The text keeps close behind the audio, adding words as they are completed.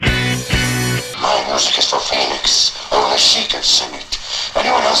music is for Phoenix. Only she can sing it.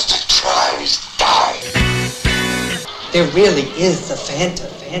 Anyone else that tries, die. There really is the Phantom.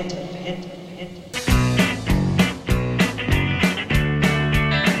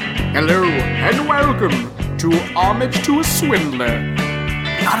 Hello and welcome to Homage to a Swindler,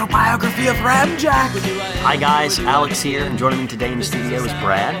 the autobiography of Ramjack. Hi guys, Alex here, and joining me today in the studio is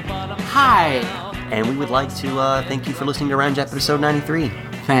Brad. Hi. And we would like to thank you for listening to Ramjack episode 93.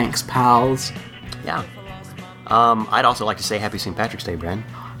 Thanks, pals. Yeah. I'd also like to say Happy St. Patrick's Day, Brad.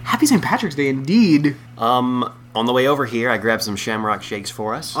 Happy St. Patrick's Day, indeed. On the way over here, I grabbed some Shamrock Shakes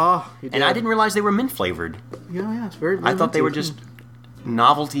for us. Oh, you did. And I didn't realize they were mint flavored. Yeah, it's very I thought they were just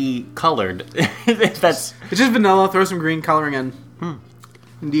novelty colored. It's just vanilla, throw some green coloring in.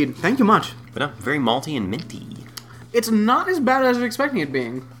 Indeed. Thank you much. But very malty and minty. It's not as bad as I was expecting it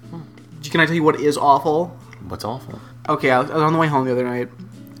being. Can I tell you what is awful? What's awful? Okay, I was on the way home the other night,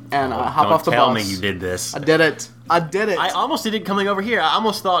 and I hop off the bus. Don't tell me you did this. I did it. I almost did it coming over here. I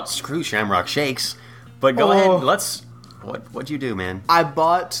almost thought, screw Shamrock Shakes. But go ahead, let's... What'd you do, man? I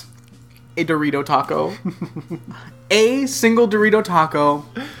bought a Dorito taco. A single Dorito taco.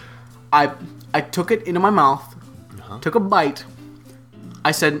 I took it into my mouth, took a bite.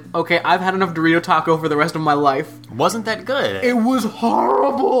 I said, okay, I've had enough Dorito taco for the rest of my life. Wasn't that good? It was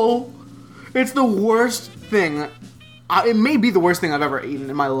horrible. It's the worst thing. It may be the worst thing I've ever eaten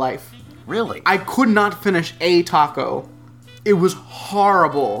in my life. Really? I could not finish a taco. It was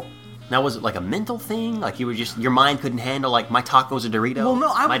horrible. Now, was it like a mental thing? Like you were just, your mind couldn't handle, like, my taco's a Dorito? Well,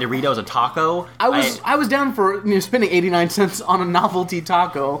 no, my Dorito's a taco? I was down for spending 89 cents on a novelty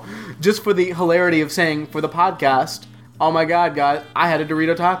taco just for the hilarity of saying, for the podcast, oh my god, guys, I had a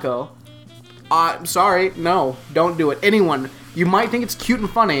Dorito taco. Sorry, no, don't do it. Anyone, you might think it's cute and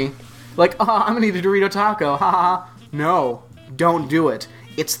funny, like, I'm gonna eat a Dorito taco, haha. No, don't do it.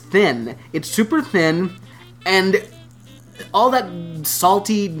 It's thin. It's super thin, and all that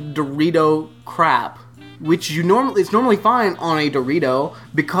salty Dorito crap, which it's normally fine on a Dorito,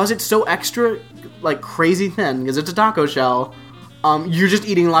 because it's so extra, like, crazy thin, because it's a taco shell, you're just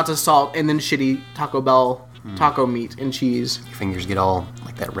eating lots of salt and then shitty Taco Bell taco meat and cheese. Your fingers get all,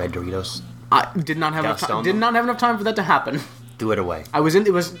 like, that red Doritos. I did not have enough time. Did not have enough time for that to happen. Threw it away.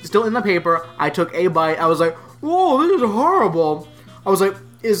 It was still in the paper. I took a bite. I was like, whoa, this is horrible. I was like,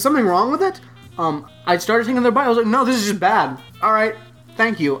 is something wrong with it? I started taking another bite. I was like, no, this is just bad. All right,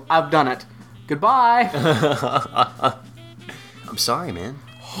 thank you. I've done it. Goodbye. I'm sorry, man.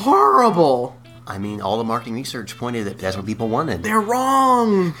 Horrible. I mean, all the marketing research pointed that that's what people wanted. They're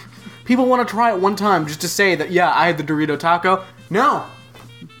wrong. People want to try it one time just to say that, yeah, I had the Dorito taco. No.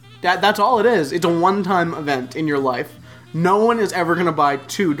 That's all it is. It's a one-time event in your life. No one is ever going to buy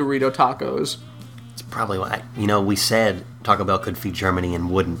 2 Dorito tacos. It's probably why, we said Taco Bell could feed Germany and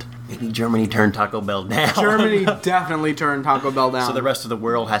wouldn't. Maybe Germany turned Taco Bell down. Germany definitely turned Taco Bell down. So the rest of the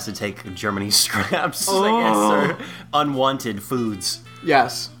world has to take Germany's scraps, I guess, or unwanted foods.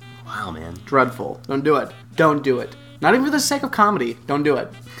 Yes. Wow, man. Dreadful. Don't do it. Don't do it. Not even for the sake of comedy. Don't do it.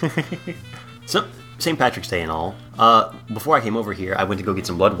 So, St. Patrick's Day and all. Before I came over here, I went to go get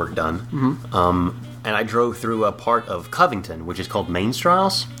some blood work done. And I drove through a part of Covington, which is called Main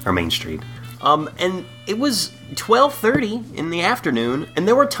Street. And it was 12:30 in the afternoon, and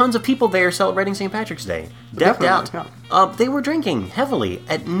there were tons of people there celebrating St. Patrick's Day. Decked out. Yeah. They were drinking heavily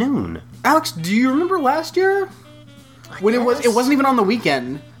at noon. Alex, do you remember last year? When it wasn't even on the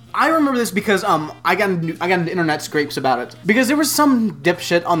weekend. I remember this because I got into internet scrapes about it. Because there was some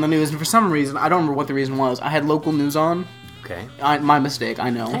dipshit on the news, and for some reason, I don't remember what the reason was, I had local news on. Okay. My mistake, I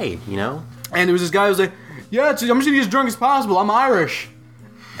know. Hey, And there was this guy who was like, yeah, I'm just gonna get as drunk as possible, I'm Irish.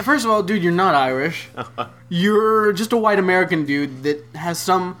 First of all, dude, you're not Irish. You're just a white American dude that has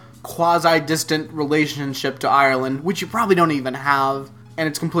some quasi-distant relationship to Ireland, which you probably don't even have, and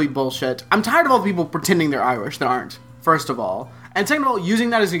it's complete bullshit. I'm tired of all the people pretending they're Irish that aren't, first of all. And second of all, using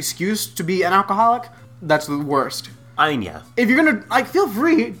that as an excuse to be an alcoholic, that's the worst. I mean, yeah. If you're gonna, feel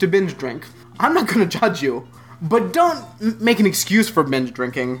free to binge drink. I'm not gonna judge you. But don't make an excuse for binge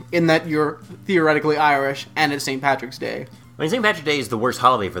drinking in that you're theoretically Irish and it's St. Patrick's Day. I mean, St. Patrick's Day is the worst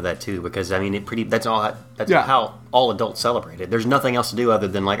holiday for that too, because I mean, that's how all adults celebrate it. There's nothing else to do other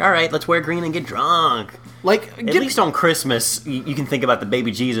than all right, let's wear green and get drunk. At least on Christmas, you can think about the baby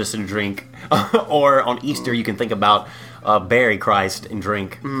Jesus and drink, or on Easter you can think about Barry Christ and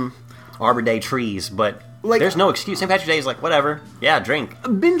drink, Arbor Day trees, but. There's no excuse. St. Patrick's Day is whatever. Yeah, drink.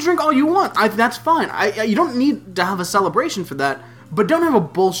 Binge drink all you want. That's fine. You don't need to have a celebration for that, but don't have a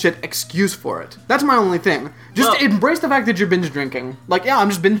bullshit excuse for it. That's my only thing. Just embrace the fact that you're binge drinking. I'm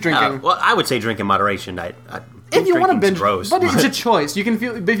just binge drinking. I would say drink in moderation. if you want to binge, gross, but it's a choice. You can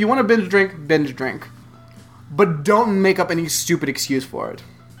feel if you want to binge drink, but don't make up any stupid excuse for it.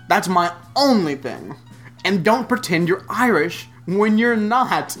 That's my only thing. And don't pretend you're Irish when you're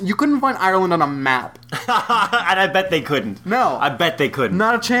not. You couldn't find Ireland on a map. And I bet they couldn't. No. I bet they couldn't.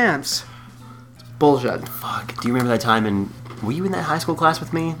 Not a chance. Bullshit. Fuck. Do you remember that time were you in that high school class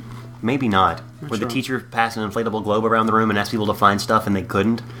with me? Maybe not. Where the teacher passed an inflatable globe around the room and asked people to find stuff and they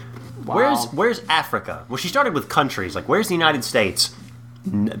couldn't? Wow. Where's Africa? Well, she started with countries. Like, where's the United States?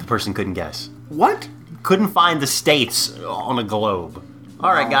 The person couldn't guess. What? Couldn't find the states on a globe.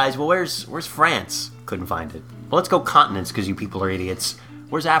 All right, guys. Well, where's France? Couldn't find it. Well, let's go continents because you people are idiots.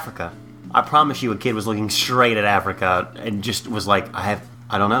 Where's Africa? I promise you, a kid was looking straight at Africa and just was like, I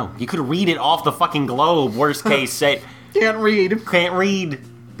don't know. You could read it off the fucking globe. Worst case, say Can't read. Can't read.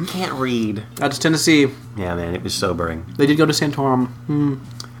 Can't read. That's Tennessee. Yeah, man, it was sobering. They did go to Santorum.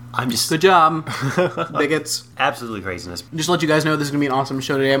 I'm just... Good job, bigots. Absolutely craziness. Just to let you guys know, this is going to be an awesome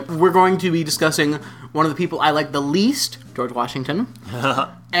show today. We're going to be discussing one of the people I like the least, George Washington.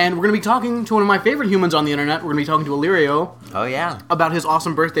 And we're going to be talking to one of my favorite humans on the internet. We're going to be talking to Illyrio. Oh, yeah. About his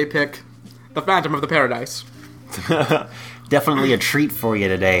awesome birthday pick, the Phantom of the Paradise. Definitely a treat for you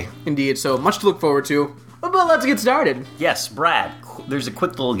today. Indeed, so much to look forward to. But let's get started. Yes, Brad, there's a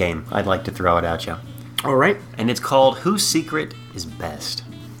quick little game I'd like to throw it at you. All right. And it's called Whose Secret is Best?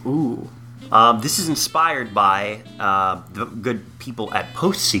 Ooh. This is inspired by the good people at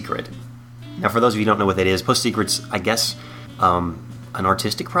Post Secret. Now, for those of you who don't know what that is, Post Secret's, I guess, an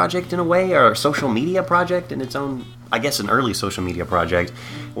artistic project in a way, or a social media project in its own, I guess an early social media project,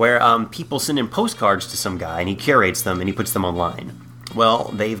 where people send in postcards to some guy, and he curates them, and he puts them online. Well,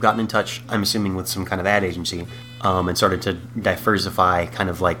 they've gotten in touch, I'm assuming, with some kind of ad agency, and started to diversify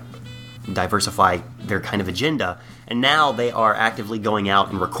their kind of agenda, and now they are actively going out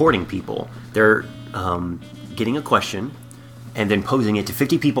and recording people. They're getting a question and then posing it to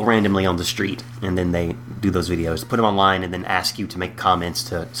 50 people randomly on the street, and then they do those videos, put them online, and then ask you to make comments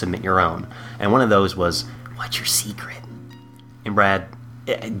to submit your own. And one of those was, what's your secret? And Brad,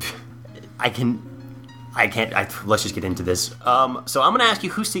 let's just get into this. So I'm going to ask you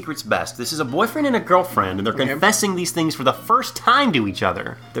whose secret's best. This is a boyfriend and a girlfriend, and they're confessing these things for the first time to each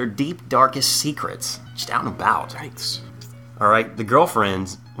other. Their deep, darkest secrets. Just out and about. Yikes. All right, the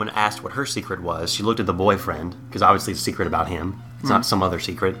girlfriend, when asked what her secret was, she looked at the boyfriend, because obviously it's a secret about him. It's not some other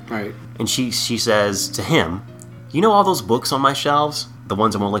secret. Right. And she says to him, you know all those books on my shelves? The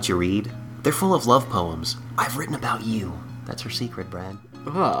ones I won't let you read? They're full of love poems. I've written about you. That's her secret, Brad.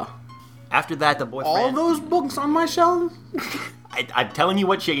 Ugh. After that, the boyfriend... All those books on my shelf? I'm telling you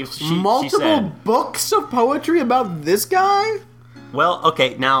what she Multiple said. Books of poetry about this guy? Well,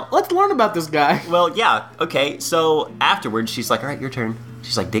 okay, now... Let's learn about this guy. Well, yeah, okay, so afterwards, she's like, all right, your turn.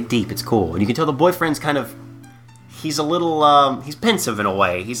 She's like, dig deep, it's cool. And you can tell the boyfriend's kind of... He's a little, he's pensive in a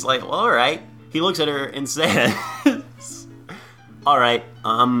way. He's like, well, all right. He looks at her and says, all right,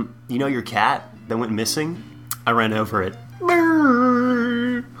 you know your cat that went missing? I ran over it.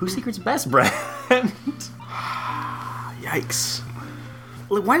 Whose secret's best, Brad? Yikes.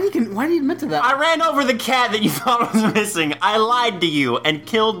 Why did he admit to that? I ran over the cat that you thought was missing. I lied to you and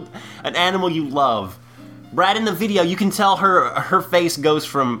killed an animal you love. Brad, in the video, you can tell her face goes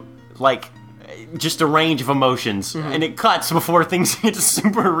from, like, just a range of emotions. Mm-hmm. And it cuts before things get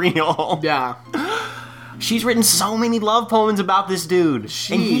super real. Yeah. She's written so many love poems about this dude.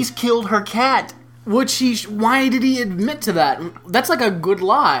 And he's killed her cat. Why did he admit to that? That's like a good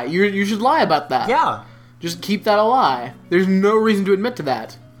lie. You should lie about that. Yeah. Just keep that a lie. There's no reason to admit to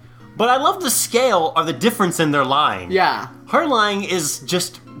that. But I love the scale of the difference in their lying. Yeah. Her lying is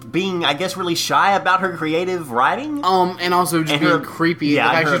just being, I guess, really shy about her creative writing. And also just being creepy. Yeah.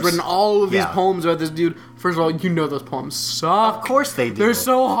 The fact she's written all of these poems about this dude. First of all, you know those poems suck. Of course they do. They're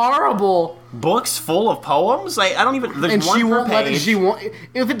so horrible. Books full of poems? I don't even... There's and one she per won't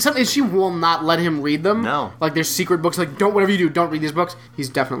page. she will not let him read them. No. Like, there's secret books, like, whatever you do, don't read these books. He's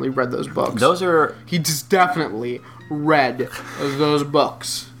definitely read those books. He just definitely read those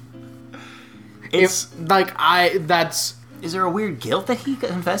books. It's... Is there a weird guilt that he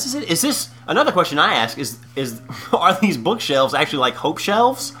confesses it? Is this... Another question I ask is are these bookshelves actually like hope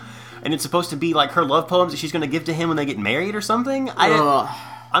shelves? And it's supposed to be like her love poems that she's going to give to him when they get married or something?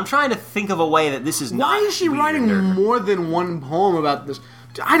 I'm trying to think of a way that this is not Why is she writing more than one poem about this?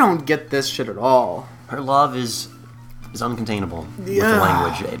 I don't get this shit at all. Her love is uncontainable with the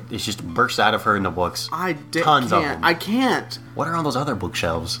language. It just bursts out of her in the books. Tons of them. I can't. What are on those other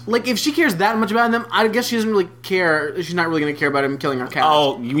bookshelves? Like, if she cares that much about them, I guess she doesn't really care. She's not really going to care about him killing her cat.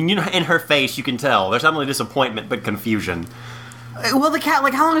 Oh, you know, in her face, you can tell. There's not only disappointment, but confusion. Well, the cat,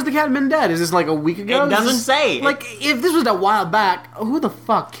 like, how long has the cat been dead? Is this, like, a week ago? It doesn't say. Like, if this was a while back, who the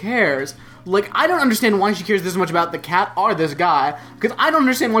fuck cares? Like, I don't understand why she cares this much about the cat or this guy, because I don't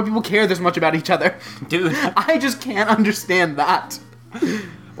understand why people care this much about each other. Dude. I just can't understand that.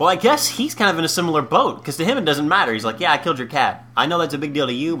 Well, I guess he's kind of in a similar boat, because to him it doesn't matter. He's like, yeah, I killed your cat. I know that's a big deal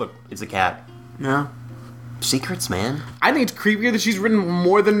to you, but it's a cat. Yeah. Secrets, man. I think it's creepier that she's written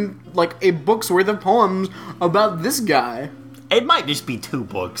more than, like, a book's worth of poems about this guy. It might just be 2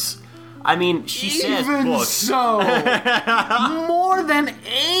 books. I mean, she says Even books. so, more than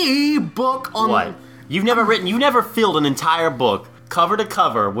a book on... What? You've never filled an entire book, cover to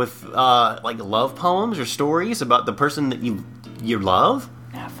cover, with, like, love poems or stories about the person that you love?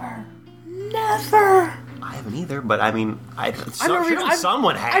 Never. I haven't either, but I mean,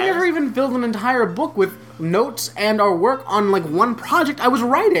 someone has. I never even filled an entire book with notes and our work on, like, one project I was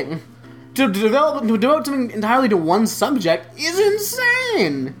writing. To devote something entirely to one subject is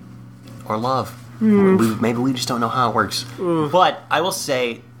insane. Or love. Maybe we just don't know how it works. But I will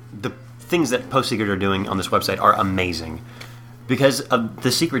say, the things that Post Secret are doing on this website are amazing. Because of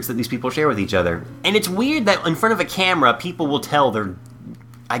the secrets that these people share with each other. And it's weird that in front of a camera, people will tell their,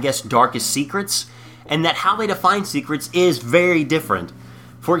 I guess, darkest secrets, and that how they define secrets is very different.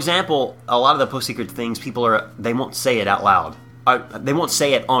 For example, a lot of the Post Secret things, they won't say it out loud. They won't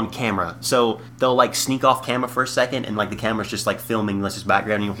say it on camera. So they'll, like, sneak off camera for a second, and, like, the camera's just, like, filming this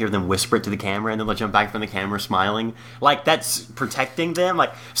background, and you'll hear them whisper it to the camera, and then they'll jump back from the camera smiling. Like, that's protecting them.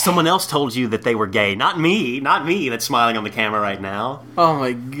 Like, someone else told you that they were gay. Not me that's smiling on the camera right now. Oh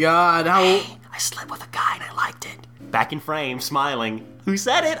my god, how... Hey, I slept with a guy and I liked it. Back in frame, smiling. Who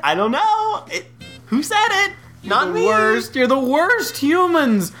said it? I don't know. Who said it? Not me. You're the worst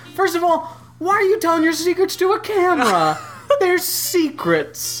humans. First of all, why are you telling your secrets to a camera? They're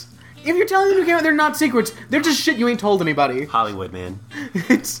secrets. If you're telling them to a camera, they're not secrets. They're just shit you ain't told anybody. Hollywood, man.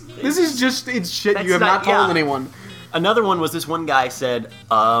 It's shit you have not told anyone. Another one was this one guy said,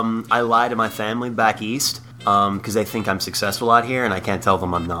 I lie to my family back east because they think I'm successful out here and I can't tell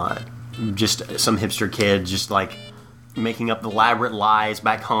them I'm not. Just some hipster kid just, like, making up elaborate lies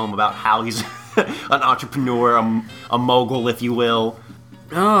back home about how he's an entrepreneur, a mogul, if you will.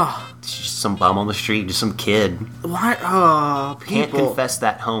 Ugh. It's just some bum on the street, just some kid. Why? People. Can't confess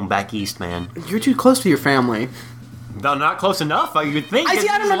that home back east, man. You're too close to your family. No, not close enough. You'd think. I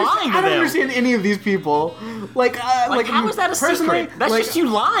don't understand any of these people. Like how is that a secret? That's just you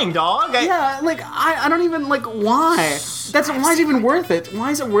lying, dog. I don't even, like, why? Why is it even worth it?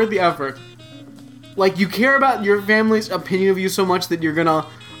 Why is it worth the effort? Like, you care about your family's opinion of you so much that you're gonna,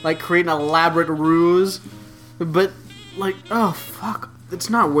 like, create an elaborate ruse, but, like, oh fuck, it's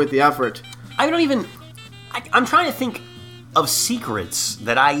not worth the effort. I'm trying to think of secrets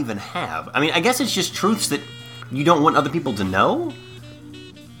that I even have. I mean, I guess it's just truths that you don't want other people to know?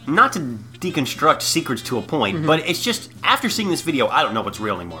 Not to deconstruct secrets to a point, but it's just, after seeing this video, I don't know what's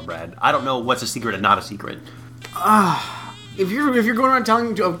real anymore, Brad. I don't know what's a secret and not a secret. If you're going around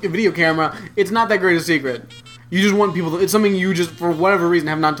telling to a video camera, it's not that great a secret. You just want people to, it's something you just, for whatever reason,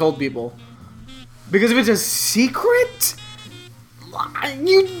 have not told people. Because if it's a secret,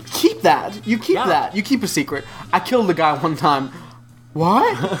 you keep that. You keep that. You keep a secret. I killed a guy one time.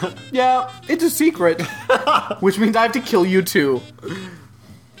 What? Yeah, it's a secret. Which means I have to kill you too.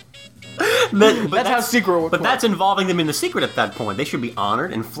 But that's how secret works. But that's involving them in the secret at that point. They should be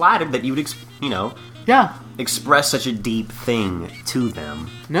honored and flattered that you would, express such a deep thing to them.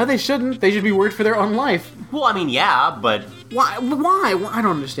 No, they shouldn't. They should be worried for their own life. Well, I mean, yeah, but... Why? I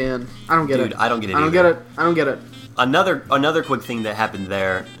don't understand. I don't get it. Dude, I don't get it either. I don't get it. Another quick thing that happened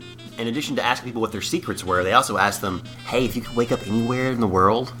there, in addition to asking people what their secrets were, they also asked them, hey, if you could wake up anywhere in the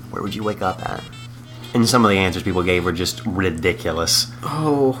world, where would you wake up at? And some of the answers people gave were just ridiculous.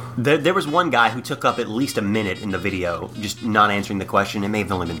 Oh. There was one guy who took up at least a minute in the video, just not answering the question. It may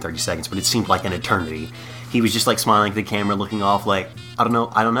have only been 30 seconds, but it seemed like an eternity. He was just, like, smiling at the camera, looking off like, I don't know.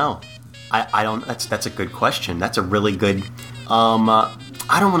 I don't, that's a good question. That's a really good,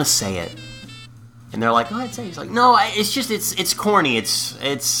 I don't want to say it. And they're like, oh, I'd say. He's like, no, it's corny.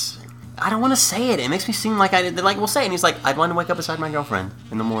 It's, I don't want to say it. It makes me seem like they're like, we'll say it. And he's like, I'd want to wake up beside my girlfriend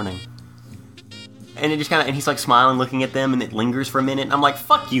in the morning. And it just kind of, and he's like smiling, looking at them, and it lingers for a minute. And I'm like,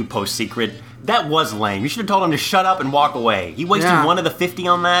 fuck you, Post Secret. That was lame. You should have told him to shut up and walk away. He wasted one of the 50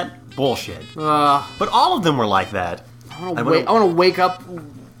 on that. Bullshit. But all of them were like that. I want to wake up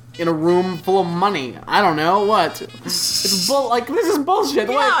in a room full of money. I don't know what. This is bullshit.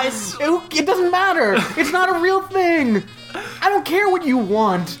 Yeah, it doesn't matter. It's not a real thing. I don't care what you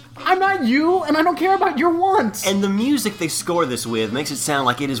want. I'm not you, and I don't care about your wants. And the music they score this with makes it sound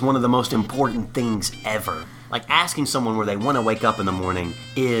like it is one of the most important things ever. like asking someone where they want to wake up in the morning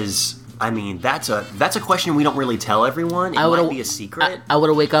is, I mean, that's a question we don't really tell everyone. It might be a secret. I want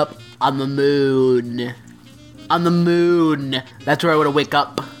to wake up on the moon. On the moon. That's where I want to wake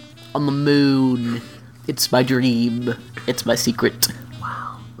up. On the moon. It's my dream. It's my secret.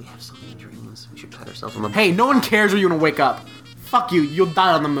 Wow, we have so many dreams. We should pat ourselves on the... Hey, no one cares where you want to wake up. Fuck you. You'll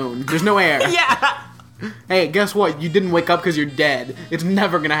die on the moon. There's no air. Yeah! Hey, guess what? You didn't wake up because you're dead. It's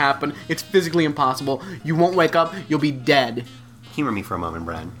never gonna happen. It's physically impossible. You won't wake up. You'll be dead. Humor me for a moment,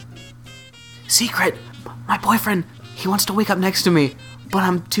 Brad. Secret. My boyfriend, he wants to wake up next to me, but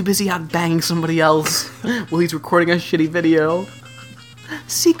I'm too busy out banging somebody else while he's recording a shitty video.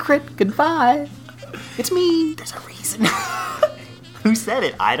 Secret. Goodbye. It's me. There's a reason. Who said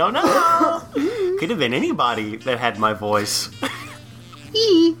it? I don't know. Could have been anybody that had my voice.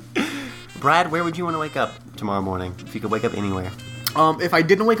 Brad, where would you want to wake up tomorrow morning if you could wake up anywhere? If I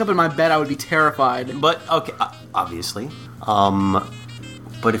didn't wake up in my bed, I would be terrified. But, okay, obviously.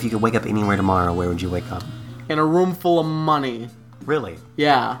 But if you could wake up anywhere tomorrow, where would you wake up? In a room full of money. Really?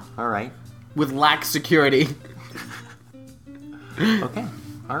 Yeah. All right. With lax security. Okay.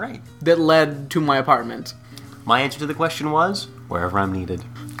 All right. That led to my apartment. My answer to the question was, wherever I'm needed.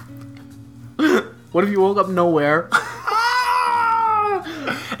 What if you woke up nowhere?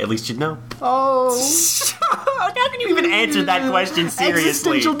 At least you'd know. Oh. How can you even answer that question seriously?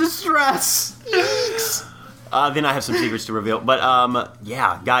 Existential distress. Yeeks. Then I have some secrets to reveal. But,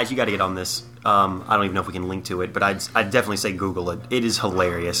 yeah, guys, you gotta get on this. I don't even know if we can link to it, but I'd definitely say Google it. It is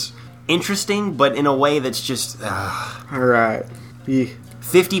hilarious. Interesting, but in a way that's just... Alright.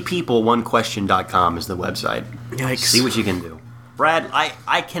 50people1question.com is the website. Yikes. See what you can do. Brad,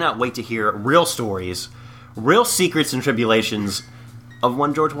 I cannot wait to hear real stories, real secrets and tribulations of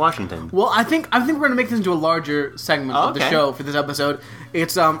one George Washington. Well, I think we're going to make this into a larger segment of the show for this episode.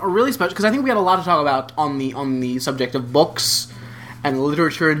 It's a really special because I think we had a lot to talk about on the subject of books and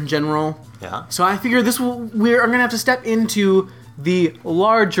literature in general. Yeah. So I figure we're going to have to step into the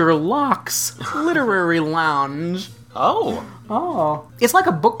Larger Locks Literary Lounge. Oh. It's like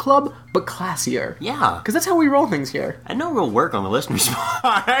a book club, but classier. Yeah. Because that's how we roll things here. And no real work on the listener's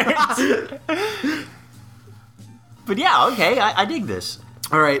part. But yeah, okay, I dig this.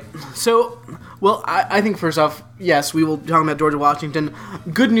 All right. So, well, I think first off, yes, we will talk about George Washington.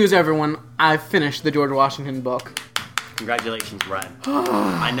 Good news, everyone. I finished the George Washington book. Congratulations, Brian.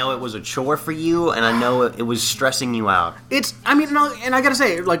 I know it was a chore for you, and I know it was stressing you out. And I gotta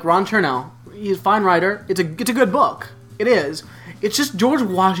say, like, Ron Chernow, he's a fine writer. It's a good book. It is. It's just George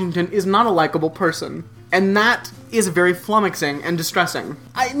Washington is not a likable person. And that is very flummoxing and distressing.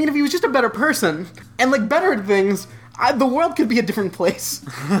 I mean, if he was just a better person, and, like, better at things, the world could be a different place.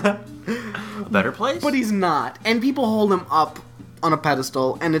 A better place? But he's not. And people hold him up on a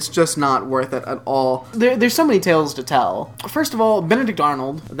pedestal, and it's just not worth it at all. There's so many tales to tell. First of all, Benedict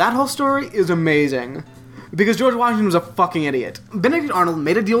Arnold. That whole story is amazing. Because George Washington was a fucking idiot. Benedict Arnold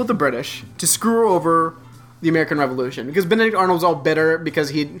made a deal with the British to screw over the American Revolution. Because Benedict Arnold was all bitter because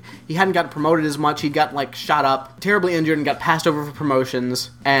he hadn't gotten promoted as much. He got, like, shot up, terribly injured, and got passed over for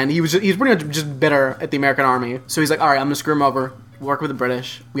promotions. And he was pretty much just bitter at the American army. So he's like, alright, I'm gonna screw him over. Work with the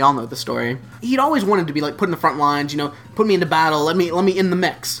British. We all know the story. He'd always wanted to be, like, put in the front lines, put me into battle, let me in the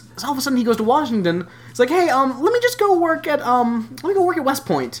mix. So all of a sudden he goes to Washington. It's like, hey, let me just go work at West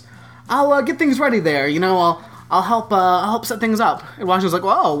Point. I'll get things ready there, I'll help set things up. And Washington's like,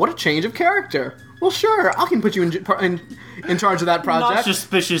 whoa, what a change of character. Well, sure, I can put you in charge of that project. Not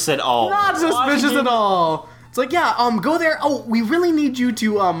suspicious at all. Not suspicious at all. It's like, yeah, go there. Oh, we really need you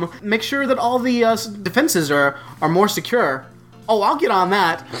to make sure that all the defenses are more secure. Oh, I'll get on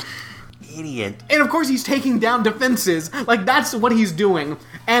that. Idiot. And of course, he's taking down defenses. Like, that's what he's doing.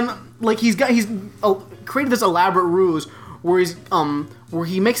 And like, he's created this elaborate ruse where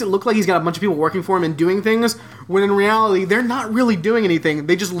he makes it look like he's got a bunch of people working for him and doing things, when in reality, they're not really doing anything.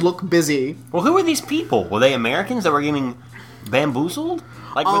 They just look busy. Well, who are these people? Were they Americans that were getting bamboozled?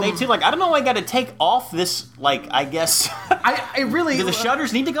 Like, were they too, like, I don't know, I gotta take off this, like, I guess... I really... Do the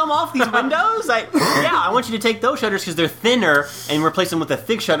shutters need to come off these windows? I want you to take those shutters because they're thinner and replace them with the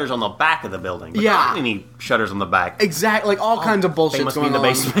thick shutters on the back of the building. But yeah. There aren't any shutters on the back. Exactly, like, all kinds of bullshit going on. They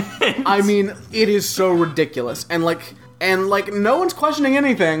must be in the basement. I mean, it is so ridiculous. And no one's questioning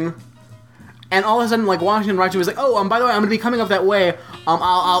anything. And all of a sudden, like, Washington writes to him, he's like, oh, by the way, I'm going to be coming up that way.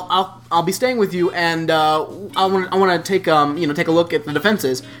 I'll be staying with you, and I want to take a look at the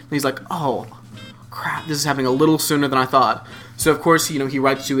defenses. And he's like, oh, crap, this is happening a little sooner than I thought. So, of course, he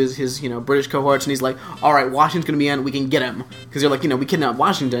writes to his British cohorts, and he's like, all right, Washington's going to be in, we can get him. Because they're like, we kidnapped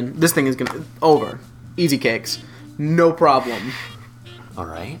Washington, this thing is over. Easy cakes. No problem. All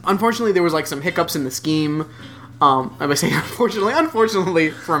right. Unfortunately, there was like some hiccups in the scheme. I say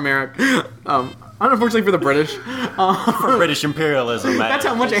unfortunately for America. Unfortunately for the British. For British imperialism, man. That's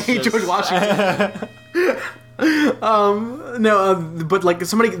how much I hate George Washington. But like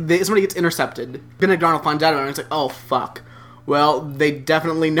somebody gets intercepted. Benedict Arnold finds out about it and it's like, oh fuck. Well, they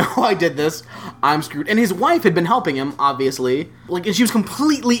definitely know I did this. I'm screwed. And his wife had been helping him, obviously. Like, and she was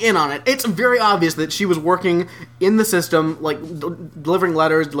completely in on it. It's very obvious that she was working in the system, like, delivering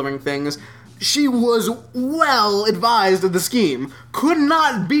letters, delivering things. She was well advised of the scheme. Could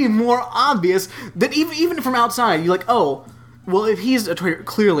not be more obvious that even from outside, you're like, oh, well, if he's a traitor,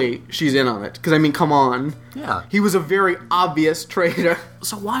 clearly she's in on it. Because, I mean, come on. Yeah. He was a very obvious traitor.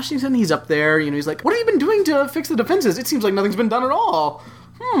 So Washington, he's up there, he's like, what have you been doing to fix the defenses? It seems like nothing's been done at all.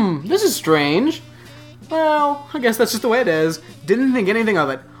 This is strange. Well, I guess that's just the way it is. Didn't think anything of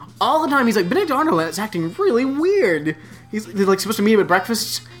it. All the time, he's like, Benedict Arnold is acting really weird. He's like supposed to meet him at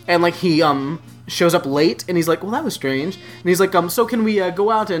breakfast, and like he shows up late, and he's like, well, that was strange. And he's like, so can we go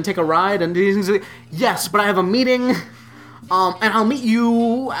out and take a ride? And he's like, yes, but I have a meeting, and I'll meet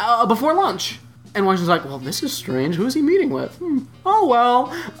you before lunch. And Washington's like, well, this is strange. Who is he meeting with? Oh, well,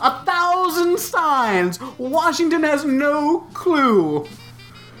 1,000 signs. Washington has no clue.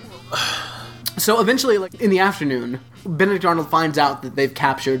 So eventually, like, in the afternoon, Benedict Arnold finds out that they've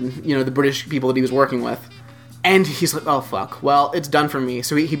captured, the British people that he was working with. And he's like, oh, fuck. Well, it's done for me.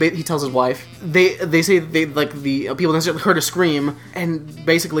 So he tells his wife. They say the people necessarily heard a scream. And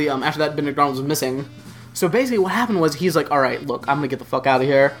basically, after that, Benedict Arnold was missing. So basically what happened was he's like, all right, look, I'm going to get the fuck out of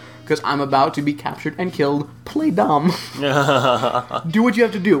here because I'm about to be captured and killed. Play dumb. Do what you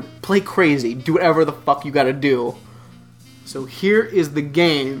have to do. Play crazy. Do whatever the fuck you got to do. So here is the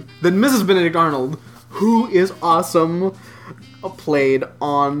game that Mrs. Benedict Arnold, who is awesome, played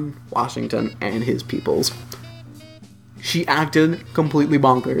on Washington and his peoples. She acted completely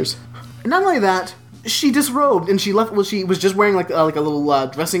bonkers. And not only that, she disrobed and she left. Well, she was just wearing like a little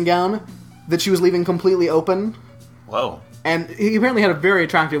dressing gown that she was leaving completely open. Whoa. And he apparently had a very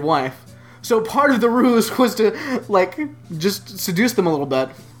attractive wife. So part of the ruse was to, like, just seduce them a little bit.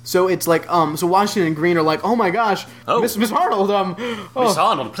 So it's like, so Washington and Greene are like, oh my gosh, Miss Arnold, Miss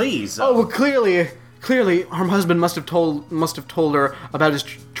Arnold, please. Oh, well, clearly, her husband must have told her about his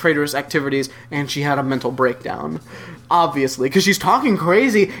traitorous activities, and she had a mental breakdown. Obviously, because she's talking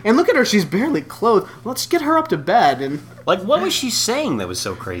crazy, and look at her, she's barely clothed. Let's get her up to bed. And like, what was she saying that was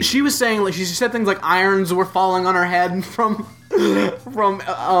so crazy? She was saying, like, she said things like irons were falling on her head and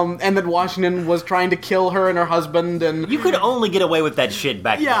that Washington was trying to kill her and her husband, and you could only get away with that shit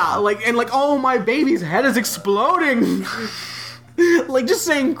back then. Yeah, like, oh, my baby's head is exploding. Like, just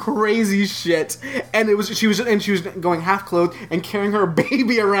saying crazy shit. And she was going half clothed and carrying her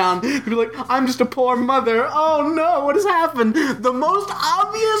baby around. She'd be like, I'm just a poor mother. Oh no, what has happened? The most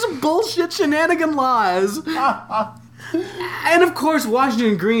obvious bullshit shenanigan lies. And of course, Washington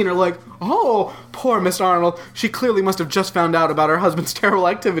and Greene are like, oh, poor Miss Arnold. She clearly must have just found out about her husband's terrible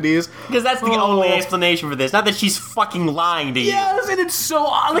activities. Because that's the only explanation for this. Not that she's fucking lying to you. Yes, and it's so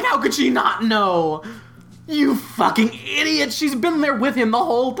odd. Like, how could she not know? You fucking idiot! She's been there with him the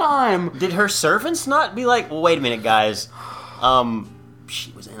whole time! Did her servants not be like, well, wait a minute, guys.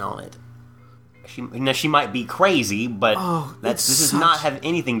 She was in on it. She might be crazy, but this does not have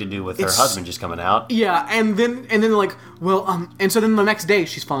anything to do with her husband just coming out. Yeah, and then like, well, and so then the next day,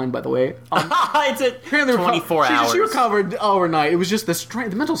 she's fine, by the way. It's at 24 hours. She recovered overnight. It was just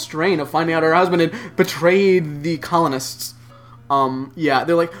the mental strain of finding out her husband had betrayed the colonists. Yeah,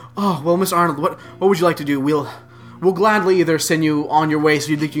 they're like, oh, well, Miss Arnold, what would you like to do? We'll gladly either send you on your way so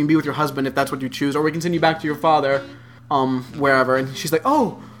you can be with your husband if that's what you choose, or we can send you back to your father, wherever. And she's like,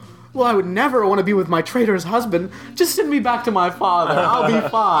 oh, well, I would never want to be with my traitor's husband. Just send me back to my father. I'll be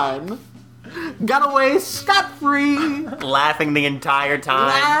fine. Got away scot-free. Laughing the entire time.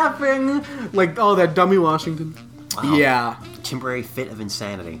 Laughing. Like, oh, that dummy Washington. Wow. Yeah. Temporary fit of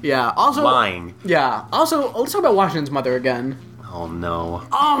insanity. Yeah. Also, lying. Yeah. Also, let's talk about Washington's mother again. Oh, no.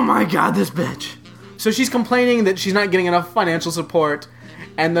 Oh, my God, this bitch. So she's complaining that she's not getting enough financial support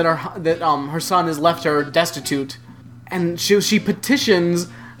and that her son has left her destitute. And she petitions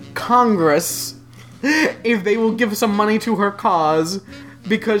Congress if they will give some money to her cause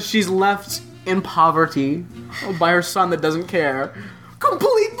because she's left in poverty by her son that doesn't care.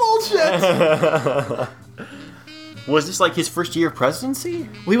 Complete bullshit! Was this like his first year of presidency?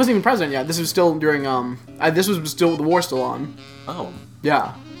 Well, he wasn't even president yet. This was still during, this was still the war still on. Oh.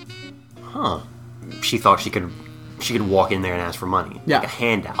 Yeah. Huh. She thought she could walk in there and ask for money. Yeah. Like a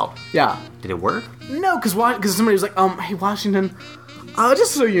handout. Yeah. Did it work? No, because somebody was like, hey, Washington,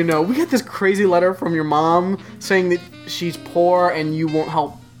 Just so you know, we got this crazy letter from your mom saying that she's poor and you won't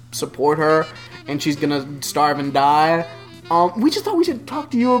help support her and she's gonna starve and die. We just thought we should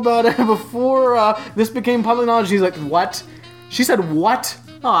talk to you about it before this became public knowledge. He's like, what? She said, what?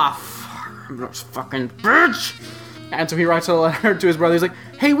 I'm not fucking bitch. And so he writes a letter to his brother. He's like,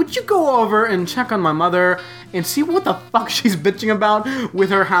 hey, would you go over and check on my mother and see what the fuck she's bitching about with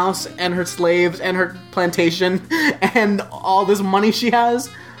her house and her slaves and her plantation and all this money she has?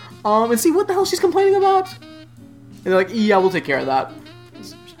 And see what the hell she's complaining about? And they're like, yeah, we'll take care of that.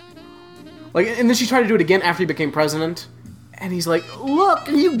 Like, and then she tried to do it again after he became president. And he's like, look,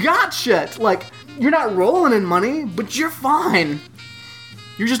 you got shit. Like, you're not rolling in money, but you're fine.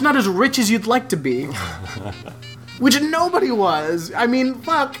 You're just not as rich as you'd like to be. Which nobody was. I mean,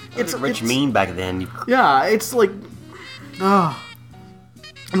 fuck. It's mean back then. Yeah, it's like... And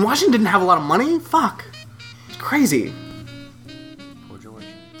Washington didn't have a lot of money? Fuck. It's crazy. Poor George.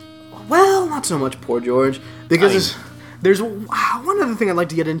 Well, not so much poor George. Because there's one other thing I'd like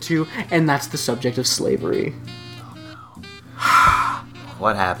to get into, and that's the subject of slavery.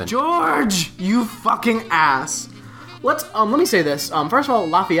 What happened? George, you fucking ass. Let me say this. First of all,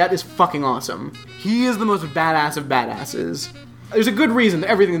 Lafayette is fucking awesome. He is the most badass of badasses. There's a good reason that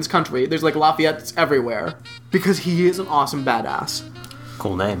everything in this country, there's like Lafayette's everywhere. Because he is an awesome badass.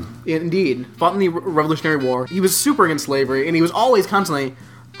 Cool name. Indeed. Fought in the Revolutionary War. He was super against slavery, and he was always constantly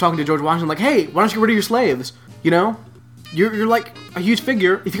talking to George Washington like, hey, why don't you get rid of your slaves? You know? You're like a huge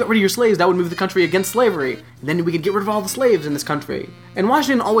figure. If you got rid of your slaves, that would move the country against slavery. And then we could get rid of all the slaves in this country. And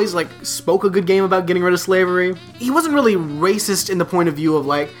Washington always, like, spoke a good game about getting rid of slavery. He wasn't really racist in the point of view of,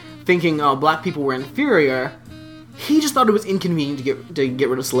 like, thinking black people were inferior. He just thought it was inconvenient to get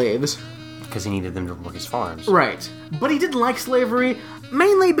rid of slaves. Because he needed them to work his farms. Right. But he didn't like slavery,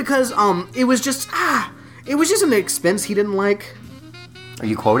 mainly because, it was just an expense he didn't like. Are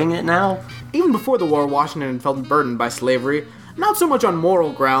you quoting it now? Even before the war, Washington felt burdened by slavery, not so much on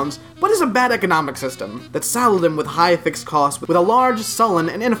moral grounds, but as a bad economic system that saddled him with high fixed costs with a large, sullen,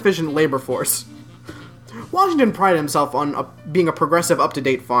 and inefficient labor force. Washington prided himself on being a progressive,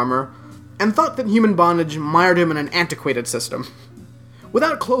 up-to-date farmer, and thought that human bondage mired him in an antiquated system.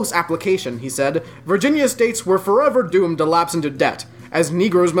 Without close application, he said, Virginia estates were forever doomed to lapse into debt, as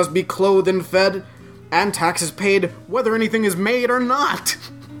Negroes must be clothed and fed, and taxes paid, whether anything is made or not.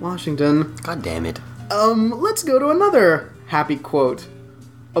 Washington. God damn it. Let's go to another happy quote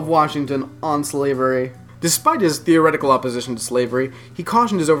of Washington on slavery. Despite his theoretical opposition to slavery, he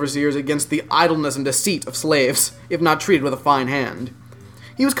cautioned his overseers against the idleness and deceit of slaves, if not treated with a fine hand.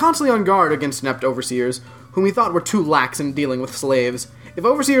 He was constantly on guard against inept overseers, whom he thought were too lax in dealing with slaves. If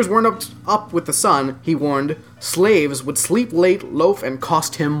overseers weren't up with the sun, he warned, slaves would sleep late, loaf, and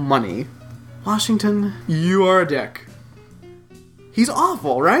cost him money. Washington, you are a dick. He's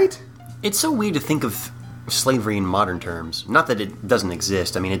awful, right? It's so weird to think of slavery in modern terms. Not that it doesn't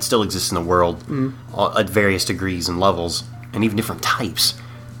exist. I mean, it still exists in the world at various degrees and levels, and even different types.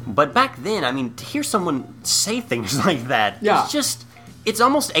 But back then, I mean, to hear someone say things like that, it's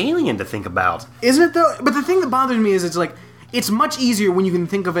almost alien to think about. Isn't it, though? But the thing that bothers me is it's much easier when you can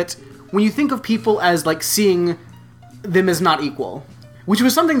think of it, when you think of people as, like, seeing them as not equal. Which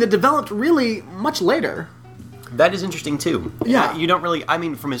was something that developed really much later. That is interesting, too. Yeah. You don't really, I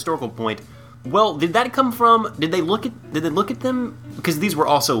mean, from a historical point, well, did that come from, did they look at them? Because these were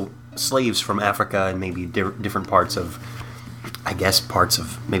also slaves from Africa and maybe different parts of,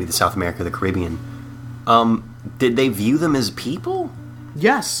 maybe the South America, the Caribbean. Did they view them as people?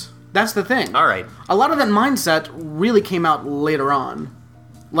 Yes. That's the thing. All right. A lot of that mindset really came out later on.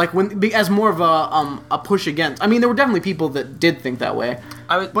 Like, as more of a push against. I mean, there were definitely people that did think that way.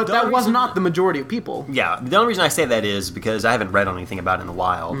 But that was not the majority of people. Yeah, the only reason I say that is because I haven't read on anything about it in a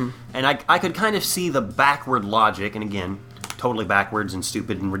while. Mm-hmm. And I could kind of see the backward logic, and again, totally backwards and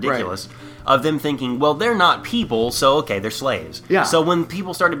stupid and ridiculous, of them thinking, well, they're not people, so okay, they're slaves. Yeah. So when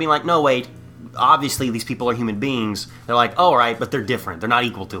people started being like, no, wait, obviously these people are human beings, they're like, oh, all right, but they're different. They're not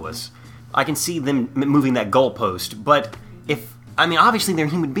equal to us. I can see them moving that goalpost, but obviously they're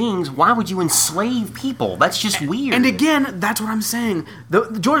human beings. Why would you enslave people? That's just weird. And again, that's what I'm saying.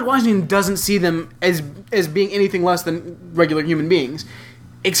 George Washington doesn't see them as being anything less than regular human beings,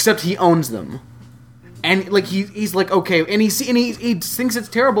 except he owns them. And like he's like, okay, and he thinks it's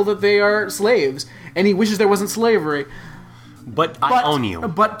terrible that they are slaves, and he wishes there wasn't slavery. But I own you.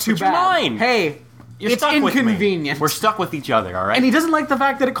 But too bad. You're mine. Hey. It's inconvenient. We're stuck with each other, all right? And he doesn't like the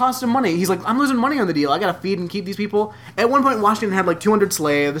fact that it costs him money. He's like, I'm losing money on the deal. I gotta feed and keep these people. At one point, Washington had like 200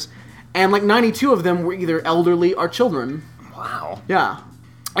 slaves, and like 92 of them were either elderly or children. Wow. Yeah.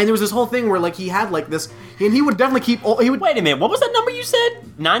 And there was this whole thing where like he had like this, and he would definitely keep. Wait a minute, what was that number you you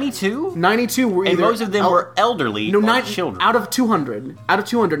said? 92? 92 were either... And most of them were elderly or children. Out of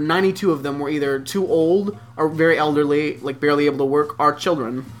 200, 92 of them were either too old or very elderly, like barely able to work, or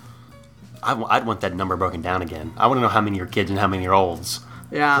children. I'd want that number broken down again. I want to know how many are kids and how many are olds.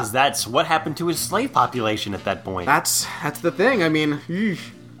 Yeah. Because that's what happened to his slave population at that point. That's the thing. I mean,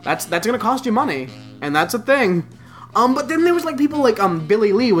 that's going to cost you money. And that's a thing. But then there was like people like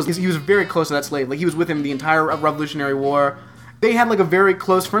Billy Lee he was very close to that slave. Like he was with him the entire Revolutionary War. They had like a very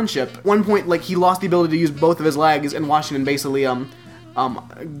close friendship. At one point, like he lost the ability to use both of his legs, and Washington basically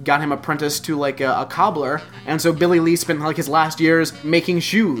got him apprenticed to like a cobbler. And so Billy Lee spent like his last years making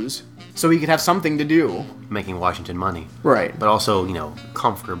shoes so he could have something to do. Making Washington money. Right. But also,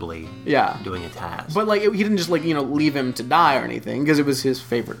 comfortably doing a task. But like he didn't just like, leave him to die or anything, because it was his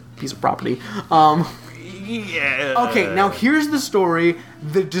favorite piece of property. Yeah. Okay, now here's the story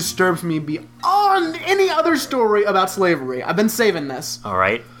that disturbs me beyond any other story about slavery. I've been saving this. All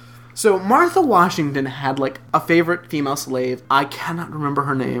right. So Martha Washington had like a favorite female slave. I cannot remember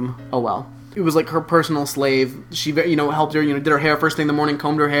her name. Oh well. It was like her personal slave. She, helped her, did her hair first thing in the morning,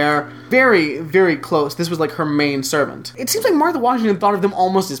 combed her hair. Very, very close. This was like her main servant. It seems like Martha Washington thought of them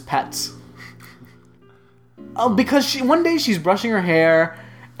almost as pets. Because one day she's brushing her hair,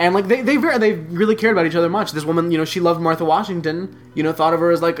 and like they really cared about each other much. This woman, she loved Martha Washington. Thought of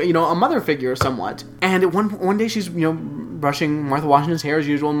her as like a mother figure somewhat. And at one day she's brushing Martha Washington's hair as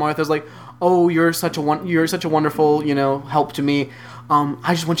usual, and Martha's like, "Oh, you're such a wonderful help to me.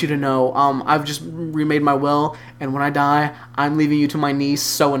 I just want you to know, I've just remade my will, and when I die, I'm leaving you to my niece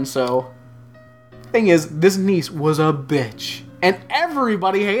so and so." Thing is, this niece was a bitch, and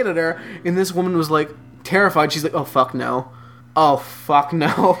everybody hated her. And this woman was like terrified. She's like, "Oh fuck no." Oh, fuck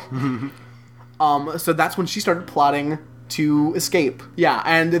no. So that's when she started plotting to escape. Yeah,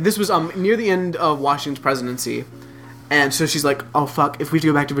 and this was near the end of Washington's presidency. And so she's like, oh, fuck, if we have to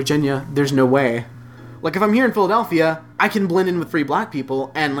go back to Virginia, there's no way. Like, if I'm here in Philadelphia, I can blend in with 3 black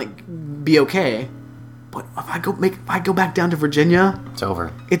people and, like, be okay. But if I go back down to Virginia... It's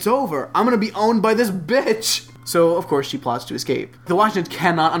over. It's over. I'm gonna be owned by this bitch. So, of course, she plots to escape. The Washingtons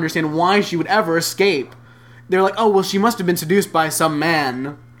cannot understand why she would ever escape. They're like, oh, well, she must have been seduced by some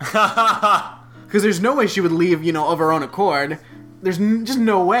man. Because there's no way she would leave, of her own accord. There's just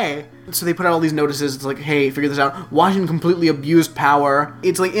no way. So they put out all these notices. It's like, hey, figure this out. Washington completely abused power.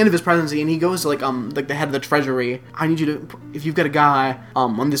 It's like end of his presidency, and he goes to like the head of the Treasury. I need you to, if you've got a guy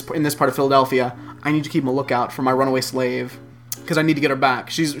in this part of Philadelphia, I need you to keep him a lookout for my runaway slave, because I need to get her back.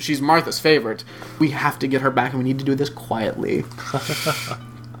 She's Martha's favorite. We have to get her back, and we need to do this quietly.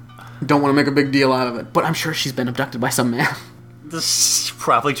 Don't want to make a big deal out of it, but I'm sure she's been abducted by some man.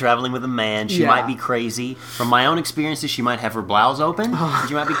 Probably traveling with a man. She might be crazy. From my own experiences, she might have her blouse open.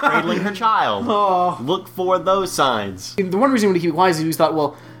 She might be cradling her child. Look for those signs. The one reason we keep it quiet is we thought,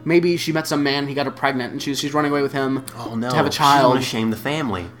 well, maybe she met some man, he got her pregnant, and she's running away with him to have a child. She's going to shame the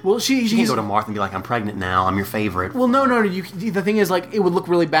family. Well, she can't go to Martha and be like, I'm pregnant now, I'm your favorite. Well, no. The thing is, like, it would look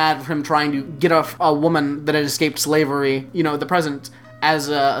really bad for him trying to get a woman that had escaped slavery, at the present, as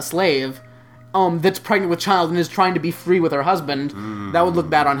a slave, that's pregnant with child and is trying to be free with her husband. That would look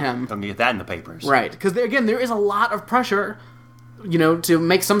bad on him. Don't get that in the papers. Right. Because, again, there is a lot of pressure, to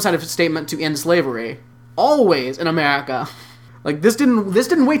make some sort of statement to end slavery. Always in America. Like, this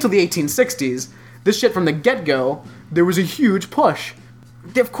didn't wait till the 1860s. This shit from the get-go, there was a huge push.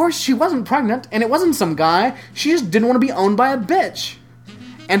 Of course, she wasn't pregnant, and it wasn't some guy. She just didn't want to be owned by a bitch.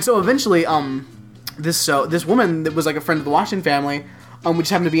 And so eventually, this woman that was like a friend of the Washington family, we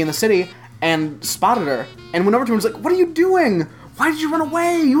just happened to be in the city, and spotted her, and went over to her and was like, what are you doing? Why did you run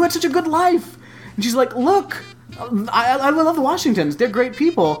away? You had such a good life. And she's like, look, I love the Washingtons. They're great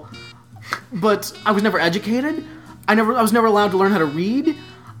people. But I was never educated. I was never allowed to learn how to read.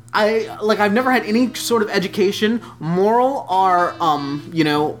 I've never had any sort of education, moral or,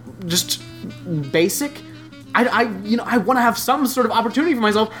 just basic. I want to have some sort of opportunity for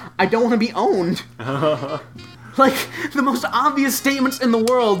myself. I don't want to be owned. Like, the most obvious statements in the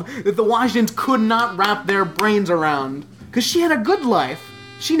world that the Washingtons could not wrap their brains around. Because she had a good life.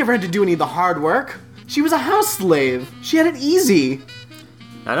 She never had to do any of the hard work. She was a house slave. She had it easy.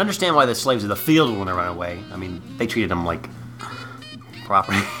 Now, I understand why the slaves of the field want to run away. I mean, they treated them like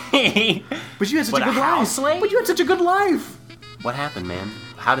property. But you had such a good life. Slave? But you had such a good life. What happened, man?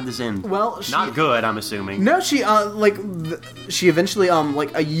 How did this end? Well, not good, I'm assuming. No, she eventually,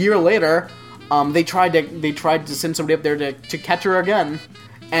 a year later, they tried to send somebody up there to catch her again,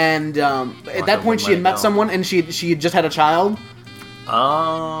 and at that point she had met someone and she had just had a child.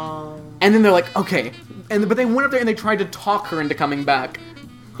 Oh. And then they're like, okay, but they went up there and they tried to talk her into coming back.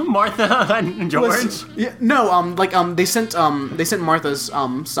 Martha and George? They sent Martha's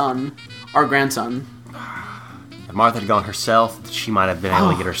son, our grandson. If Martha had gone herself, she might have been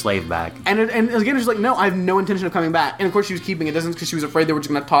able to get her slave back. And again, she's like, no, I have no intention of coming back. And of course, she was keeping it distance because she was afraid they were just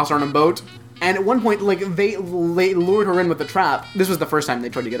going to toss her on a boat. And at one point, like, they lured her in with the trap. This was the first time they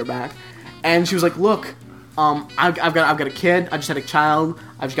tried to get her back. And she was like, look, I've got a kid. I just had a child.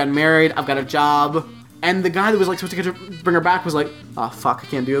 I've just gotten married. I've got a job. And the guy that was like supposed to bring her back was like, oh, fuck, I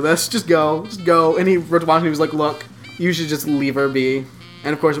can't do this. Just go. And he wrote to Washington. He was like, look, you should just leave her be.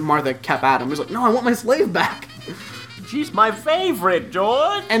 And of course, Martha kept at him. He was like, no, I want my slave back. She's my favorite,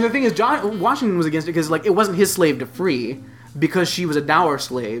 George. And the thing is, Washington was against it because, like, it wasn't his slave to free because she was a dower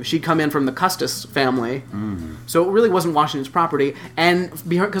slave. She'd come in from the Custis family. So it really wasn't Washington's property. And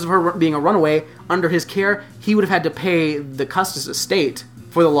because of her being a runaway, under his care, he would have had to pay the Custis estate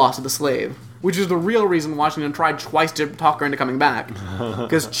for the loss of the slave. Which is the real reason Washington tried twice to talk her into coming back.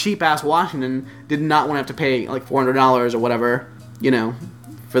 Because cheap-ass Washington did not want to have to pay, like, $400 or whatever,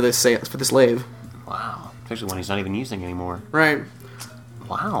 for this slave. Wow. Especially when he's not even using anymore. Right.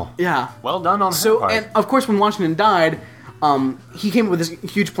 Wow. Yeah. Well done on her part. And of course, when Washington died, he came up with this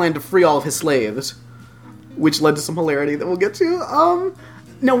huge plan to free all of his slaves, which led to some hilarity that we'll get to.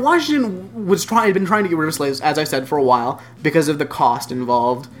 Now, Washington had been trying to get rid of slaves, as I said, for a while, because of the cost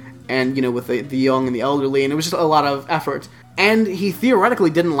involved, and, with the young and the elderly, and it was just a lot of effort. And he theoretically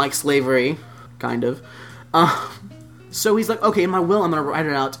didn't like slavery, kind of. So he's like, okay, in my will, I'm going to write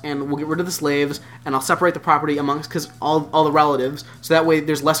it out, and we'll get rid of the slaves, and I'll separate the property amongst all the relatives, so that way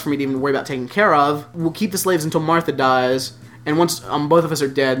there's less for me to even worry about taking care of. We'll keep the slaves until Martha dies, and once both of us are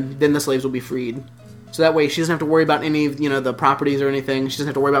dead, then the slaves will be freed. So that way she doesn't have to worry about any of, the properties or anything. She doesn't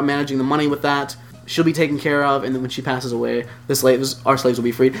have to worry about managing the money with that. She'll be taken care of, and then when she passes away, our slaves will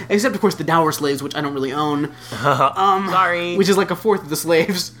be freed. Except, of course, the dower slaves, which I don't really own. Sorry. Which is like a fourth of the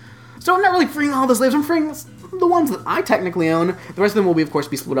slaves. So I'm not really freeing all the slaves. I'm freeing the ones that I technically own. The rest of them will, of course,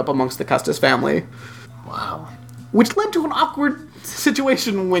 be split up amongst the Custis family. Wow. Which led to an awkward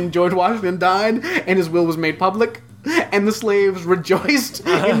situation when George Washington died and his will was made public, and the slaves rejoiced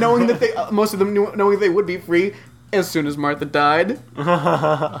in knowing that most of them knowing they would be free as soon as Martha died.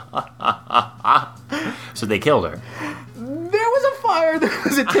 So they killed her. There was a fire that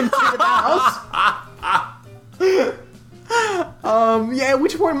was attempted at the house. At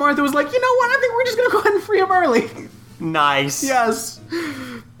which point Martha was like, you know what, I think we're just gonna go ahead and free him early. Nice. Yes.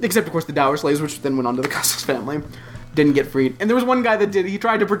 Except, of course, the dower slaves, which then went on to the Custis family, didn't get freed. And there was one guy that did. He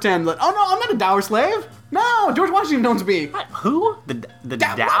tried to pretend like, oh no, I'm not a dower slave. No, George Washington owns me. What? Who? The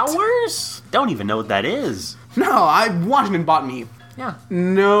Dowers? Don't even know what that is. No, Washington bought me. Yeah.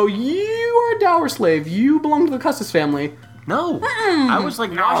 No, you are a dower slave. You belong to the Custis family. No. I was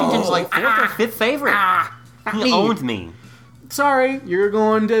like Washington's like fourth or fifth favorite. He owned me. Sorry, you're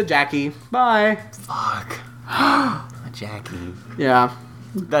going to Jackie. Bye. Fuck. Jackie. Yeah.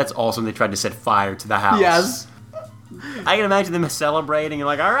 That's awesome. They tried to set fire to the house. Yes. I can imagine them celebrating and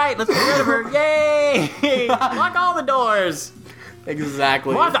like, all right, let's get rid of her. Yay! Lock all the doors.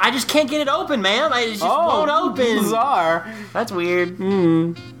 Exactly. Martha, I just can't get it open, man. It just won't open. Bizarre. That's weird.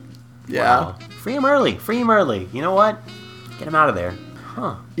 Yeah. Wow. Free him early. You know what? Get him out of there.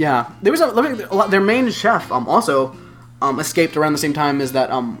 Huh. Yeah. There was their main chef also escaped around the same time as that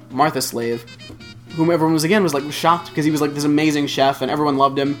Martha slave, whom everyone was shocked because he was like this amazing chef and everyone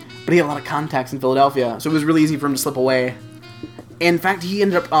loved him, but he had a lot of contacts in Philadelphia, so it was really easy for him to slip away. In fact, he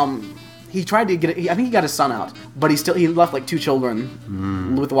ended up he tried to get I think he got his son out, but he left like 2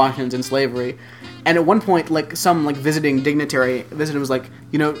 children with the Washingtons in slavery. And at one point, like some visiting dignitary visited was like,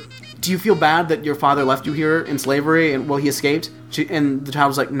 do you feel bad that your father left you here in slavery and he escaped? And the child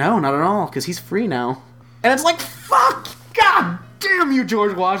was like, no, not at all, because he's free now. And it's like, fuck! God damn you,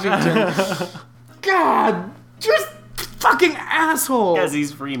 George Washington! God! Just fucking asshole! Because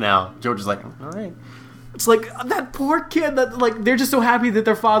he's free now. George is like, alright. It's like, that poor kid that, they're just so happy that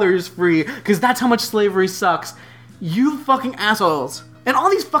their father is free, because that's how much slavery sucks. You fucking assholes. And all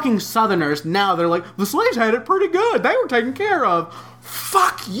these fucking Southerners, now they're like, the slaves had it pretty good. They were taken care of.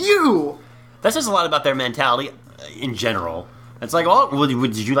 Fuck you! That says a lot about their mentality in general. It's like, oh,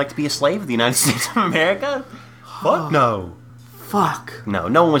 would you like to be a slave of the United States of America? Fuck no. Fuck. No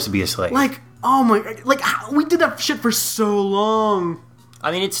one wants to be a slave. Oh my, we did that shit for so long.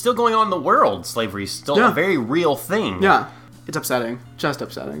 I mean, it's still going on in the world. Slavery is still a very real thing. Yeah. It's upsetting. Just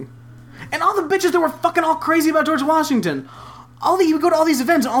upsetting. And all the bitches that were fucking all crazy about George Washington. He would go to all these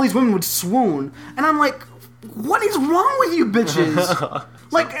events and all these women would swoon. And I'm like, what is wrong with you bitches?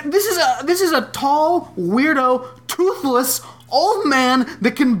 This is a tall, weirdo, toothless, old man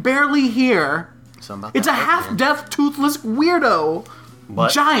that can barely hear. It's a half-deaf, toothless weirdo.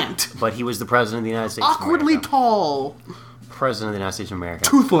 Giant. But he was the president of the United States Awkwardly of America. Tall. President of the United States of America.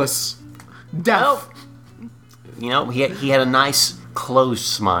 Toothless. Deaf. Well, he had a nice closed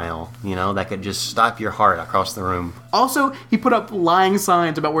smile, that could just stop your heart across the room. Also, he put up lying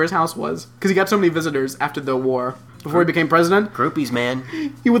signs about where his house was because he got so many visitors after the war. Before he became president. Groupies, man.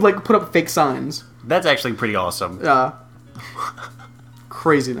 He would put up fake signs. That's actually pretty awesome. Yeah.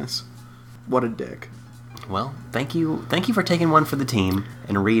 Craziness. What a dick. Well, thank you for taking one for the team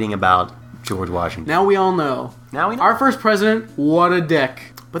and reading about George Washington. Now we all know. Now we know. Our first president, what a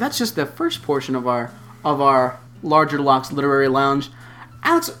dick. But that's just the first portion of our Larger Locks Literary Lounge.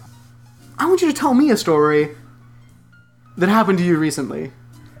 Alex, I want you to tell me a story that happened to you recently.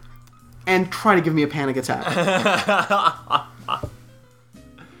 And try to give me a panic attack.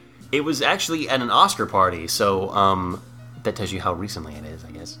 It was actually at an Oscar party, so that tells you how recently it is,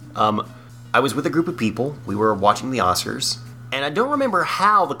 I guess. I was with a group of people. We were watching the Oscars, and I don't remember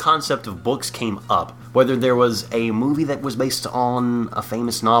how the concept of books came up. Whether there was a movie that was based on a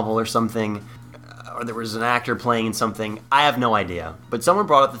famous novel or something, or there was an actor playing in something. I have no idea. But someone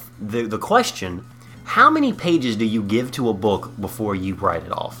brought up the question, how many pages do you give to a book before you write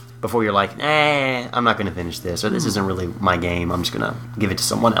it off? Before you're like, I'm not going to finish this, or this isn't really my game, I'm just going to give it to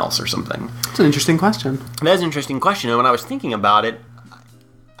someone else or something. It's an interesting question. That's an interesting question, and when I was thinking about it,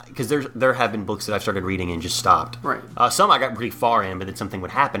 because there have been books that I've started reading and just stopped. Right. Some I got pretty far in, but then something would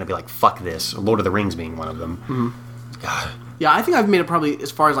happen, I'd be like, fuck this, Lord of the Rings being one of them. Mm-hmm. Yeah, I think I've made it probably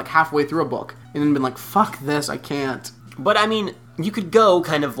as far as halfway through a book, and then been like, fuck this, I can't. But I mean, you could go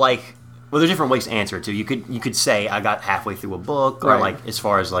kind of like... Well, there's different ways to answer it, too. You could say, I got halfway through a book, or, as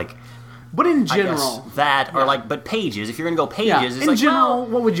far as, But in general... but pages. If you're going to go pages, it's in general,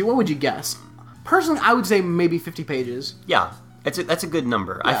 what would you guess? Personally, I would say maybe 50 pages. Yeah, that's a good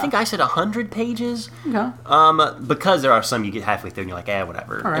number. Yeah. I think I said 100 pages. Okay. Because there are some you get halfway through and you're like,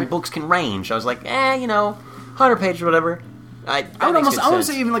 whatever. All right. And books can range. I was like, 100 pages or whatever. I would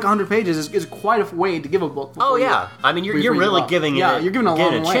say even 100 pages is quite a way to give a book. Oh yeah, I mean you're really giving it you're giving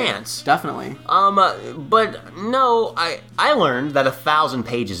a chance. Definitely. But no, I learned that 1,000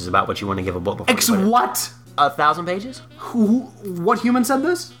 pages is about what you want to give a book before. What? 1,000 pages? What human said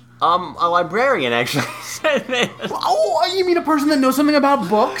this? A librarian actually said this. Oh, you mean a person that knows something about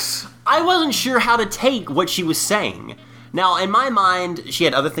books? I wasn't sure how to take what she was saying. Now, in my mind, she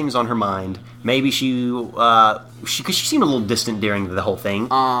had other things on her mind. Maybe because she seemed a little distant during the whole thing.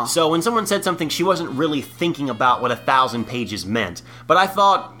 So when someone said something, she wasn't really thinking about what 1,000 pages meant. But I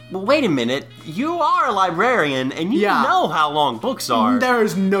thought, well, wait a minute, you are a librarian, and you know how long books are. There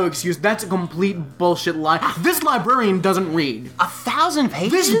is no excuse. That's a complete bullshit lie. This librarian doesn't read. 1,000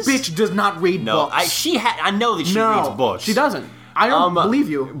 pages? This bitch does not read books. I know that she reads books. She doesn't. I don't believe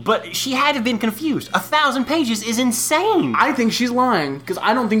you. But she had to have been confused. 1,000 pages is insane. I think she's lying, because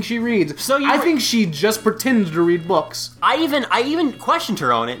I don't think she reads. I think she just pretends to read books. I even questioned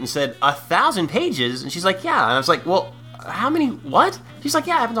her on it and said, 1,000 pages? And she's like, yeah. And I was like, well, how many, what? She's like,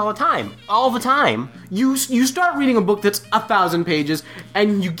 yeah, it happens all the time. All the time. You start reading a book that's 1,000 pages,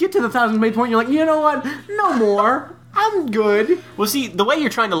 and you get to the 1,000-page point, and you're like, you know what? No more. I'm good. Well, see, the way you're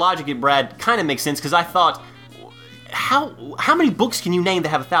trying to logic it, Brad, kind of makes sense, because I thought... How many books can you name that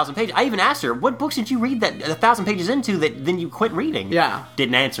have 1,000 pages? I even asked her, what books did you read that 1,000 pages into that then you quit reading? Yeah.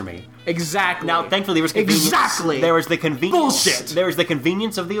 Didn't answer me. Exactly. Now, thankfully, there was convenience. Exactly. There was the convenience. Bullshit. There was the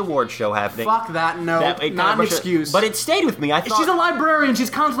convenience of the award show happening. Fuck that, no. Not an excuse. But it stayed with me. I thought... She's a librarian. She's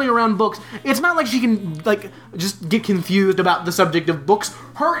constantly around books. It's not like she can, just get confused about the subject of books.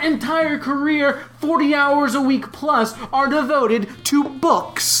 Her entire career, 40 hours a week plus, are devoted to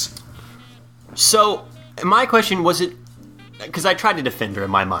books. So, my question was it... Because I tried to defend her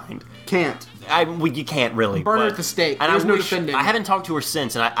in my mind. Can't. You can't really. Burn her at the stake. There's no defending. I haven't talked to her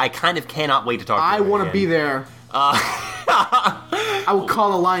since, and I kind of cannot wait to talk to her I want to be there. I will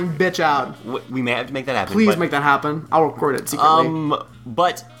call a lying bitch out. We may have to make that happen. Please make that happen. I'll record it secretly.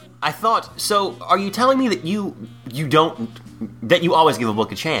 But I thought, so are you telling me that you always give a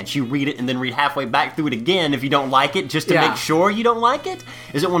book a chance? You read it and then read halfway back through it again if you don't like it, just to make sure you don't like it?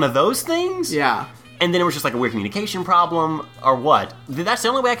 Is it one of those things? Yeah. And then it was just a weird communication problem, or what? That's the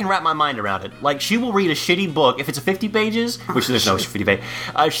only way I can wrap my mind around it. She will read a shitty book, if it's a 50 pages, which there's no 50 pages,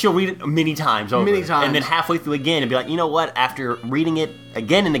 she'll read it many times over. Many times. And then halfway through again, and be like, you know what, after reading it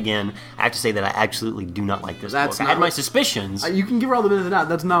again and again, I have to say that I absolutely do not like this book. I had my suspicions. You can give her all the benefit of the doubt.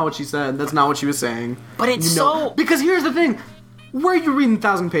 That's not what she said. That's not what she was saying. But it's Because here's the thing. Where are you reading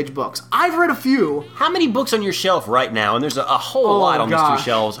 1,000-page books? I've read a few. How many books on your shelf right now? And there's a whole lot on these two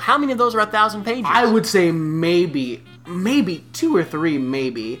shelves. How many of those are 1,000 pages? I would say maybe maybe 2 or 3,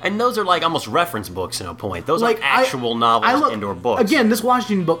 maybe. And those are like almost reference books in a point. Those are actual novels and/or books. Again, this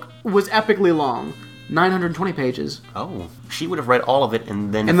Washington book was epically long. 920 pages. Oh, she would have read all of it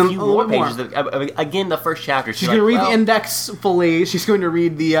and then a few more pages. Again, the first chapter. She's going to read the index fully. She's going to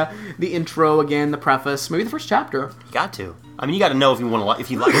read the intro again, the preface, maybe the first chapter. Got to. I mean, you got to know if you like this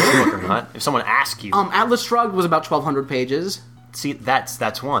book or not. If someone asks you. Atlas Shrugged was about 1,200 pages. See,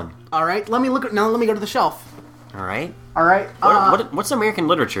 that's one. All right, let me go to the shelf. All right. What's American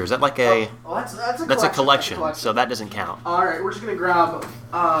literature? Is that like a? That's a collection. So that doesn't count. All right, we're just gonna grab.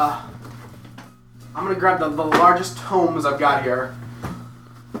 I'm gonna grab the largest tomes I've got here.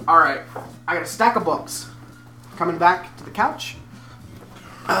 All right, I got a stack of books. Coming back to the couch.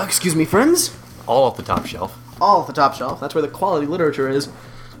 Excuse me, friends. All off the top shelf. All off the top shelf. That's where the quality literature is.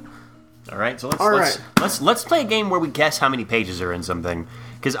 All right, so let's play a game where we guess how many pages are in something.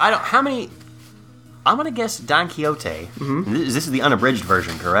 Because I'm gonna guess Don Quixote. Mm-hmm. This is the unabridged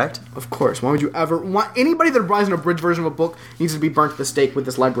version, correct? Of course. Why would you ever want anybody that buys an abridged version of a book needs to be burnt at the stake with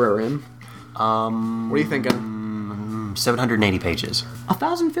this librarian? What are you thinking? 780 pages.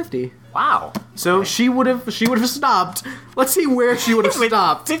 1,050. Wow. So okay. she would have stopped. Let's see where she would have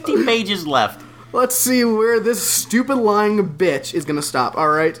stopped. 50 pages left. Let's see where this stupid lying bitch is gonna stop. All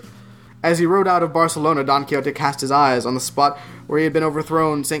right. As he rode out of Barcelona, Don Quixote cast his eyes on the spot where he had been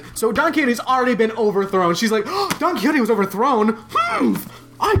overthrown, saying, so Don Quixote's already been overthrown. She's like, oh, Don Quixote was overthrown?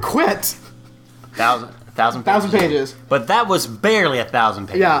 I quit. 1,000 pages. But that was barely 1,000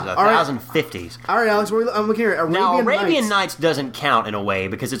 pages. Yeah. 1,050s. All right, Alex, I'm looking here. Arabian Nights doesn't count in a way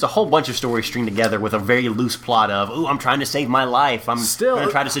because it's a whole bunch of stories stringed together with a very loose plot of, ooh, I'm trying to save my life. I'm going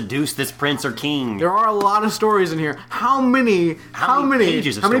to try to seduce this prince or king. There are a lot of stories in here. How many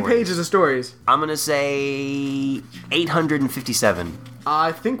pages of stories? I'm going to say 857.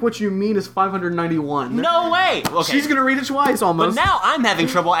 I think what you mean is 591. No way! Okay. She's gonna read it twice, almost. But now I'm having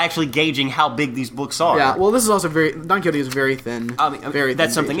trouble actually gauging how big these books are. Yeah, well, this is also Don Quixote is very thin. Very that's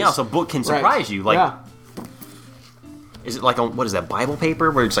thin something pages. Else. A book can surprise you. Like, is it like on, what is that, Bible paper,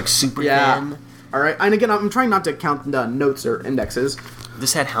 where it's like super thin? All right, and again, I'm trying not to count the notes or indexes.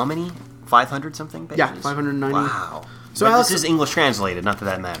 This had how many? 500 something pages? Yeah, 590. Wow. So Alex, this is English translated, not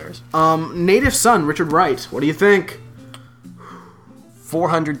that matters. Native Son, Richard Wright. What do you think?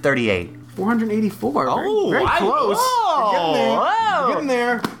 438. 484. Oh, very close. You're getting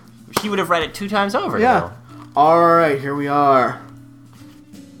there. She would have read it 2 times over. Yeah. All right, here we are.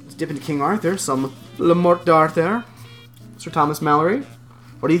 Let's dip into King Arthur. Some Le Morte d'Arthur. Sir Thomas Malory.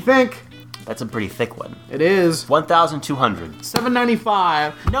 What do you think? That's a pretty thick one. It is. 1,200.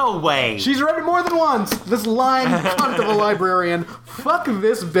 795. No way. She's read it more than once. This lying cunt of a librarian. Fuck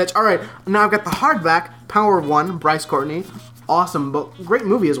this bitch. All right, now I've got the hardback, Power of One, Bryce Courtney. Awesome book. Great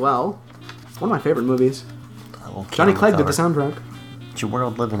movie as well. One of my favorite movies. Johnny Clegg did the soundtrack. It's your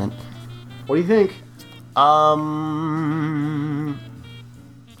world, living it. What do you think?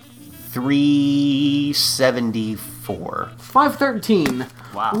 374. 513.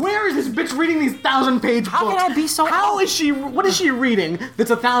 Wow. Where is this bitch reading these 1,000-page books? How can I be so... What is she reading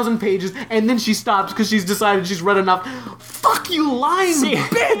that's 1,000 pages and then she stops because she's decided she's read enough? Fuck you, lying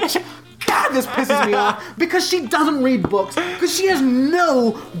bitch! God, this pisses me off because she doesn't read books, because she has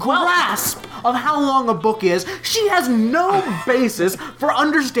no grasp of how long a book is. She has no basis for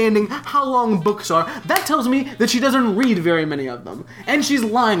understanding how long books are. That tells me that she doesn't read very many of them, and she's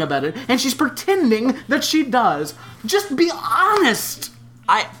lying about it, and she's pretending that she does. Just be honest.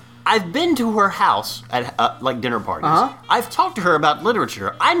 I've been to her house at like dinner parties. Uh-huh. I've talked to her about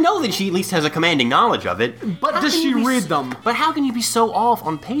literature. I know that she at least has a commanding knowledge of it. But does she read them? But how can you be so off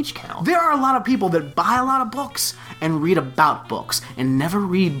on page count? There are a lot of people that buy a lot of books and read about books and never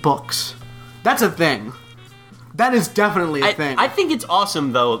read books. That's a thing. That is definitely a thing. I think it's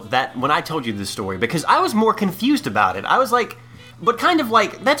awesome, though, that when I told you this story, because I was more confused about it. I was like, but kind of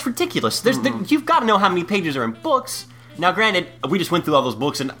like, that's ridiculous. You've got to know how many pages are in books. Now, granted, we just went through all those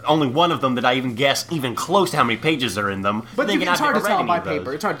books, and only one of them that I even guessed even close to how many pages are in them. But it's hard to tell by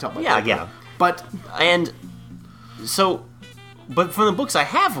paper. It's hard to tell by paper. Yeah. But from the books I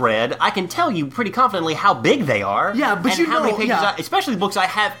have read, I can tell you pretty confidently how big they are. Yeah, but and how many pages especially books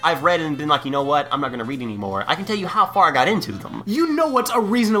I've read and been like, you know what, I'm not going to read anymore. I can tell you how far I got into them. You know what's a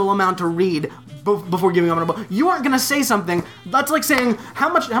reasonable amount to read before giving up on a book. You aren't going to say something that's like saying, how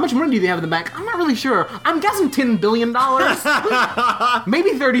much money do you have in the bank? I'm not really sure. I'm guessing $10 billion.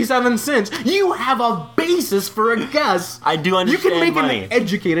 Maybe 37 cents. You have a basis for a guess. I do understand. You can make money. An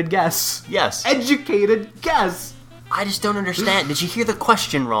educated guess. Yes. Educated guess. I just don't understand. Did you hear the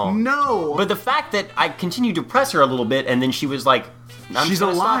question wrong? No. But the fact that I continued to press her a little bit, and then she was like, "I'm She's a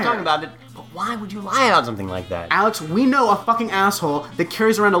liar. Stop talking about it." why would you lie about something like that? Alex, we know a fucking asshole that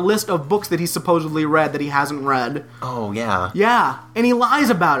carries around a list of books that he's supposedly read that he hasn't read. Oh, yeah. Yeah, and he lies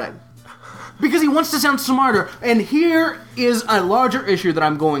about it. Because he wants to sound smarter. And here is a larger issue that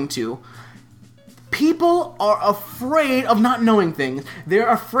I'm going to. People are afraid of not knowing things. They're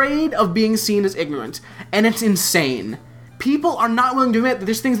afraid of being seen as ignorant. And it's insane. People are not willing to admit that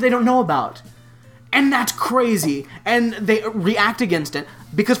there's things they don't know about. And that's crazy. And they react against it.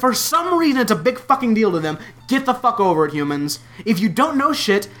 Because for some reason it's a big fucking deal to them. Get the fuck over it, humans. If you don't know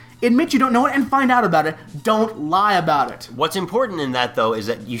shit, admit you don't know it and find out about it. Don't lie about it. What's important in that, though, is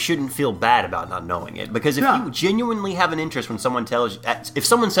that you shouldn't feel bad about not knowing it. Because if you genuinely have an interest when someone tells you... If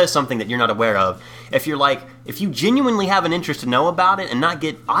someone says something that you're not aware of, if you genuinely have an interest to know about it and not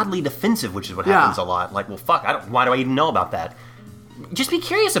get oddly defensive, which is what happens a lot. Like, well, fuck, why do I even know about that? Just be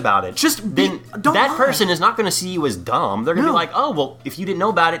curious about it. That lie. Person is not going to see you as dumb. They're going to be like, oh, well, if you didn't know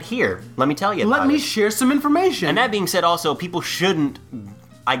about it, here, let me tell you about it. Let me share some information. And that being said, also, people shouldn't...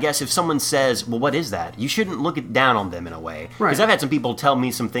 I guess if someone says, well, what is that? You shouldn't look it down on them in a way. Because I've had some people tell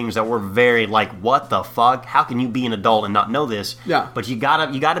me some things that were very like, what the fuck? How can you be an adult and not know this? Yeah. But you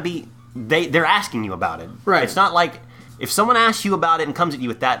gotta be, they're asking you about it. Right. It's not like, if someone asks you about it and comes at you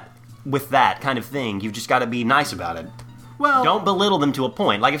with that kind of thing, you've just gotta be nice about it. Well, don't belittle them to a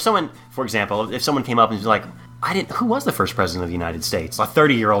point. Like if someone, for example, if someone came up and was like, who was the first president of the United States? A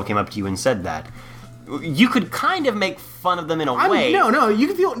 30-year-old came up to you and said that. You could kind of make fun of them in a way. No, you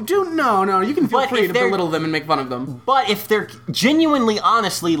can feel... you can feel free to belittle them and make fun of them. But if they're genuinely,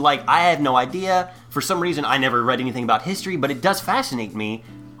 honestly, like, I had no idea, for some reason I never read anything about history, but it does fascinate me,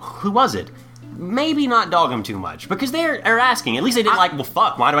 who was it? Maybe not dog them too much, because they're asking. At least they didn't well,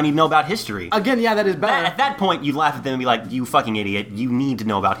 fuck, why do I need to know about history? Again, yeah, that is bad. At that point, you laugh at them and be like, you fucking idiot, you need to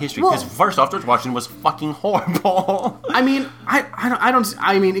know about history, because first off, George Washington was fucking horrible. I mean,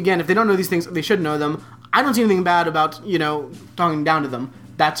 I mean, again, if they don't know these things, they should know them. I don't see anything bad about, talking down to them.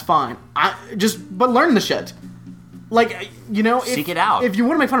 That's fine. But learn the shit. Like, seek it out. If you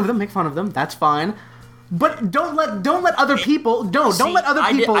want to make fun of them, make fun of them. That's fine. But don't let other people don't let other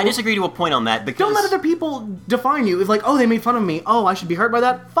people. I disagree to a point on that because don't let other people define you. It's like, oh, they made fun of me. Oh, I should be hurt by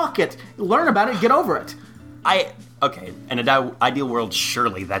that. Fuck it. Learn about it. Get over it. Okay. In an ideal world,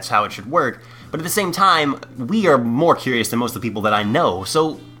 surely that's how it should work. But at the same time, we are more curious than most of the people that I know.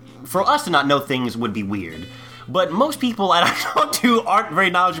 So for us to not know things would be weird. But most people that I talk to aren't very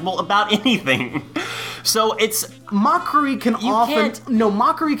knowledgeable about anything. So it's mockery can often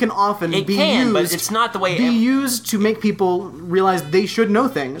be used, but it's not the way used to make people realize they should know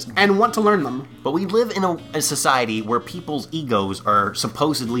things and want to learn them. But we live in a society where people's egos are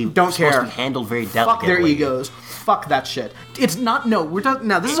supposed to be handled very delicately. Fuck their egos. Fuck that shit. It's not. No, we're talking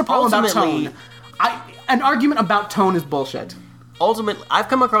now. This is a problem about tone. An argument about tone is bullshit. Ultimately, I've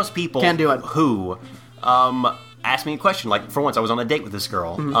come across people Can't do it. who asked me a question. Like, for once, I was on a date with this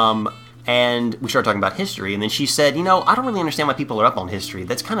girl. Mm-hmm. And we started talking about history, and then she said, I don't really understand why people are up on history.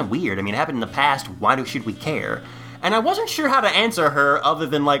 That's kind of weird. I mean, it happened in the past. Why should we care? And I wasn't sure how to answer her other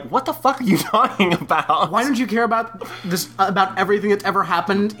than, like, what the fuck are you talking about? Why don't you care about this, about everything that's ever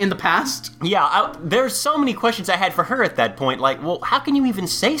happened in the past? Yeah, there's so many questions I had for her at that point. Like, well, how can you even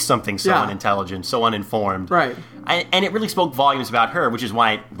say something so unintelligent, so uninformed? Right. And it really spoke volumes about her, which is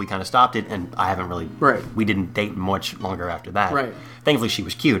why we kind of stopped it, and I haven't really... Right. We didn't date much longer after that. Right. Thankfully, she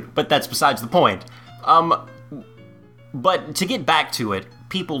was cute, but that's besides the point. But to get back to it,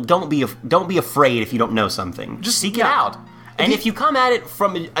 people don't be afraid if you don't know something. Just seek it out. And if you come at it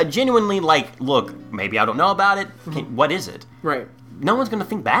from a genuinely like, look, maybe I don't know about it. What is it? Right. No one's going to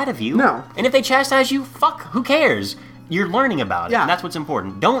think bad of you. No. And if they chastise you, fuck, who cares? You're learning about it. Yeah. And that's what's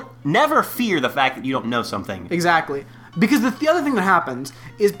important. Never fear the fact that you don't know something. Exactly. Because the other thing that happens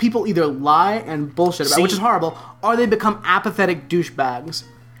is people either lie and bullshit about it, which is horrible, or they become apathetic douchebags.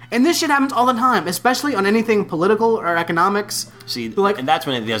 And this shit happens all the time, especially on anything political or economics. See, and that's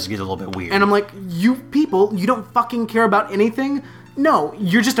when it does get a little bit weird. And I'm like, you people, you don't fucking care about anything? No,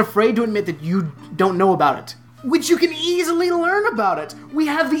 you're just afraid to admit that you don't know about it. Which you can easily learn about it. We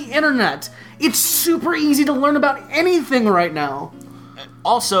have the internet. It's super easy to learn about anything right now.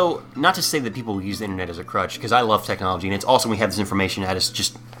 Also, not to say that people use the internet as a crutch, because I love technology, and it's awesome we have this information that is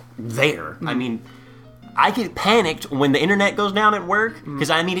just there. I mean, I get panicked when the internet goes down at work, because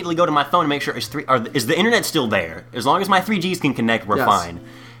I immediately go to my phone to make sure is the internet still there? As long as my 3Gs can connect, we're fine.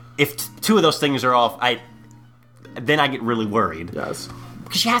 If two of those things are off, then I get really worried. Yes.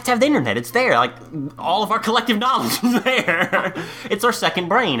 Because you have to have the internet. It's there. Like, all of our collective knowledge is there. It's our second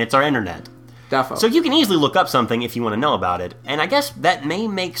brain. It's our internet. Definitely. So you can easily look up something if you want to know about it. And I guess that may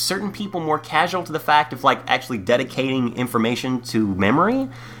make certain people more casual to the fact of, like, actually dedicating information to memory.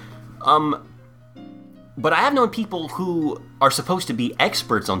 But I have known people who are supposed to be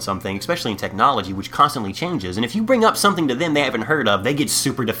experts on something, especially in technology, which constantly changes. And if you bring up something to them they haven't heard of, they get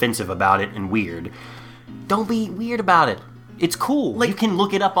super defensive about it and weird. Don't be weird about it. It's cool. Like, you can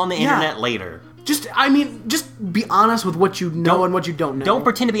look it up on the internet later. Just be honest with what you know and what you don't know. Don't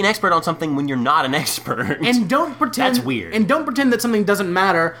pretend to be an expert on something when you're not an expert. And don't pretend... That's weird. And don't pretend that something doesn't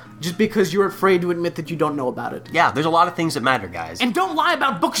matter just because you're afraid to admit that you don't know about it. Yeah, there's a lot of things that matter, guys. And don't lie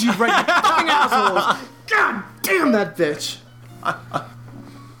about books you've read, you fucking assholes! God damn that bitch!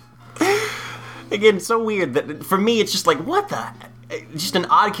 Again, it's so weird that for me it's just like, what the... Just an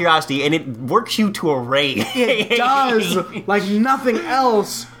odd curiosity, and it works you to a rage. It does! Like nothing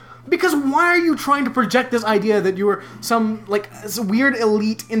else. Because why are you trying to project this idea that you're some, like, weird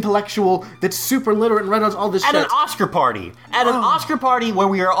elite intellectual that's super literate and read all this shit? At an Oscar party. At an Oscar party where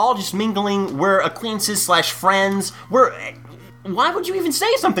we are all just mingling, we're acquaintances / friends, why would you even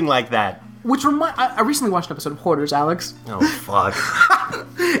say something like that? Which I recently watched an episode of Hoarders, Alex. Oh, fuck.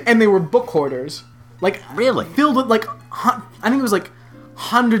 And they were book hoarders. Like, really? Filled with, like, I think it was, like,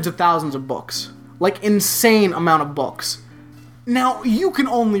 hundreds of thousands of books. Like, insane amount of books. Now, you can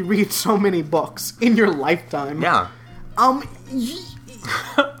only read so many books in your lifetime. Yeah.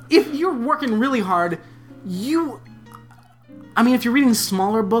 If you're working really hard, if you're reading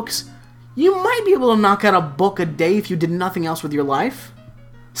smaller books, you might be able to knock out a book a day if you did nothing else with your life.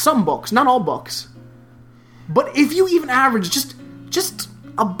 Some books, not all books. But if you even average just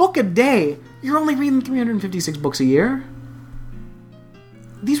a book a day, you're only reading 356 books a year.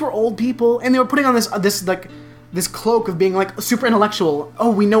 These were old people, and they were putting on this cloak of being, like, super intellectual.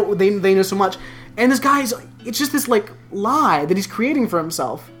 Oh, we know, they know so much. And this guy's, it's just this, like, lie that he's creating for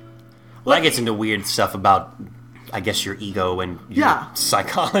himself. Well, that gets into weird stuff about, I guess, your ego and your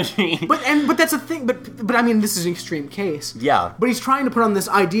psychology. But that's a thing, but I mean, this is an extreme case. Yeah. But he's trying to put on this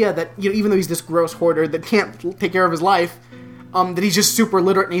idea that, you know, even though he's this gross hoarder that can't take care of his life, that he's just super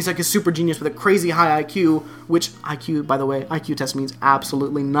literate and he's like a super genius with a crazy high IQ, which IQ, by the way, IQ test means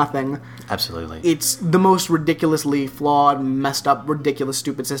absolutely nothing. Absolutely. It's the most ridiculously flawed, messed up, ridiculous,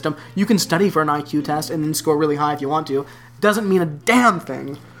 stupid system. You can study for an IQ test and then score really high if you want to. Doesn't mean a damn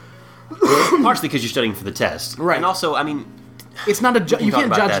thing. Partially because you're studying for the test. Right. And also, I mean... It's not a... You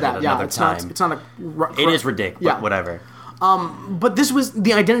can't judge that. Yeah, it's not a... It is ridiculous, but whatever. But this was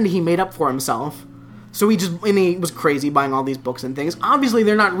the identity he made up for himself. So he was crazy buying all these books and things. Obviously,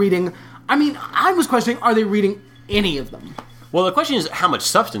 they're not reading... I mean, I was questioning, are they reading any of them? Well, the question is, how much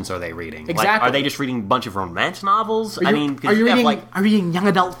substance are they reading? Exactly. Like, are they just reading a bunch of romance novels? Are you reading young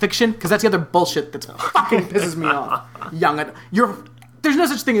adult fiction? Because that's the other bullshit that fucking pisses me off. There's no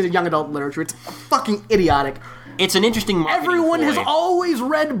such thing as a young adult literature. It's fucking idiotic. It's an interesting marketing Everyone ploy. has always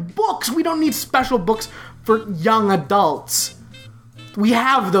read books. We don't need special books for young adults. We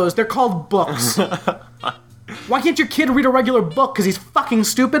have those. They're called books. Why can't your kid read a regular book because he's fucking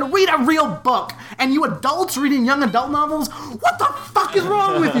stupid? Read a real book. And you adults reading young adult novels? What the fuck is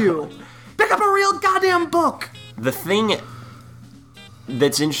wrong with you? Pick up a real goddamn book. The thing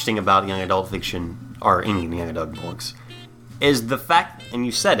that's interesting about young adult fiction, or any young adult books, is the fact, and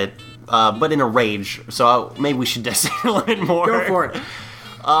you said it, but in a rage, so maybe we should say it a little bit more. Go for it.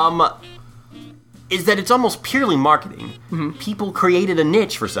 Is that it's almost purely marketing. Mm-hmm. People created a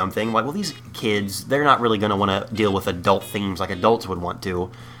niche for something, like, well, these kids, they're not really going to want to deal with adult themes like adults would want to.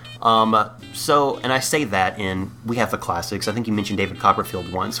 And I say that we have the classics. I think you mentioned David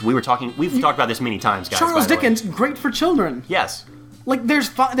Copperfield once. We've talked about this many times, guys. Charles Dickens, great for children. Yes. Like, they're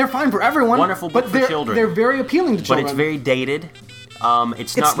fine for everyone. Wonderful book for children. They're very appealing to children. But it's very dated.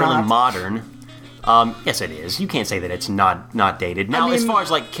 It's not really modern. Yes, it is. You can't say that it's not dated. Now, as far as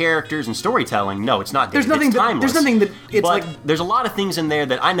like characters and storytelling, no, it's not dated. It's timeless. There's a lot of things in there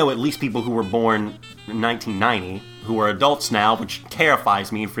that I know at least people who were born in 1990, who are adults now, which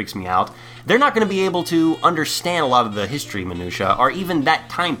terrifies me and freaks me out. They're not going to be able to understand a lot of the history minutia or even that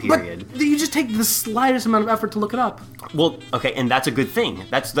time period. But you just take the slightest amount of effort to look it up. Well, okay, and that's a good thing.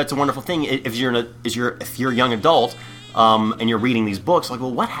 That's a wonderful thing. If you're a young adult and you're reading these books, like,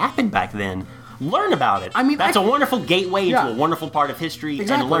 well, what happened back then? Learn about it. I mean, that's a wonderful gateway into a wonderful part of history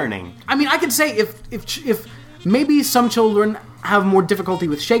and learning. I mean, I could say if maybe some children have more difficulty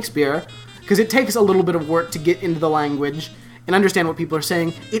with Shakespeare because it takes a little bit of work to get into the language and understand what people are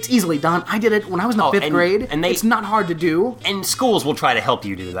saying. It's easily done. I did it when I was in the 5th grade. And it's not hard to do. And schools will try to help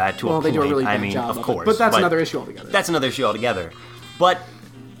you do that to a point. Well, they do a really bad job. Of course. But that's another issue altogether. But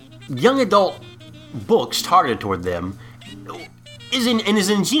young adult books targeted toward them is an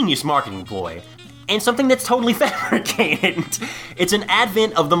ingenious marketing ploy. And something that's totally fabricated. It's an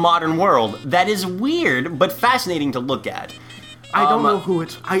advent of the modern world that is weird but fascinating to look at. I don't know who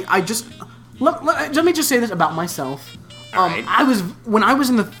it's... I just... Let me just say this about myself. Right. When I was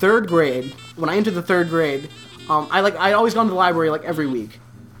in the 3rd grade, when I entered the 3rd grade, I'd always gone to the library, like, every week.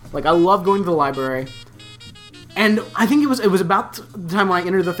 Like, I love going to the library. And I think it was about the time when I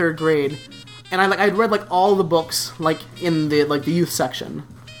entered the 3rd grade, and I'd read, like, all the books, like, in the youth section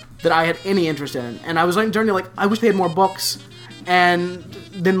that I had any interest in. And I was like, during like, I wish they had more books. And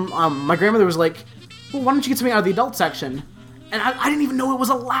then my grandmother was like, well, why don't you get something out of the adult section? And I didn't even know it was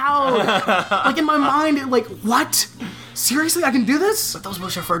allowed. Like, in my mind, like, what? Seriously, I can do this? But those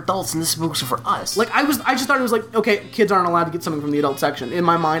books are for adults, and this books are for us. Like, I just thought it was like, okay, kids aren't allowed to get something from the adult section. In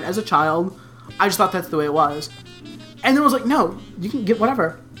my mind, as a child, I just thought that's the way it was. And then I was like, no, you can get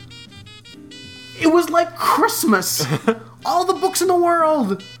whatever. It was like Christmas. All the books in the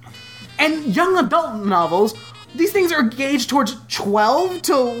world. And young adult novels, these things are gauged towards 12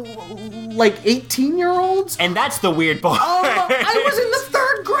 to, like, 18-year-olds. And that's the weird part. I was in the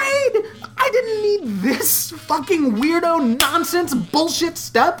 3rd grade. I didn't need this fucking weirdo nonsense bullshit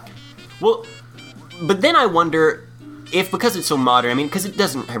step. Well, but then I wonder if, because it's so modern, I mean, because it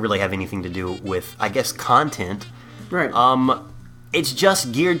doesn't really have anything to do with, I guess, content. Right. It's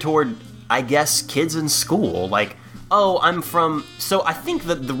just geared toward, I guess, kids in school. Like, oh, I'm from... So I think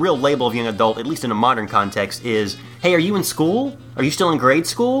that the real label of young adult, at least in a modern context, is, hey, are you in school? Are you still in grade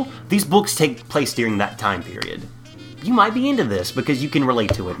school? These books take place during that time period. You might be into this because you can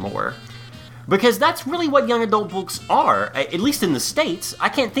relate to it more. Because that's really what young adult books are, at least in the States. I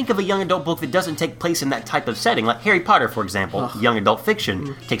can't think of a young adult book that doesn't take place in that type of setting. Like Harry Potter, for example, young adult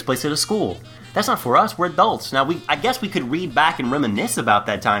fiction, takes place at a school. That's not for us, we're adults. Now, I guess we could read back and reminisce about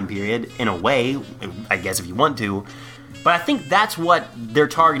that time period, in a way, I guess if you want to. But I think that's what they're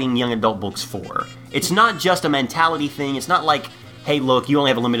targeting young adult books for. It's not just a mentality thing, it's not like, hey, look, you only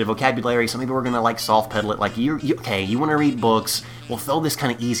have a limited vocabulary, so maybe we're gonna, like, soft pedal it. Like, okay, you wanna read books, we'll throw this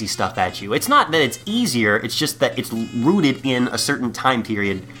kind of easy stuff at you. It's not that it's easier, it's just that it's rooted in a certain time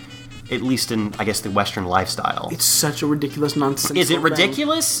period, at least in, I guess, the Western lifestyle. It's such a ridiculous nonsense. Is it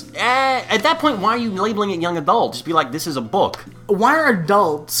ridiculous? At that point, why are you labeling it young adult? Just be like, this is a book. Why are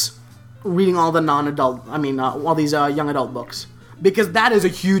adults reading all the non-adult, all these young adult books? Because that is a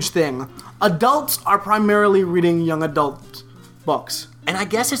huge thing. Adults are primarily reading young adult books. And I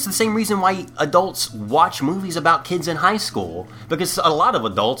guess it's the same reason why adults watch movies about kids in high school. Because a lot of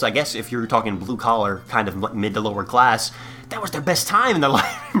adults, I guess if you're talking blue-collar, kind of mid to lower class, that was their best time in their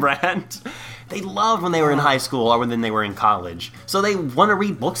life, Brad. They loved when they were in high school or when they were in college. So they want to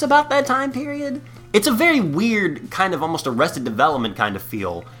read books about that time period? It's a very weird, kind of almost Arrested Development kind of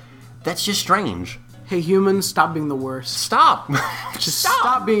feel. That's just strange. Hey, humans, stop being the worst. Stop! Just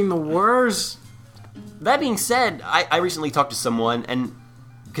stop being the worst. That being said, I recently talked to someone, and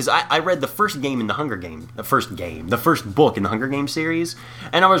because I read the first game in the Hunger Games, the first book in the Hunger Games series,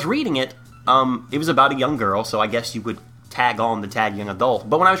 and I was reading it. It was about a young girl, so I guess you would tag on the tag young adult.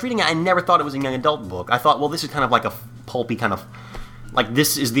 But when I was reading it, I never thought it was a young adult book. I thought, well, this is kind of like a pulpy kind of, like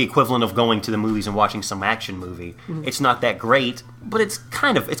this is the equivalent of going to the movies and watching some action movie. Mm-hmm. It's not that great, but it's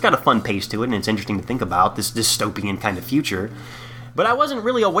got a fun pace to it, and it's interesting to think about this dystopian kind of future. But I wasn't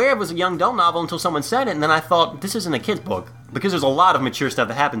really aware it was a young adult novel until someone said it, and then I thought, this isn't a kid's book. Because there's a lot of mature stuff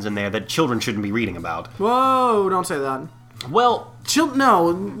that happens in there that children shouldn't be reading about. Whoa, don't say that. Well...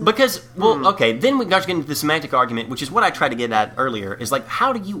 No. Because, okay, then we got to get into the semantic argument, which is what I tried to get at earlier, is like,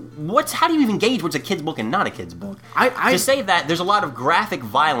 how do you even gauge what's a kid's book and not a kid's book? To say that, there's a lot of graphic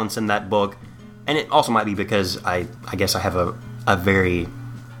violence in that book, and it also might be because I guess I have a very,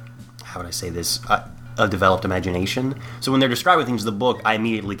 how would I say this, a developed imagination. So when they're describing things in the book, I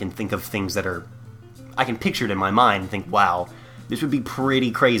immediately can think of things that are... I can picture it in my mind and think, wow, this would be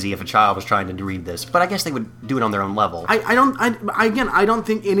pretty crazy if a child was trying to read this. But I guess they would do it on their own level. I don't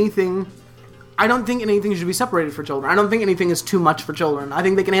think anything should be separated for children. I don't think anything is too much for children. I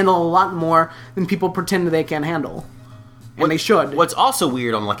think they can handle a lot more than people pretend they can handle. And they should. What's also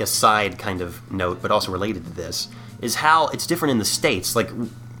weird on like a side kind of note, but also related to this, is how it's different in the States. Like,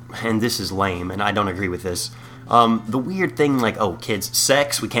 and this is lame, and I don't agree with this. The weird thing, like, oh, kids,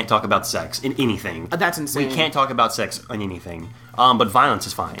 sex, we can't talk about sex in anything. That's insane. We can't talk about sex in anything. But violence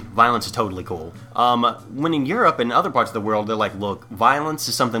is fine. Violence is totally cool. When in Europe and other parts of the world, they're like, look, violence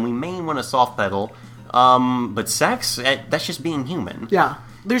is something we may want to soft pedal, but sex, that's just being human. Yeah.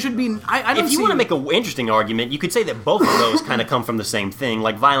 There should be... If you want to make an interesting argument, you could say that both of those kind of come from the same thing.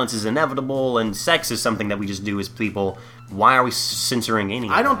 Like, violence is inevitable, and sex is something that we just do as people. Why are we censoring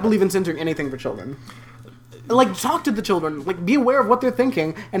anything? I don't believe in censoring anything for children. Like, talk to the children. Like, be aware of what they're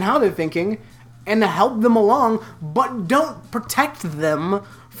thinking and how they're thinking, and help them along, but don't protect them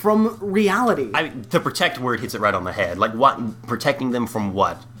from reality. The protect word hits it right on the head. Like, what? Protecting them from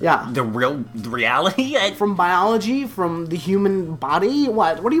what? Yeah. The reality? From biology? From the human body?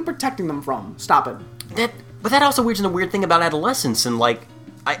 What? What are you protecting them from? Stop it. But that also weirds in the weird thing about adolescence, and like,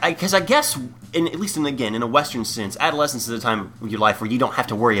 because I guess, in a Western sense, adolescence is a time of your life where you don't have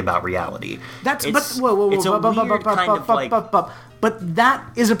to worry about reality. But that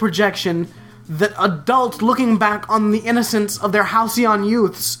is a projection that adults looking back on the innocence of their halcyon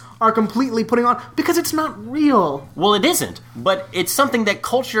youths are completely putting on, because it's not real. Well, it isn't, but it's something that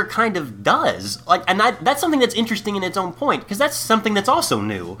culture kind of does. Like, and that's something that's interesting in its own point, because that's something that's also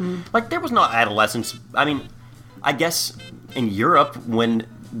new. Like, there was no adolescence. I mean, I guess in Europe, when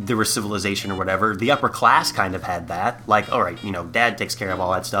there was civilization or whatever, the upper class kind of had that. Like, all right, dad takes care of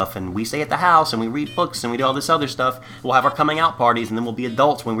all that stuff, and we stay at the house, and we read books, and we do all this other stuff. We'll have our coming out parties, and then we'll be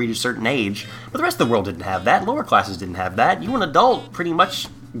adults when we reach a certain age. But the rest of the world didn't have that. Lower classes didn't have that. You were an adult, pretty much.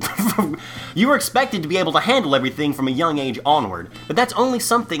 You were expected to be able to handle everything from a young age onward. But that's only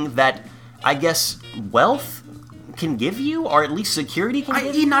something that, I guess, wealth can give you, or at least security can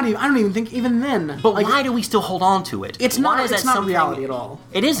give you? I don't even think even then. But why do we still hold on to it? It's not reality at all.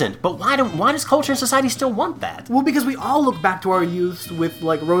 It isn't. But why does culture and society still want that? Well, because we all look back to our youth with,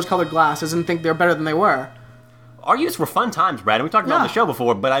 like, rose-colored glasses and think they're better than they were. Our youths were fun times, Brad, and we talked about it on the show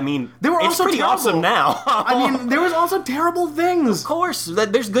before, but I mean, they were it's also pretty terrible. Awesome now. I mean, there was also terrible things. Of course.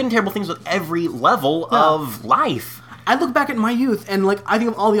 There's good and terrible things with every level of life. I look back at my youth, and, like, I think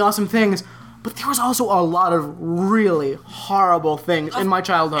of all the awesome things, but there was also a lot of really horrible things in my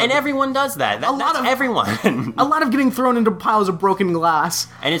childhood. And everyone does that. That's everyone. A lot of getting thrown into piles of broken glass.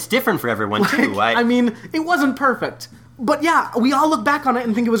 And it's different for everyone, too. I mean, it wasn't perfect. But yeah, we all look back on it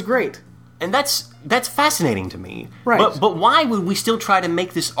and think it was great. And that's fascinating to me. Right. But why would we still try to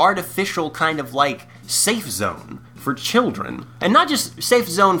make this artificial kind of, like, safe zone for children? And not just safe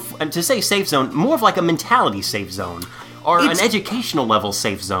zone, to say safe zone, more of like a mentality safe zone. Or an educational level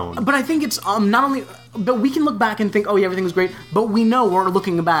safe zone. But I think it's not only... But we can look back and think, oh yeah, everything was great, but we know we're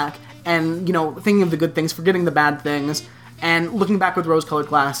looking back and, thinking of the good things, forgetting the bad things, and looking back with rose-colored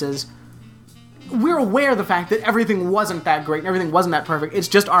glasses. We're aware of the fact that everything wasn't that great and everything wasn't that perfect. It's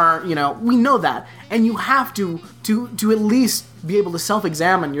just our, we know that. And you have to at least be able to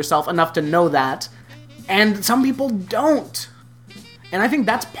self-examine yourself enough to know that. And some people don't. And I think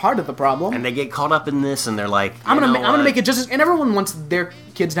that's part of the problem. And they get caught up in this, and they're like, I'm gonna make it just as... And everyone wants their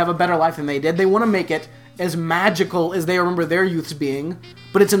kids to have a better life than they did. They want to make it as magical as they remember their youths being,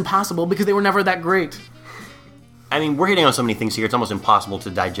 but it's impossible because they were never that great. I mean, we're hitting on so many things here, it's almost impossible to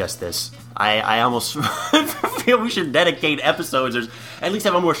digest this. I almost feel we should dedicate episodes, or at least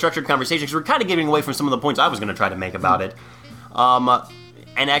have a more structured conversation, because we're kind of getting away from some of the points I was going to try to make about it.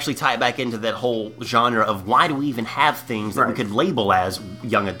 And actually tie it back into that whole genre of why do we even have things that we could label as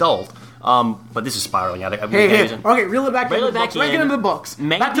young adult. But this is spiraling out. Okay, reel it back into the books. Right into the books.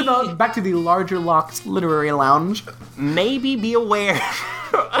 Maybe, back to the Larger Locks Literary Lounge. Maybe be aware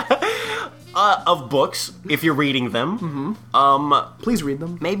of books if you're reading them. Please read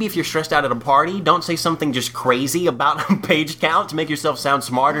them. Maybe if you're stressed out at a party, don't say something just crazy about a page count to make yourself sound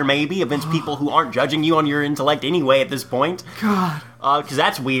smarter, maybe, against people who aren't judging you on your intellect anyway at this point. God. Because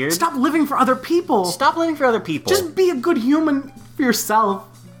that's weird. Stop living for other people. Stop living for other people. Just be a good human for yourself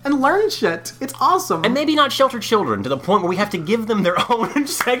and learn shit. It's awesome. And maybe not shelter children to the point where we have to give them their own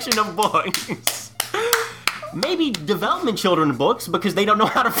section of books. Maybe development children books because they don't know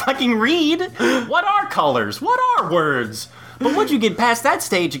how to fucking read. What are colors? What are words? But once you get past that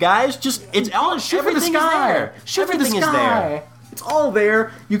stage, guys, it's all shoot for the sky. Shoot for the sky. It's all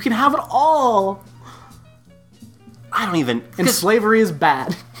there. You can have it all. I don't even... And slavery is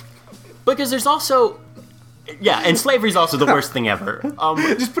bad. Because there's also... Yeah, and slavery is also the worst thing ever.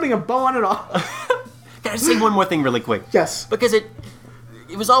 Just putting a bow on it all. Can I say one more thing really quick? Yes. Because it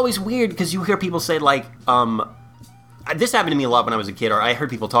was always weird, because you hear people say, like... this happened to me a lot when I was a kid, or I heard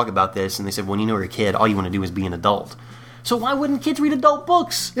people talk about this, and they said, when you were a kid, all you want to do is be an adult. So why wouldn't kids read adult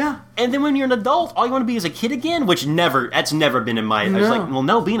books? Yeah. And then when you're an adult, all you want to be is a kid again? Which that's never been in my... No. I was like, well,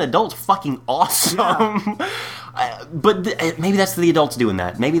 no, being an adult's fucking awesome. Yeah. But maybe that's the adults doing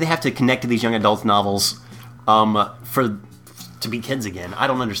that. Maybe they have to connect to these young adult novels to be kids again. I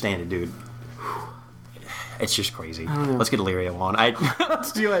don't understand it, dude. It's just crazy. Let's get Illyria on.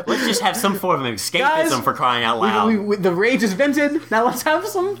 Let's do it. Let's just have some form of escapism, guys, for crying out loud. The rage is vented. Now let's have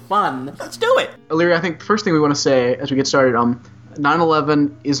some fun. Let's do it. Illyria, I think the first thing we want to say as we get started,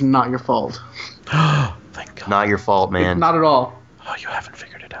 9/11 is not your fault. Thank God. Not your fault, man. Not at all. Oh, you haven't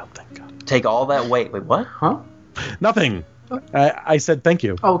figured it out, thank God. Take all that weight. Wait, what? Huh? Nothing. I said thank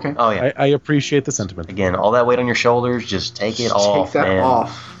you. Oh, okay. Oh yeah. I appreciate the sentiment. Again, all that weight on your shoulders, just take it off, Take that man.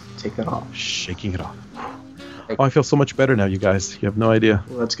 off. Take that off. Shaking it off. Oh, I feel so much better now, you guys. You have no idea.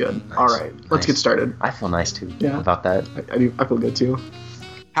 Well, that's good. Nice. All right, let's get started. I feel nice too about that. I feel good too.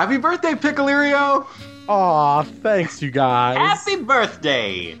 Happy birthday, Picklerio! Aw, thanks, you guys. Happy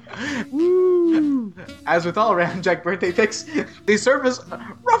birthday! Woo. As with all Ramjack birthday picks, they surface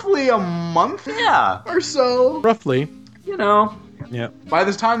roughly a month or so. Roughly. You know, Yeah. by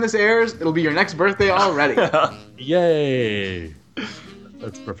the time this airs, it'll be your next birthday already. Yay.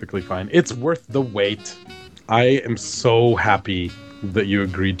 That's perfectly fine. It's worth the wait. I am so happy that you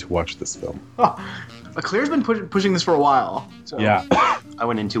agreed to watch this film. Claire's been pushing this for a while. So. Yeah. I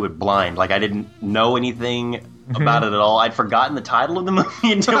went into it blind. Like, I didn't know anything about it at all. I'd forgotten the title of the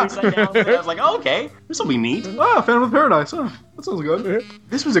movie until we sat down. And I was like, oh, okay, this will be neat. Ah, Phantom of Paradise. Oh, that sounds good.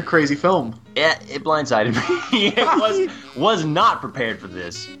 This was a crazy film. Yeah, it blindsided me. It was not prepared for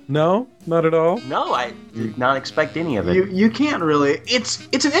this. No, not at all. No, I did not expect any of it. You can't really.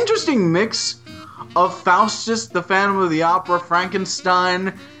 It's an interesting mix of Faustus, the Phantom of the Opera,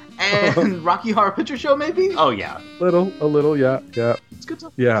 Frankenstein, and Rocky Horror Picture Show, maybe? Oh, yeah. A little, yeah. It's good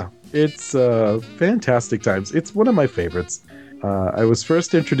stuff. Yeah, it's fantastic times. It's one of my favorites. I was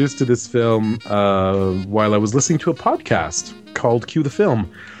first introduced to this film while I was listening to a podcast called Cue the Film,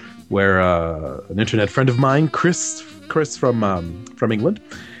 where an internet friend of mine, Chris from England,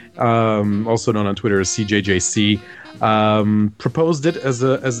 also known on Twitter as CJJC, proposed it as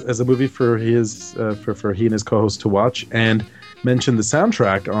a movie for he and his co-host to watch, and mentioned the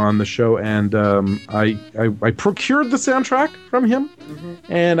soundtrack on the show, and I procured the soundtrack from him,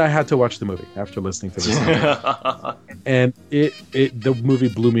 and I had to watch the movie after listening to this soundtrack. And the movie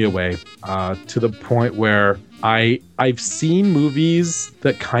blew me away to the point where I've seen movies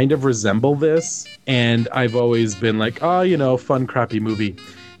that kind of resemble this, and I've always been like, oh, fun crappy movie.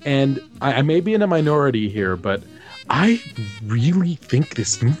 And I may be in a minority here, but I really think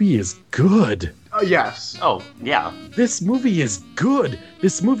this movie is good. Yes. Oh, yeah. This movie is good.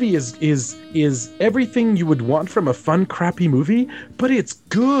 This movie is everything you would want from a fun, crappy movie, but it's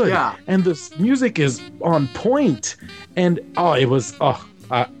good. Yeah. And the music is on point. And I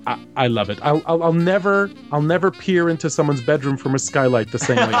love it. I'll never peer into someone's bedroom from a skylight the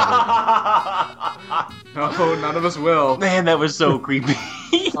same way. No, none of us will. Man, that was so creepy.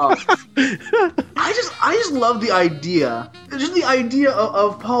 I just love the idea. Just the idea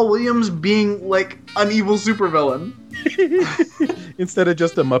of Paul Williams being like an evil supervillain. Instead of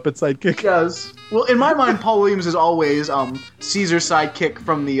just a Muppet sidekick. Yes. Well, in my mind, Paul Williams is always Caesar's sidekick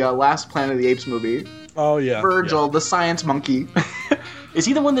from the last Planet of the Apes movie. Oh, yeah. Virgil, the science monkey. Is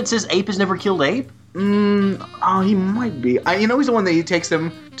he the one that says ape has never killed ape? He might be. He's the one that he takes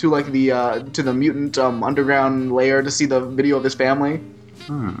them to like the mutant underground lair to see the video of his family.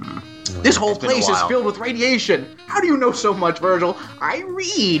 This whole place is filled with radiation. How do you know so much, Virgil? I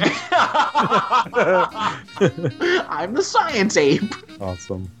read. I'm the science ape.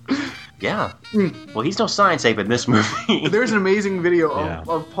 Awesome. Yeah. Well, he's no science ape in this movie. There's an amazing video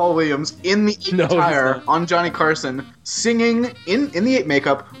of Paul Williams in the ape attire on Johnny Carson singing in the ape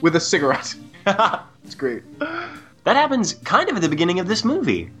makeup with a cigarette. It's great. That happens kind of at the beginning of this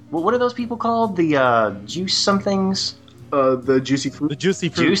movie. What are those people called? The juice somethings? The juicy fruit. The juicy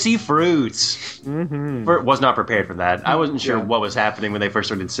fruit. Juicy fruits. Was not prepared for that. I wasn't sure what was happening when they first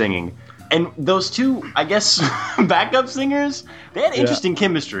started singing. And those two, I guess, backup singers, they had interesting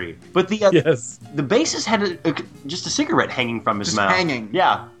chemistry. But the bassist had just a cigarette hanging from his mouth. Hanging.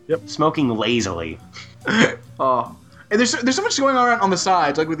 Yeah. Yep. Smoking lazily. And there's so much going on the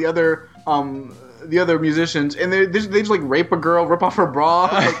sides, like with the other musicians, and they just like rape a girl, rip off her bra,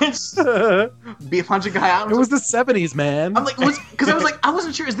 punch a guy out. It was the 70s, man. I'm like, because I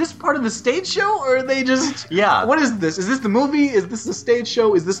wasn't sure, is this part of the stage show, or are they just... Yeah. What is this? Is this the movie? Is this the stage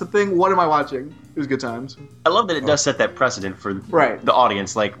show? Is this the thing? What am I watching? It was good times. I love that it does set that precedent for the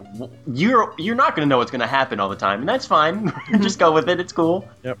audience. Like, you're not going to know what's going to happen all the time, and that's fine. Just go with it. It's cool.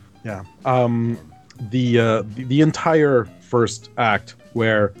 Yep. Yeah. The entire first act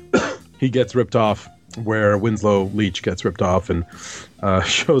where he gets ripped off, where Winslow Leach gets ripped off and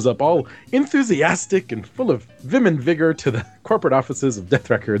shows up all enthusiastic and full of vim and vigor to the corporate offices of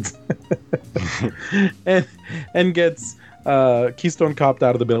Death Records and gets Keystone copped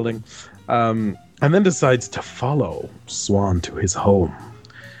out of the building, and then decides to follow Swan to his home.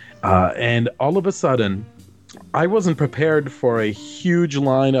 And all of a sudden, I wasn't prepared for a huge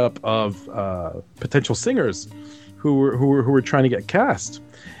lineup of potential singers who were trying to get cast.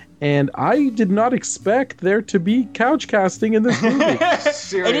 And I did not expect there to be couch casting in this movie.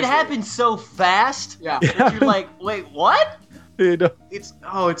 Seriously. And it happened so fast. Yeah. You're like, wait, what? It's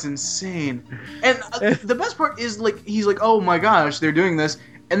insane. And the best part is, like, he's like, oh my gosh, they're doing this.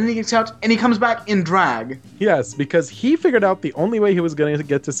 And then he gets out, and he comes back in drag. Yes, because he figured out the only way he was going to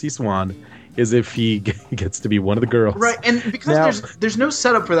get to see Swan is if he gets to be one of the girls. Right, and because there's no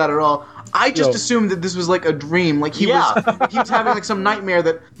setup for that at all, I just assumed that this was like a dream. Like he was having like some nightmare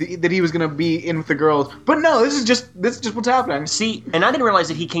that he was gonna be in with the girls. But no, this is just what's happening. See, and I didn't realize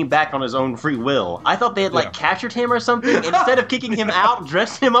that he came back on his own free will. I thought they had like captured him or something, and instead of kicking him out,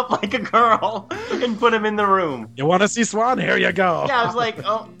 dressed him up like a girl and put him in the room. You want to see Swan? Here you go. Yeah, I was like,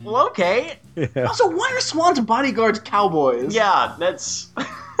 oh, well, okay. Yeah. Also, why are Swan's bodyguards cowboys? Yeah, that's.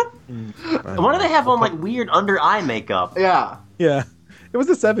 Why do they have on like weird under eye makeup? Yeah. Yeah. It was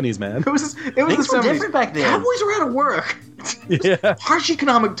the 70s, man. It was Things the 70s. were different back then. Cowboys were out of work. Yeah. Harsh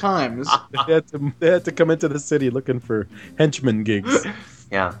economic times. They had to come into the city looking for henchman gigs.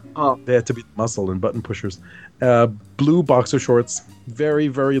 Yeah. They had to be muscle and button pushers. Blue boxer shorts. Very,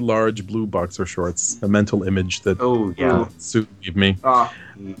 very large blue boxer shorts. A mental image that suit gave me.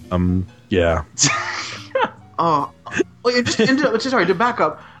 Yeah. Sorry, to back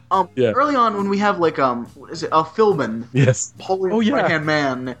up. Early on, when we have like what is it, Philbin? Yes. Holy right-hand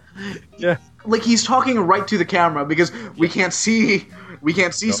man. Yeah. Like he's talking right to the camera because we can't see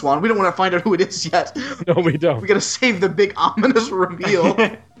Swan. We don't want to find out who it is yet. No, we don't. We gotta save the big ominous reveal.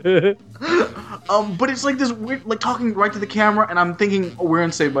 But it's like this weird, like talking right to the camera, and I'm thinking, we're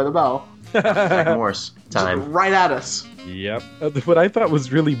in Saved by the Bell. Like Morse time. Just right at us. Yep. What I thought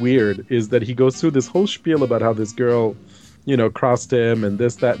was really weird is that he goes through this whole spiel about how this girl, crossed him and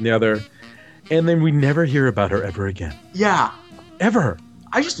this, that, and the other, and then we never hear about her ever again. Yeah. Ever.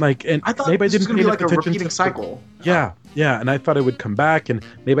 I just I thought maybe this I didn't was pay be like a attention repeating cycle. Yeah, and I thought it would come back, and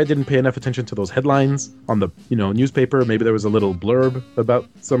maybe I didn't pay enough attention to those headlines on the newspaper. Maybe there was a little blurb about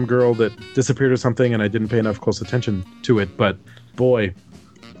some girl that disappeared or something, and I didn't pay enough close attention to it. But boy,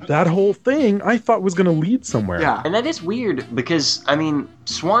 that whole thing I thought was going to lead somewhere. Yeah, and that is weird because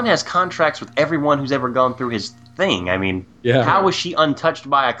Swan has contracts with everyone who's ever gone through his thing. How was she untouched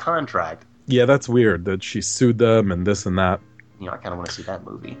by a contract? Yeah, that's weird that she sued them and this and that. I kind of want to see that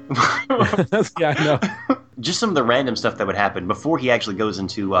movie. Yeah, I know. Just some of the random stuff that would happen before he actually goes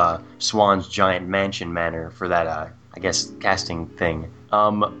into Swan's giant mansion manor for that, I guess, casting thing.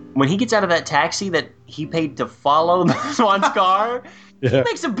 When he gets out of that taxi that he paid to follow Swan's car, he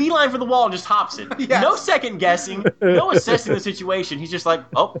makes a beeline for the wall and just hops it. Yes. No second guessing, no assessing the situation. He's just like,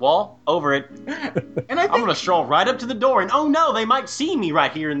 oh, wall, over it. And I'm going to stroll right up to the door, and oh no, they might see me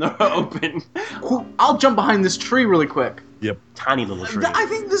right here in the open. I'll jump behind this tree really quick. Yep. Tiny little tree. I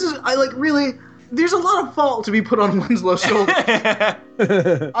think this is, really, there's a lot of fault to be put on Winslow's shoulders.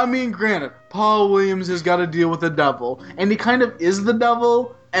 Granted, Paul Williams has got to deal with the devil, and he kind of is the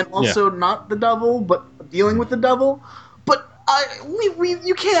devil, and also not the devil, but dealing with the devil. But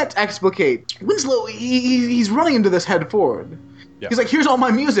you can't explicate. Winslow, he's running into this head forward. Yeah. He's like, here's all my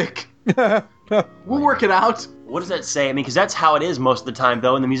music. We'll work it out. What does that say? Because that's how it is most of the time,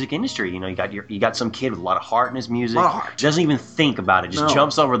 though, in the music industry. You got some kid with a lot of heart in his music. A lot of heart. Doesn't even think about it. Just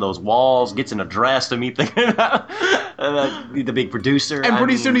jumps over those walls, gets in a dress to meet the big producer. And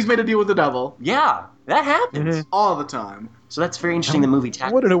pretty soon he's made a deal with the devil. Yeah, that happens all the time. So that's very interesting. The movie.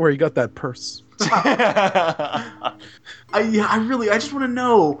 I want to know where he got that purse. I just want to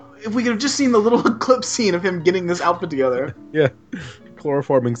know if we could have just seen the little clip scene of him getting this outfit together. Yeah,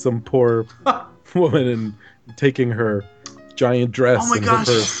 chloroforming some poor woman and taking her giant dress. Oh my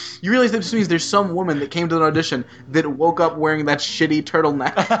gosh! You realize this means there's some woman that came to an audition that woke up wearing that shitty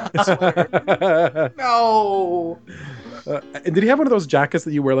turtleneck. No. And did he have one of those jackets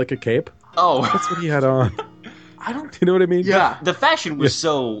that you wear like a cape? Oh, that's what he had on. I don't. You know what I mean? Yeah. The fashion was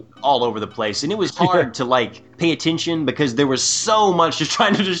so all over the place, and it was hard to pay attention because there was so much just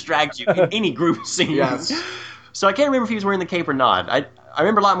trying to distract you in any group scene. Yes. So I can't remember if he was wearing the cape or not. I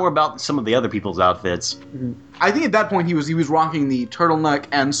remember a lot more about some of the other people's outfits. I think at that point he was rocking the turtleneck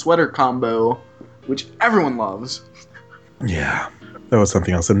and sweater combo, which everyone loves. Yeah, that was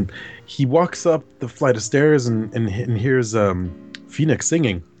something else. And he walks up the flight of stairs and hears Phoenix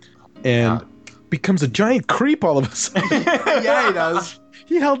singing, and becomes a giant creep all of a sudden. Yeah, he does.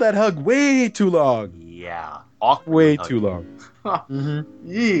 He held that hug way too long. Yeah, way too long.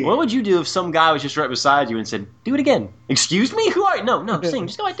 Yeah. What would you do if some guy was just right beside you and said, "Do it again"? Excuse me? Who are you? No, sing.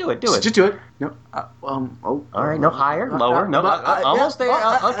 Just go ahead, do it. Just do it. No. All right. No, higher, lower. No, almost there.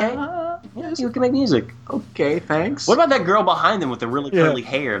 Okay. Yeah, you can make music. Okay, thanks. What about that girl behind them with the really curly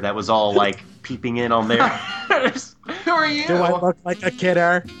hair that was all peeping in on there? Who are you? Do I look like a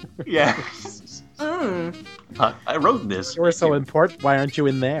kidder? Yeah. I wrote this. You were so important. Why aren't you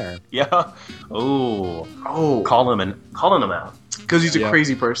in there? Yeah. Oh. Calling him out. Because he's a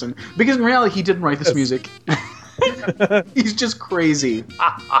crazy person. Because in reality, he didn't write this music. He's just crazy.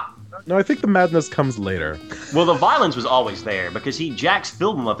 No, I think the madness comes later. Well, the violence was always there because Jax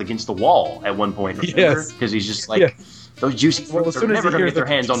filled him up against the wall at one point. Remember? Because he's just like, those juicy fruits are never going to get their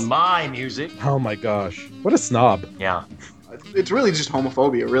hands on my music. Oh my gosh. What a snob. Yeah. It's really just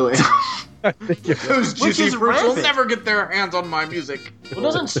homophobia, really. Those juicy fruits will never get their hands on my music. Well,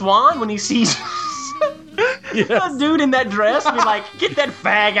 doesn't Swan, when he sees a dude in that dress, be like, get that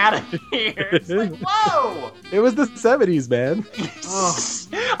fag out of here? It's like, whoa! It was the 70s, man.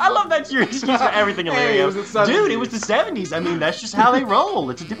 I love that your excuse for everything in Larry. Dude, it was the 70s. I mean, that's just how they roll.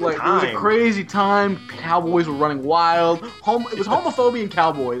 It's a different time. It was a crazy time. Cowboys were running wild. It was homophobia and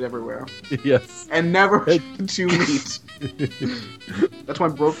cowboys everywhere. Yes. And never to meet. That's why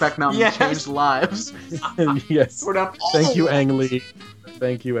Brokeback Mountain changed lives. Yes. Thank you, Ang Lee.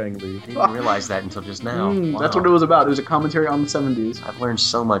 Thank you, Ang Lee. I didn't realize that until just now. Wow. That's what it was about. It was a commentary on the 70s. I've learned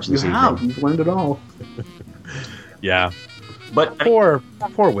so much this evening. You've learned it all. Yeah. But poor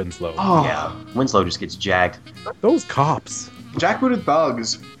Winslow. Oh. Yeah. Winslow just gets jacked. Those cops. Jackbooted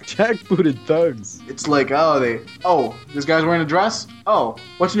thugs. Jackbooted thugs. It's like, this guy's wearing a dress? Oh,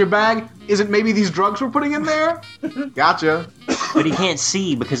 what's in your bag? Is it maybe these drugs we're putting in there? Gotcha. But he can't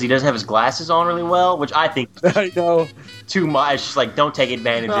see because he doesn't have his glasses on really well, which I think I know too much. Just like, don't take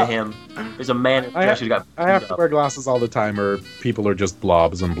advantage of him. There's a man who actually got. I have to wear glasses all the time, or people are just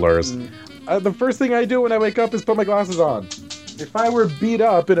blobs and blurs. The first thing I do when I wake up is put my glasses on. If I were beat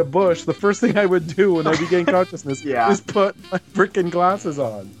up in a bush, the first thing I would do when I regain consciousness is put my freaking glasses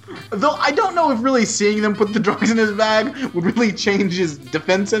on. Though I don't know if really seeing them put the drugs in his bag would really change his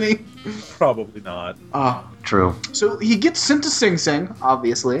defense any. Probably not. True. So he gets sent to Sing Sing,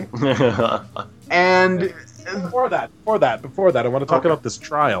 obviously. And before that, I want to talk about this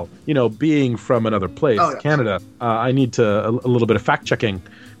trial. You know, being from another place, Canada, I need a little bit of fact checking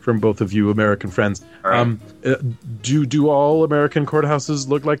from both of you American friends. Right. Do all American courthouses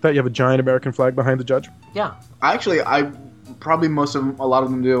look like that? You have a giant American flag behind the judge? Yeah. Actually, probably a lot of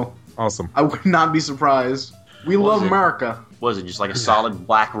them do. Awesome. I would not be surprised. We love America. Was it just like a solid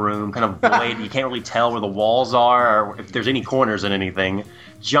black room, kind of void? You can't really tell where the walls are or if there's any corners in anything.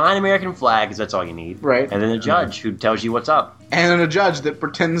 Giant American flag, because that's all you need. Right. And then a judge who tells you what's up. And then a judge that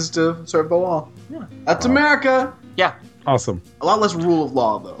pretends to serve the law. Yeah. That's America. Yeah. Awesome. A lot less rule of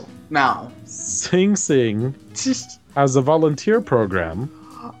law, though. Now. Sing Sing has a volunteer program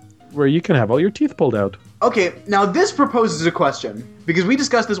where you can have all your teeth pulled out. Okay, now this proposes a question, because we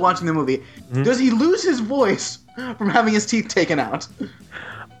discussed this watching the movie. Mm-hmm. Does he lose his voice from having his teeth taken out?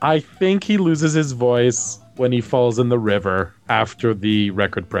 I think he loses his voice when he falls in the river after the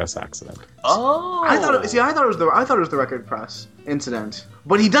record press accident. Oh, I thought it was the record press incident,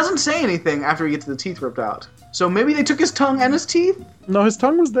 but he doesn't say anything after he gets the teeth ripped out. So maybe they took his tongue and his teeth? No, his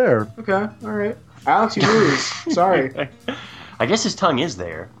tongue was there. Okay, all right. Alex, you lose. Sorry. I guess his tongue is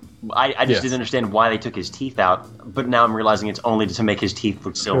there. I just didn't understand why they took his teeth out, but now I'm realizing it's only to make his teeth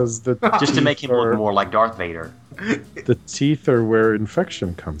look silver. Just to make him look more like Darth Vader. The teeth are where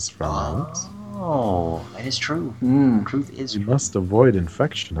infection comes from. Oh, that is true. Truth is true. You must avoid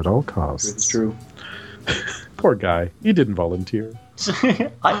infection at all costs. It's true. Poor guy. He didn't volunteer.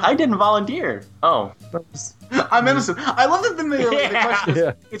 I didn't volunteer. Oh. I'm innocent. I love that the question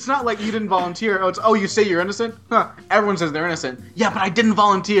is, it's not like you didn't volunteer. It's, you say you're innocent? Huh. Everyone says they're innocent. Yeah, but I didn't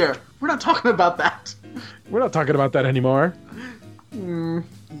volunteer. We're not talking about that. We're not talking about that anymore. Yeah.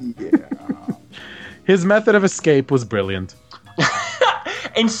 His method of escape was brilliant.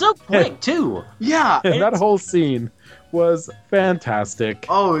 And so quick, too. Yeah. And that whole scene was fantastic.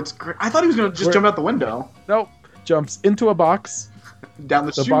 Oh, it's great. I thought he was going to just jump out the window. Nope. Jumps into a box. Down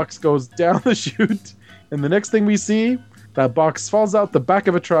the chute. The box goes down the chute. And the next thing we see, that box falls out the back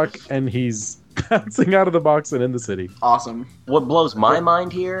of a truck, and he's bouncing out of the box and in the city. Awesome. What blows my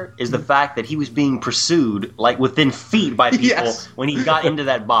mind here is the fact that he was being pursued, like, within feet by people when he got into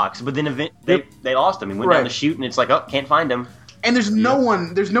that box. But then they lost him. He went down the chute, and it's like, can't find him. And there's no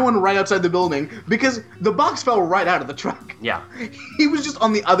one right outside the building because the box fell right out of the truck. Yeah. He was just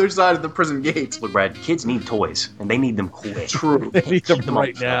on the other side of the prison gate. Look, Brad, kids need toys, and they need them quick. True. They need them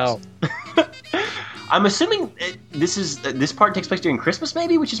right now. I'm assuming this part takes place during Christmas,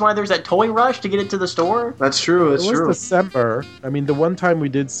 maybe, which is why there's that toy rush to get it to the store. That's true. It was December. I mean, the one time we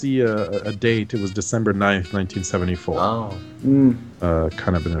did see a date, it was December 9th, 1974. Oh.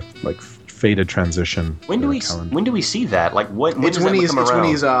 Kind of in a faded transition. When do we see that? Like when it's does when that come around? When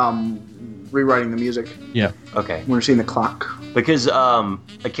he's rewriting the music. Yeah. Okay. We're seeing the clock. Because a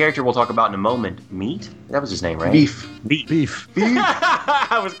character we'll talk about in a moment, Meat? That was his name, right? Beef. Beef.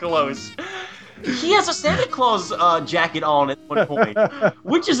 I was close. He has a Santa Claus jacket on at one point,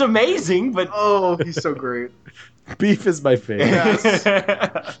 which is amazing, but... Oh, he's so great. Beef is my favorite.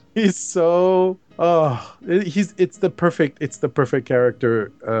 Yes. He's so... Oh, it's the perfect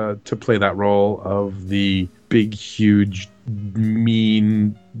character to play that role of the big, huge,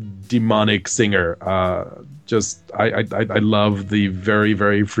 mean, demonic singer. I love the very,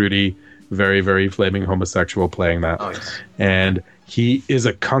 very fruity, very, very flaming homosexual playing that. Oh, yes. And he is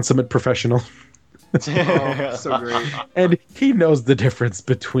a consummate professional. Oh, so great. And he knows the difference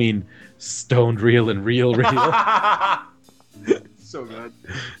between stoned real and real. So good.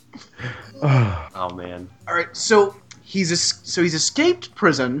 Oh man. All right, so he's escaped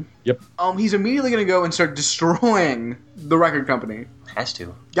prison. Yep. He's immediately going to go and start destroying the record company. Has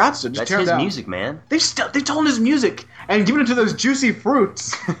to. Got to just That's tear his it down. music, man. They told his music and given it to those juicy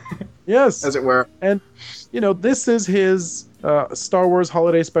fruits, Yes. as it were. And, this is his Star Wars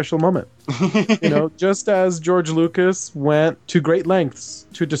holiday special moment. Just as George Lucas went to great lengths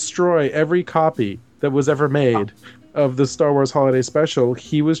to destroy every copy that was ever made of the Star Wars holiday special,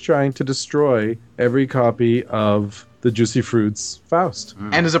 he was trying to destroy every copy of the Juicy Fruits Faust.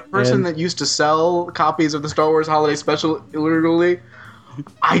 And as a person that used to sell copies of the Star Wars holiday special illegally,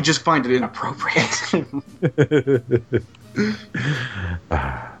 I just find it inappropriate.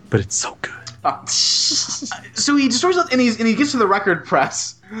 But it's so good. So he destroys it, and he gets to the record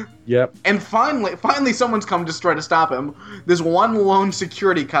press. Yep. And finally, someone's come to try to stop him. This one lone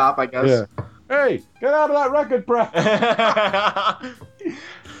security cop, I guess. Yeah. Hey, get out of that record press!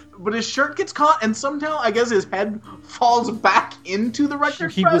 But his shirt gets caught, and somehow, I guess, his head falls back into the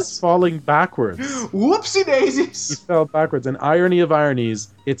record He press. was falling backwards. Whoopsie He daisies! fell backwards. And irony of ironies,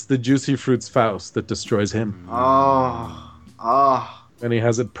 it's the Juicy Fruits Faust that destroys him. Oh. And he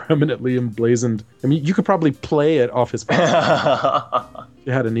has it permanently emblazoned. I mean, you could probably play it off his Faust if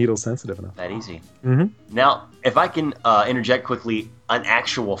you had a needle sensitive enough. That easy. Mm-hmm. Now, if I can interject quickly, an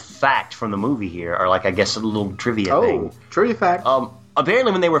actual fact from the movie here, or I guess a little trivia thing. Trivia fact.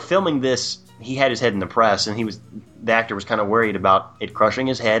 Apparently, when they were filming this, he had his head in the press, and the actor was kind of worried about it crushing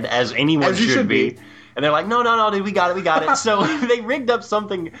his head, as anyone should be. And they're like, no, dude, we got it. So they rigged up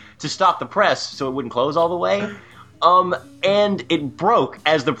something to stop the press so it wouldn't close all the way. And it broke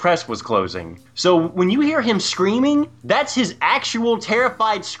as the press was closing. So when you hear him screaming, that's his actual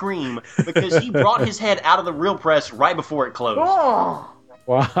terrified scream, because he brought his head out of the real press right before it closed. Oh.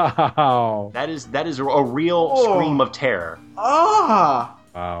 Wow. That is a real scream of terror.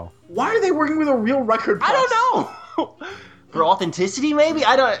 Wow. Why are they working with a real record press? I don't know. For authenticity, maybe?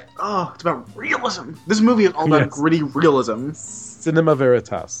 I don't... Oh, it's about realism. This movie is all about gritty realism. Cinema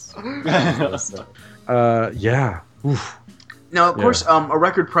veritas. Yeah. Oof. Now, of course, a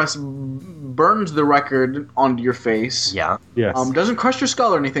record press burns the record onto your face. Yeah. Yes. Doesn't crush your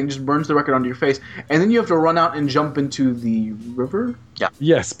skull or anything, just burns the record onto your face. And then you have to run out and jump into the river? Yeah.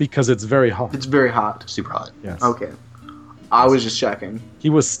 Yes, because it's very hot. It's very hot. Super hot. Yes. Okay. I was just checking. He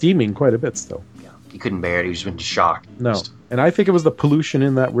was steaming quite a bit still. Yeah. He couldn't bear it. He was in shock. No. And I think it was the pollution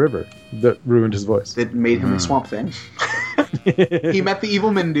in that river that ruined his voice. That made him a Swamp Thing. He met the evil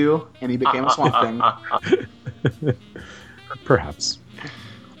Mindu, and he became a Swamp Thing. Perhaps.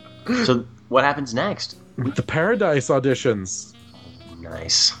 So, what happens next? The Paradise auditions.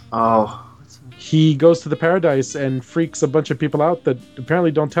 Nice. Oh. He goes to the Paradise and freaks a bunch of people out that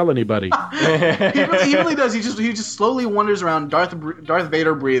apparently don't tell anybody. He really does. He just slowly wanders around, Darth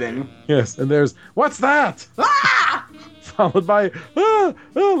Vader breathing. Yes, and there's, what's that? Ah! Followed by,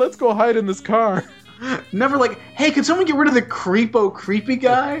 let's go hide in this car. Never like, hey, could someone get rid of the creepy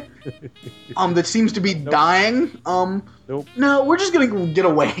guy? That seems to be dying. Nope. No, we're just gonna get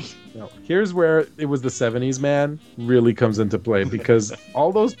away. No. Here's where it was the 70s man really comes into play, because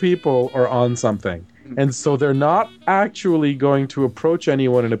all those people are on something. And so they're not actually going to approach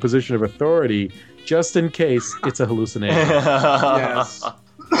anyone in a position of authority just in case it's a hallucination. Yes.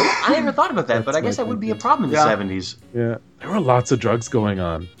 I never thought about that, but I guess that would be a problem in the 70s. Yeah. There were lots of drugs going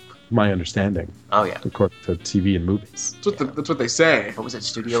on, my understanding. Oh, yeah. According to TV and movies. That's what they say. What was it,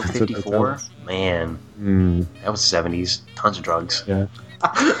 Studio 54? Man, that was 70s. Tons of drugs. Yeah.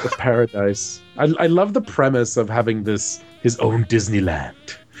 The Paradise. I love the premise of having this, his own Disneyland.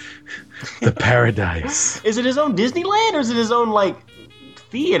 The Paradise. Is it his own Disneyland, or is it his own,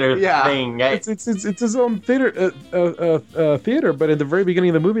 theater thing? It's his own theater, theater. But in the very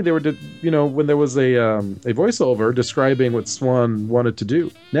beginning of the movie, they were, when there was a voiceover describing what Swan wanted to do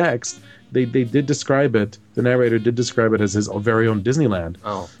next, they did describe it. The narrator did describe it as his very own Disneyland.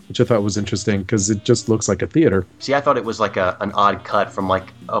 Oh. Which I thought was interesting because it just looks like a theater. See, I thought it was like an odd cut from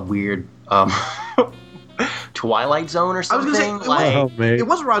like a weird Twilight Zone or something. I was gonna say, it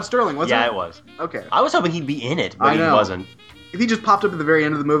wasn't Rod Sterling, was it? Yeah, it was. Okay. I was hoping he'd be in it, but he wasn't. If he just popped up at the very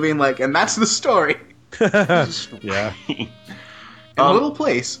end of the movie and that's the story. Yeah. In a little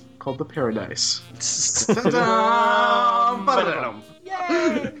place called the Paradise.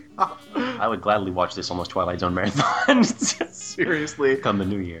 Yay! I would gladly watch this almost Twilight Zone marathon. Seriously. Come the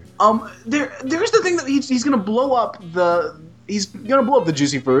new year. There's the thing that he's gonna blow up the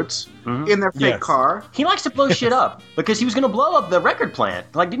Juicy Fruits in their fake car. He likes to blow shit up because he was gonna blow up the record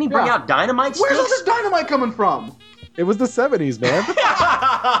plant. Like, didn't he bring out dynamite sticks? Where's all this dynamite coming from? It was the 70s, man.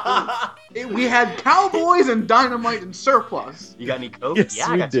 We had cowboys and dynamite in surplus. You got any coke? Yes,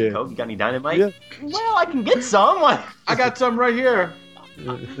 I got some coke. You got any dynamite? Yeah. Well, I can get some. I got some right here.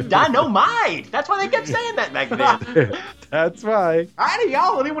 Dynamite! That's why they kept saying that back then. That's right. Howdy,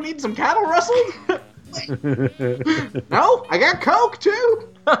 y'all. Anyone need some cattle rustled? No, I got coke too.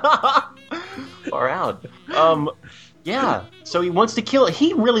 Far out. Yeah. So he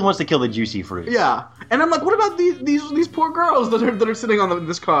really wants to kill the Juicy Fruits. Yeah. And I'm like, what about these poor girls that are sitting on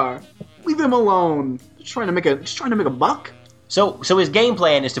this car? Leave them alone. Just trying to make a buck. So his game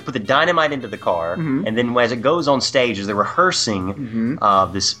plan is to put the dynamite into the car, and then as it goes on stage, as they're rehearsing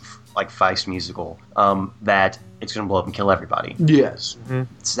this like Feist musical, that it's going to blow up and kill everybody. Yes.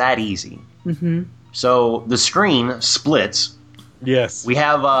 It's that easy. So the screen splits. Yes. We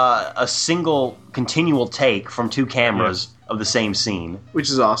have a single continual take from two cameras of the same scene. Which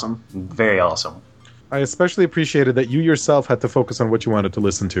is awesome. Very awesome. I especially appreciated that you yourself had to focus on what you wanted to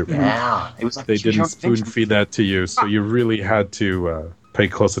listen to. Yeah. It was like they didn't spoon feed that to you, so you really had to pay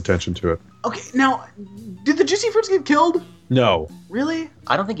close attention to it. Okay, now, did the Juicy Fruits get killed? No. Really?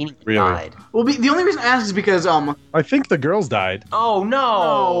 I don't think anyone died. Well, the only reason I ask is because I think the girls died. Oh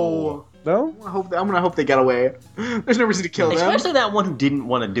no! No? I'm gonna hope they get away. There's no reason to kill them. Especially that one who didn't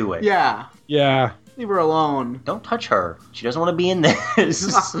want to do it. Yeah. Yeah. Leave her alone. Don't touch her. She doesn't want to be in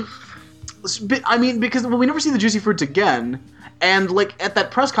this. I mean, because we never see the Juicy Fruits again, and like at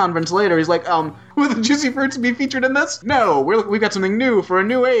that press conference later, he's like, "Will the Juicy Fruits be featured in this?" No, we got something new for a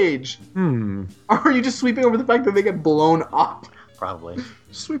new age. Or are you just sweeping over the fact that they get blown up? Probably.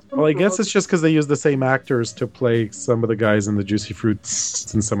 Well, I guess it's just because they use the same actors to play some of the guys in the Juicy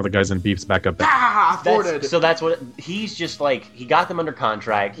Fruits and some of the guys in Beef's backup band. Thwarted. So that's what he's just like. He got them under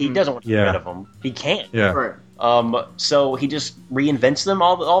contract. He doesn't want to get rid of them. He can't. Yeah. Right. So he just reinvents them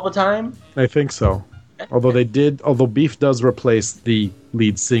all the time? I think so. Although Beef does replace the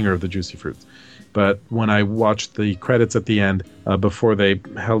lead singer of the Juicy Fruits. But when I watched the credits at the end, before they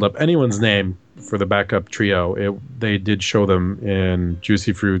held up anyone's name for the backup trio, they did show them in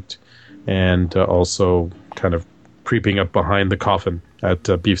Juicy Fruit and also kind of creeping up behind the coffin at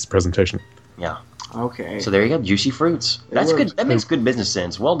Beef's presentation. Yeah. Okay. So there you go, Juicy Fruits. That's good. That makes good business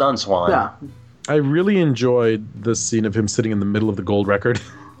sense. Well done, Swan. Yeah. I really enjoyed the scene of him sitting in the middle of the gold record.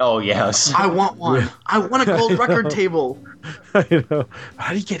 Oh, yes. I want one. I want a gold record table. I know.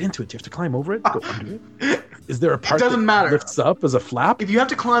 How do you get into it? Do you have to climb over it? Go under it? Is there a part that lifts up as a flap? If you have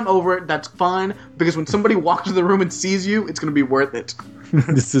to climb over it, that's fine, because when somebody walks into the room and sees you, it's going to be worth it.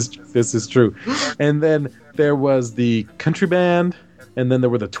 This is true. And then there was the country band, and then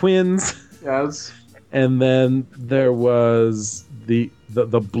there were the twins. Yes. And then there was the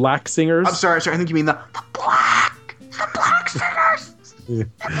black singers. I'm sorry, I think you mean the black singers.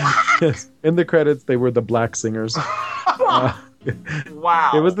 Yes. In the credits, they were the black singers. Wow.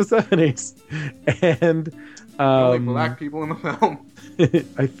 It was the 70s. And only black people in the film.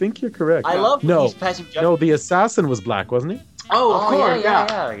 I think you're correct. I love No, the assassin was black, wasn't he? Oh, of course,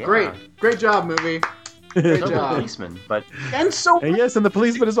 yeah. Great job, movie. Great So job. the policeman, but And yes, and the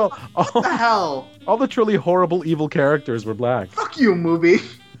policeman as well. What the hell? All the truly horrible, evil characters were black. Fuck you, movie.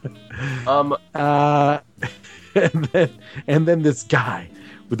 And then this guy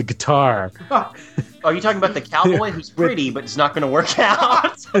with the guitar. Are you talking about the cowboy who's pretty, but it's not going to work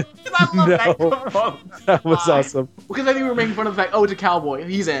out? I love that was awesome. Because I think we were making fun of the fact, it's a cowboy.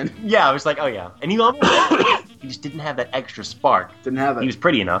 He's in. Yeah, I was like, oh yeah. And he just didn't have that extra spark. Didn't have it. He was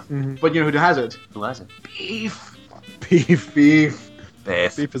pretty enough. Mm-hmm. But you know who has it? Who has it? Beef. Beef. Beef.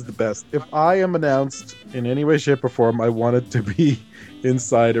 Beef. Beef is the best. If I am announced in any way, shape, or form, I want it to be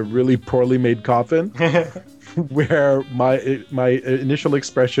inside a really poorly made coffin, where my initial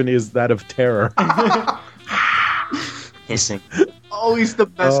expression is that of terror. Hissing. Oh, he's the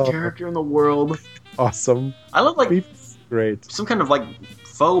best character in the world. Awesome. I love Beef's great. some kind of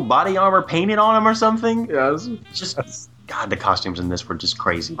faux body armor painted on him or something. Yes. Just God, the costumes in this were just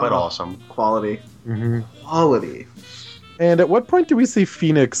crazy, but awesome. Quality. Mm-hmm. Quality. And at what point do we see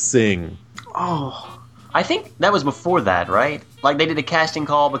Phoenix sing? Oh. I think that was before that, right? Like, they did a casting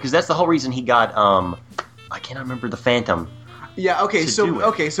call, because that's the whole reason he got, I cannot remember, the Phantom. Yeah, okay,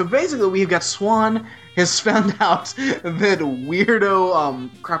 so basically we've got Swan has found out that weirdo,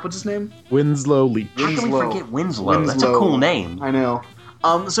 what's his name? Winslow Leach. How can we forget Winslow? That's a cool name. I know.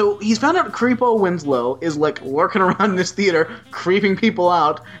 So he's found out Creepo Winslow is, like, lurking around in this theater, creeping people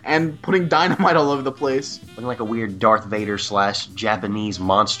out, and putting dynamite all over the place. Looking like a weird Darth Vader / Japanese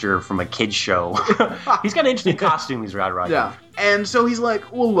monster from a kid's show. He's got an interesting costume he's rocking. Yeah. And so he's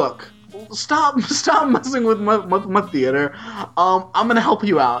like, well, look, stop messing with my theater. I'm gonna help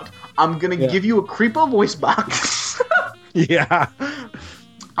you out. I'm gonna give you a Creepo voice box. Yeah.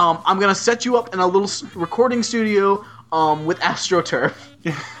 I'm gonna set you up in a little recording studio with AstroTurf.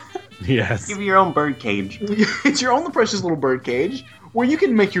 Yes. Give you your own bird cage. It's your own precious little bird cage where you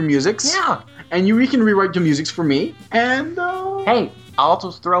can make your musics. Yeah. And you can rewrite your musics for me. And, hey, I'll also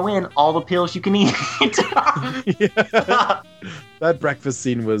throw in all the pills you can eat. Yeah. That breakfast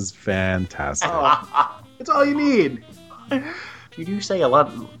scene was fantastic. It's all you need. You do say a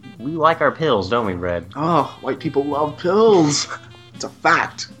lot. We like our pills, don't we, Red? Oh, white people love pills. It's a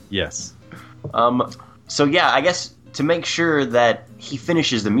fact. Yes. So yeah, I guess to make sure that he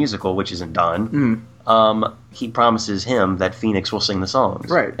finishes the musical, which isn't done, he promises him that Phoenix will sing the songs.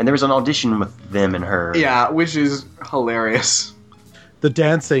 Right. And there was an audition with them and her. Yeah, which is hilarious. The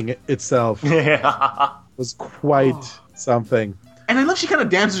dancing itself was quite something. And I love she kind of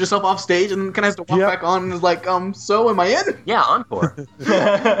dances herself off stage and kind of has to walk back on and is like, so am I in? Yeah, encore.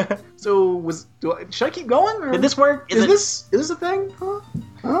 So should I keep going? Or? Did this work? Is this a thing?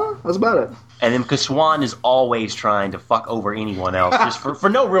 Huh? That's about it. And then because Swan is always trying to fuck over anyone else, just for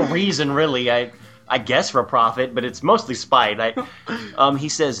no real reason, really. I guess for a profit, but it's mostly spite. He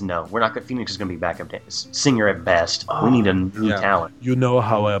says no. We're not. Phoenix is going to be backup singer at best. We need a new talent. You know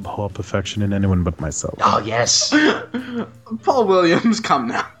how I abhor perfection in anyone but myself. Oh yes. Paul Williams, come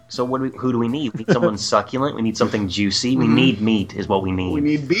now. So who do we need? We need someone succulent. We need something juicy. We need meat, is what we need. We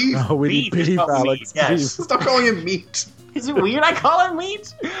need beef. Oh, we need beef, Alex. Yes. Stop calling it meat. Is it weird I call it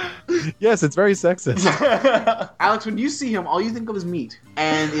meat? Yes, it's very sexist. Alex, when you see him, all you think of is meat.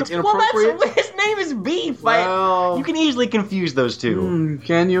 And it's inappropriate. Well, his name is Beef. Well, you can easily confuse those two.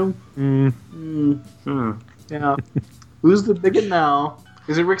 Can you? Yeah. Who's the bigot now?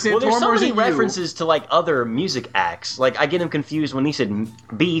 Is it Rick Santorum? Well, there's so or is many it references to, like, other music acts. Like, I get him confused when he said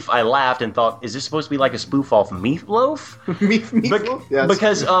Beef. I laughed and thought, is this supposed to be like a spoof off Meatloaf? Meatloaf? Yes.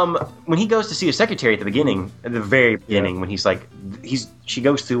 Because when he goes to see his secretary at the very beginning, when she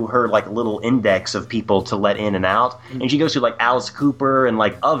goes through her, like, little index of people to let in and out, and she goes through, like, Alice Cooper and,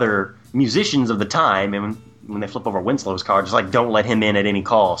 like, other musicians of the time, and when they flip over Winslow's card, just like, don't let him in at any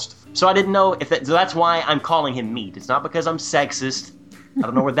cost. So I didn't know so that's why I'm calling him Meat. It's not because I'm sexist. I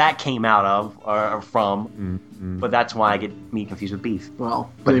don't know where that came out of or from, but that's why I get Meat confused with Beef.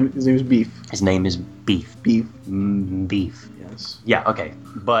 Well, his name is Beef. His name is Beef. Beef. Beef. Yes. Yeah, okay.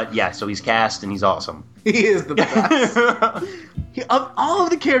 But yeah, so he's cast and he's awesome. He is the best. Of all of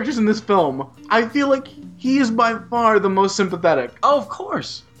the characters in this film, I feel like he is by far the most sympathetic. Oh, of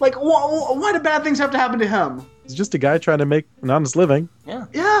course. Like, why do bad things have to happen to him? He's just a guy trying to make an honest living. Yeah.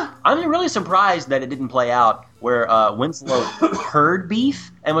 Yeah. I'm really surprised that it didn't play out where Winslow heard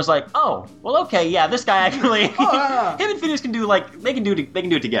Beef and was like, "Oh, well, okay, yeah, this guy actually, him and Phoenix can do they can do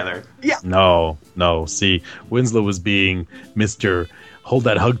it together." Yeah. No. See, Winslow was being Mr. Hold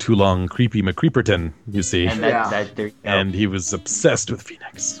that hug too long, creepy McCreeperton. You see, and and he was obsessed with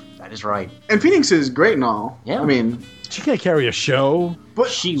Phoenix. That is right. And Phoenix is great and all. Yeah. I mean, she can't carry a show. But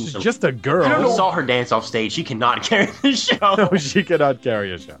she's just a girl. I saw her dance off stage. She cannot carry the show. No, she cannot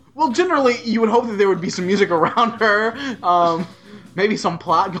carry a show. Well, generally, you would hope that there would be some music around her. Maybe some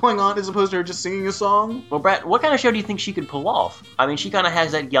plot going on as opposed to her just singing a song. Well, Brett, what kind of show do you think she could pull off? I mean, she kind of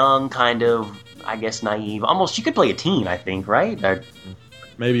has that young, kind of, I guess, naive. Almost, she could play a teen, I think, right?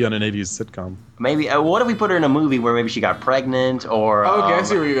 Maybe on an 80s sitcom. Maybe. What if we put her in a movie where maybe she got pregnant or... Okay, I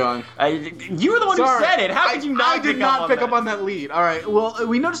see where you're going. You were the one who said it. How could you not I did not pick up on that lead. All right. Well,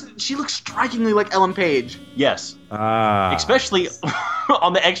 we noticed that she looks strikingly like Ellen Page. Yes. Especially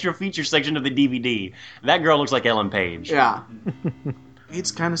on the extra feature section of the DVD. That girl looks like Ellen Page. Yeah.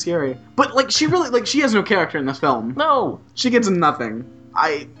 It's kind of scary. But, she really, she has no character in this film. No. She gets nothing.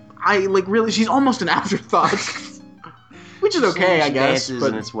 Really, she's almost an afterthought. Which is okay, I guess. Dances but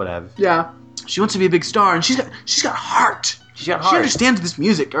and it's whatever. Yeah. She wants to be a big star, and she's got heart. She's got heart. She understands this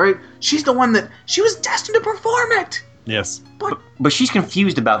music, all right? She's the one that... She was destined to perform it! Yes. But she's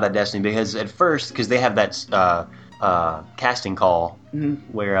confused about that destiny because at first, because they have that casting call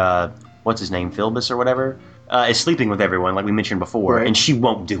where what's his name, Philbus or whatever, is sleeping with everyone, like we mentioned before, and she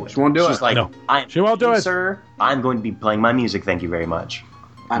won't do it. She won't do it. She's like, No. She won't do it, sir. I'm going to be playing my music. Thank you very much.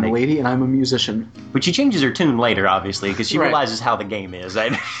 I'm a lady and I'm a musician. But she changes her tune later, obviously, because she Right. realizes how the game is.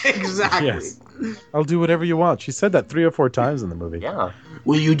 Exactly. Yes. I'll do whatever you want. She said that 3 or 4 times in the movie. Yeah,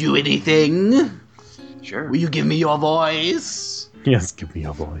 Will you do anything? sure. Will you give me your voice? Yes, give me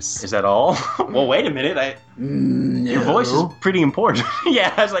your voice. Is that all? Well, wait a minute. No. Your voice is pretty important.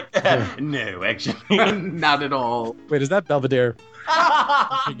 Yeah, I was like, no, actually. Not at all. Wait, is that Belvedere?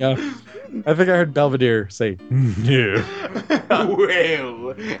 I think I heard Belvedere say, no.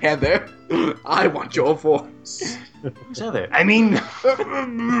 Well, Heather, I want your voice. Who's Heather? I mean,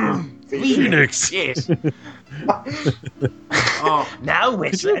 Phoenix. yes. Oh, Now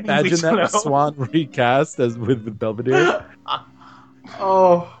Could you imagine that Swan recast as with Belvedere?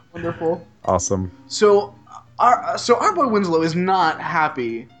 oh, wonderful. Awesome. So our boy Winslow is not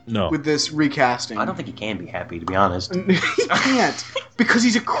happy No. with this recasting. I don't think he can be happy, to be honest. He can't because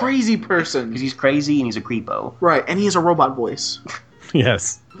he's a crazy person. Because he's crazy and he's a creepo. Right, and he has a robot voice.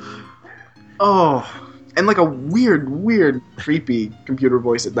 Yes. Oh, and like a weird, creepy computer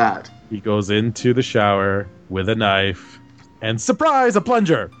voice at that. He goes into the shower with a knife and surprise, a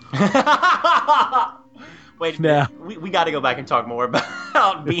plunger. Wait, Nah. we got to go back and talk more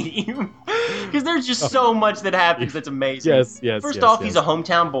about Beam. Because there's just so much that happens that's amazing. Yes. First off, he's a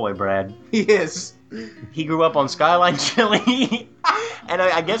hometown boy, Brad. He is. He grew up on Skyline Chili, and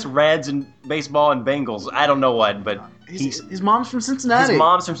I guess Reds and baseball and Bengals. I don't know what, but His mom's from Cincinnati. his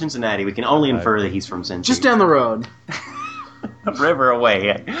mom's from Cincinnati. We can only infer that he's from Cincinnati. Just down the road. a river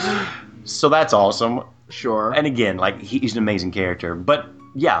away. So that's awesome. Sure. And again, like he's an amazing character. But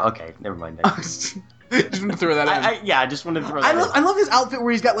yeah, okay, never mind that. Just want to throw that in. I just wanted to throw that in. I love his outfit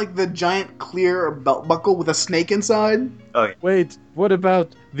where he's got like the giant clear belt buckle with a snake inside. Oh, yeah. Wait, what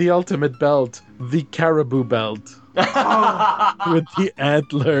about the ultimate belt? The caribou belt. With the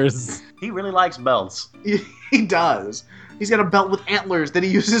antlers. He really likes belts. He does. He's got a belt with antlers that he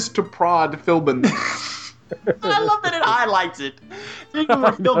uses to prod Philbin. I love that it highlights it.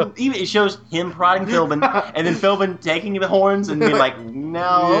 Philbin, even it shows him prodding Philbin, and then Philbin taking the horns and being like,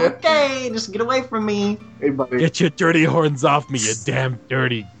 "No, Yeah. okay, just get away from me." Hey, buddy. Get your dirty horns off me, you damn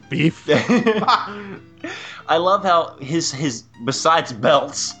dirty beef. I love how his besides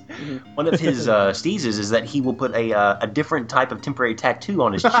belts, one of his steezes is that he will put a different type of temporary tattoo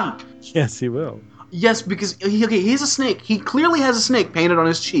on his cheek. Yes, he will. Yes, because he's a snake. He clearly has a snake painted on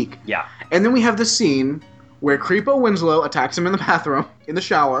his cheek. Yeah. And then we have this scene where Creepo Winslow attacks him in the bathroom, in the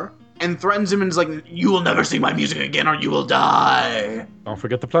shower, and threatens him and is like, "You will never sing my music again or you will die." Don't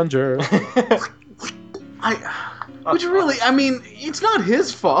forget the plunger. Which really, I mean, it's not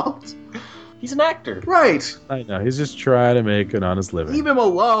his fault. He's an actor. Right. I know, he's just trying to make an honest living. Leave him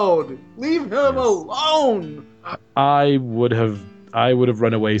alone. Leave him alone. I would have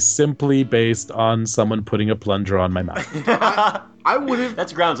run away simply based on someone putting a plunger on my mouth. I would have.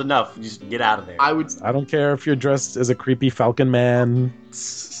 That's grounds enough. Just get out of there. I would. I don't care if you're dressed as a creepy Falcon Man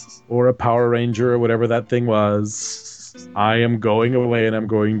or a Power Ranger or whatever that thing was. I am going away and I'm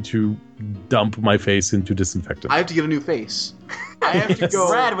going to dump my face into disinfectant. I have to get a new face. I have to go.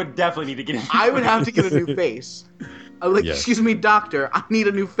 Brad would definitely need to get. I would have to get a new face. I'm like, Yes. Excuse me, doctor. I need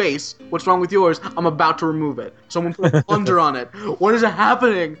a new face. What's wrong with yours? I'm about to remove it. Someone put a plunger on it. What is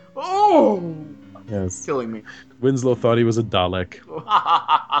happening? Oh, Yes. killing me. Winslow thought he was a Dalek.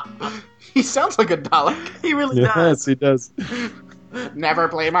 He sounds like a Dalek. He really Yes, does. he does. Never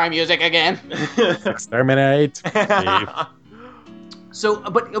play my music again. Exterminate. Leave. So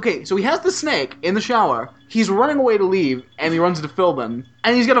he has the snake in the shower. He's running away to leave, and he runs into Philbin,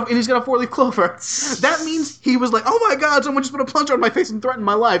 and he's got a 4-leaf clover. That means he was like, "Oh my God, someone just put a plunger on my face and threatened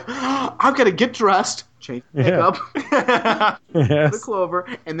my life. I've got to get dressed, change makeup, the Yes. clover,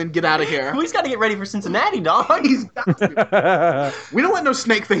 and then get out of here." He's got to get ready for Cincinnati, dog. He's got to. We don't let no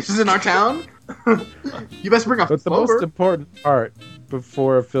snake faces in our town. You best bring a But the clover. most important part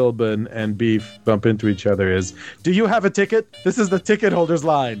before Philbin and Beef bump into each other is, do you have a ticket? This is the ticket holder's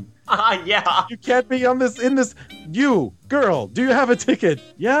line. Yeah. You can't be in this. You, girl, do you have a ticket?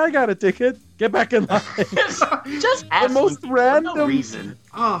 Yeah, I got a ticket. Get back in line. Just ask most him for random- no reason.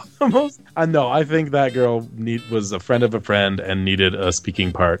 Oh, The most. No, I think that girl was a friend of a friend and needed a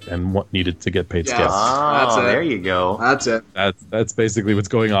speaking part and needed to get paid Yes. skits. That's Oh, it. there you go. that's it. That's basically what's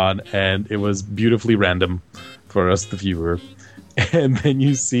going on, and it was beautifully random for us, the viewer. And then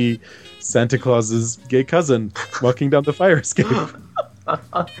you see Santa Claus's gay cousin walking down the fire escape.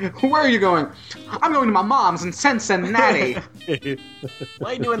 Where are you going? I'm going to my mom's in Cincinnati. Why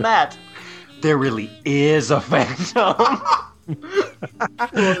are you doing that? There really is a phantom.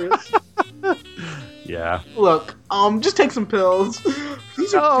 Yeah. Look, just take some pills.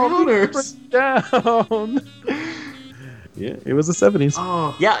 These are donors. Down. Yeah, it was the 70s.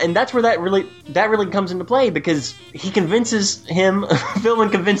 Oh. Yeah, and that's where that really comes into play, because he convinces him,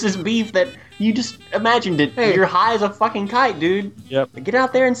 Philbin convinces Beef that you just imagined it. Hey. You're high as a fucking kite, dude. Yep. Get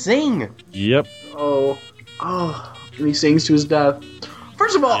out there and sing. Yep. Oh. And he sings to his death.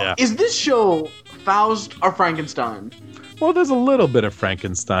 First of all, is this show Faust or Frankenstein? Well, there's a little bit of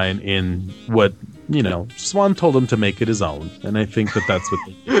Frankenstein in what, Swan told him to make it his own. And I think that's what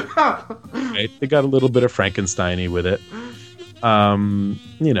they did. Right? They got a little bit of Frankenstein-y with it. The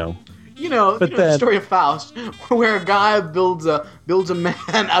story of Faust, where a guy builds a man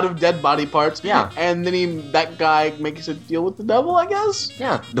out of dead body parts. Yeah. And then that guy makes a deal with the devil, I guess?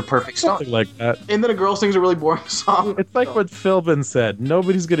 Yeah, the perfect song. Something like that. And then a girl sings a really boring song. It's like what Philbin said.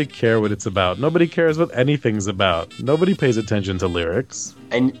 Nobody's going to care what it's about. Nobody cares what anything's about. Nobody pays attention to lyrics.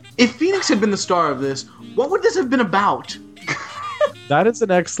 And if Phoenix had been the star of this, what would this have been about? That is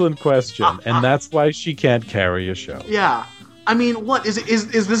an excellent question, and that's why she can't carry a show. Yeah. I mean, what is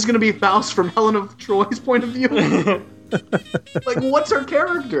this going to be Faust from Helen of Troy's point of view? Like, what's her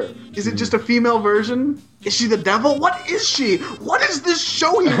character? Is it just a female version? Is she the devil? What is she? What is this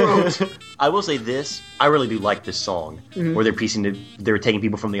show he wrote? I will say this: I really do like this song, where they're taking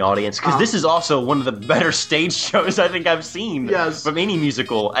people from the audience, because this is also one of the better stage shows I think I've seen from any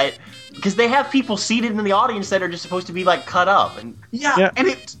musical. Because they have people seated in the audience that are just supposed to be like cut up, and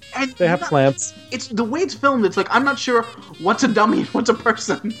and they have plants. It's the way it's filmed. It's like, I'm not sure what's a dummy and what's a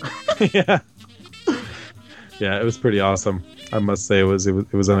person. Yeah, it was pretty awesome. I must say it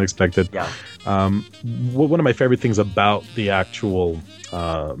was unexpected. Yeah. One of my favorite things about the actual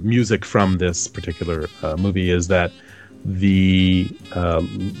music from this particular movie is that the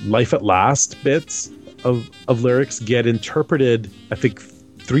life at last bits of lyrics get interpreted, I think,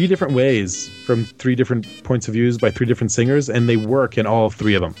 3 different ways from 3 different points of views by 3 different singers, and they work in all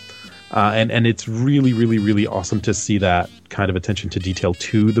 3 of them. And it's really, really, really awesome to see that kind of attention to detail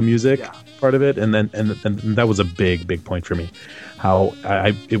to the music part of it. And that was a big, big point for me. How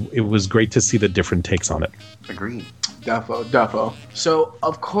it was great to see the different takes on it. Agreed. Defo. So,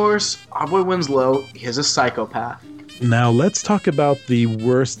 of course, our boy Winslow is a psychopath. Now, let's talk about the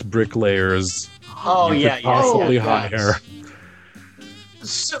worst bricklayers you could possibly hire.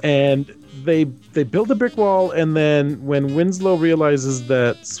 So, and they build a brick wall, and then when Winslow realizes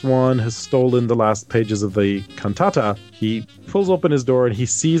that Swan has stolen the last pages of the cantata, he pulls open his door and he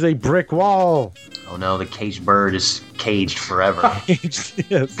sees a brick wall. Oh no, the caged bird is caged forever.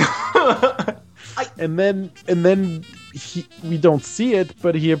 Yes. And then we don't see it,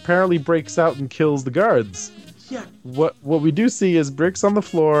 but he apparently breaks out and kills the guards. Yeah. What we do see is bricks on the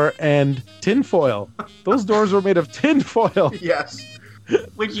floor and tinfoil. Those doors were made of tinfoil. Yes.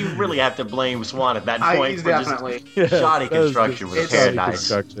 Which you really have to blame Swan at that point for definitely. Just shoddy construction with Paradise.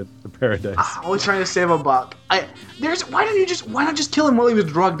 The Paradise. Always trying to save a buck. Why not just kill him while he was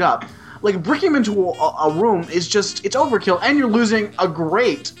drugged up? Like, breaking him into a room is just, it's overkill, and you're losing a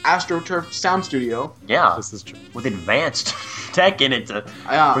great AstroTurf sound studio. Yeah. This is true. With advanced tech in it to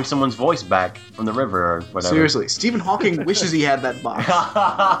bring someone's voice back from the river or whatever. Seriously, Stephen Hawking wishes he had that box.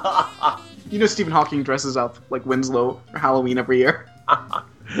 You know Stephen Hawking dresses up like Winslow for Halloween every year.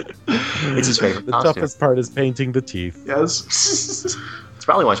 It's his favorite The costume. toughest part is painting the teeth. Yes. It's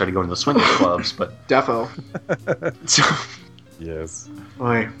probably why I started going to the swingers clubs, but Defo. Yes.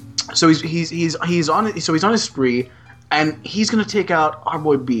 Boy. So he's on his spree, and he's gonna take out our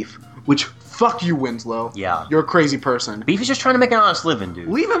boy Beef. Which, fuck you, Winslow. Yeah. You're a crazy person. Beef is just trying to make an honest living, dude.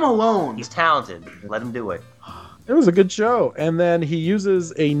 Leave him alone. He's talented. Let him do it. It was a good show. And then he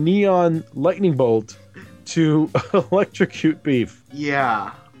uses a neon lightning bolt to electrocute Beef.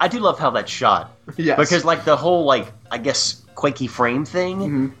 Yeah. I do love how that's shot. Yes. Because, like, the whole, like, I guess, quakey frame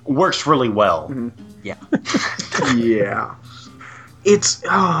thing works really well. Mm-hmm. Yeah. Yeah. It's...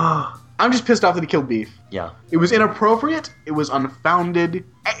 I'm just pissed off that he killed Beef. Yeah. It was inappropriate. It was unfounded.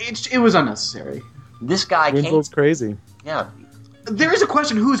 It was unnecessary. This guy Winslow's crazy. Yeah. There is a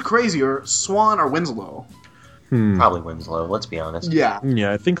question, who's crazier, Swan or Winslow? Probably Winslow, let's be honest. Yeah.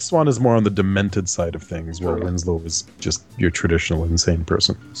 Yeah, I think Swan is more on the demented side of things, where Winslow is just your traditional insane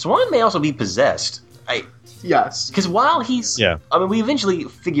person. Swan may also be possessed. Yes. Because while he's... Yeah. I mean, we eventually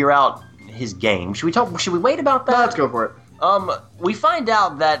figure out his game. Should we wait about that? Let's go for it. We find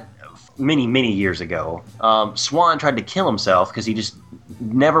out that many, many years ago, Swan tried to kill himself because he just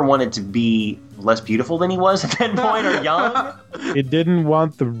never wanted to be less beautiful than he was at that point, or young. He didn't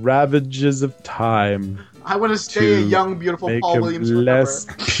want the ravages of time. I want to stay a young, beautiful Paul Williams forever. Less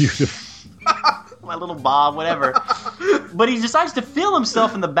beautiful. My little Bob, whatever. But he decides to film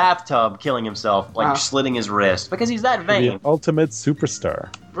himself in the bathtub, killing himself, like slitting his wrist, because he's that vain. The ultimate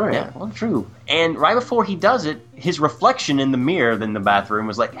superstar. Right. Yeah, well, true. And right before he does it, his reflection in the mirror in the bathroom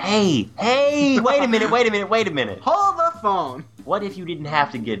was like, hey, wait a minute. Hold the phone. What if you didn't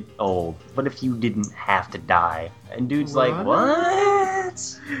have to get old? What if you didn't have to die? And dude's like,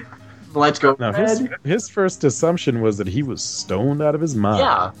 what? The lights go Now, red. his first assumption was that he was stoned out of his mind.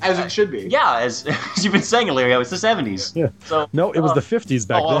 Yeah. As it should be. Yeah, as you've been saying, Illyrio, it's the 70s. Yeah. So, No, it was the 50s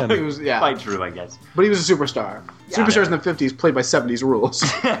back then. It was, yeah. Quite true, I guess. But he was a superstar. Superstars in the 50s played by 70s rules.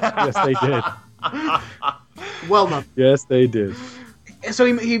 Yes, they did. Well done. Yes, they did. So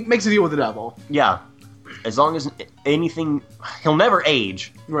he makes a deal with the devil. Yeah. As long as anything... He'll never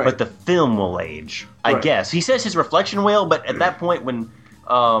age, Right. but the film will age, I Right. guess. He says his reflection will, but at that point when...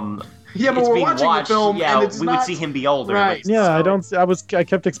 Yeah, but it's we're being watching watched, the film, yeah, and it's we not... would see him be older. Right. But Yeah, I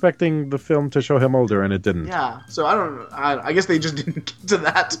kept expecting the film to show him older, and it didn't. Yeah, so I guess they just didn't get to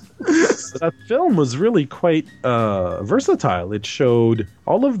that. That film was really quite versatile. It showed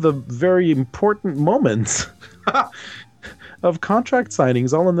all of the very important moments of contract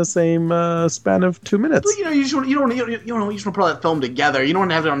signings, all in the same span of 2 minutes. But, you just want to put all that film together. You don't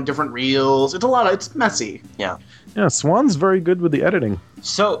want to have it on different reels. It's messy. yeah. Yeah, Swan's very good with the editing.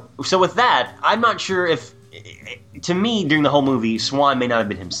 So with that, I'm not sure if... To me, during the whole movie, Swan may not have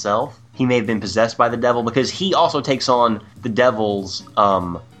been himself. He may have been possessed by the devil, because he also takes on the devil's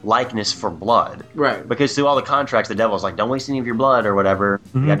likeness for blood. Right. Because through all the contracts, the devil's like, don't waste any of your blood or whatever.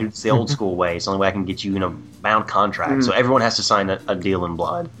 You gotta do this the old school way. It's the only way I can get you in a bound contract. So everyone has to sign a deal in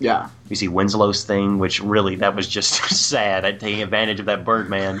blood. Yeah. You see Winslow's thing, which really, that was just sad at taking advantage of that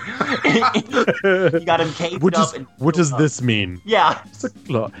Birdman. You got him caged up. What does this mean? Yeah. It's a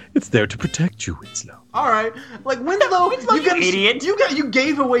claw. It's there to protect you, Winslow. All right. Like Winslow, you idiot. You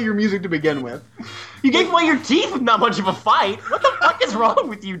gave away your music to begin with. You gave away your teeth with not much of a fight. What the fuck is wrong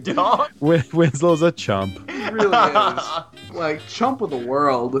with you, dog? Winslow's a chump. He really is. Like chump of the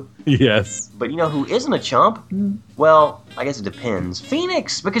world. Yes. But you know who isn't a chump? Well, I guess it depends.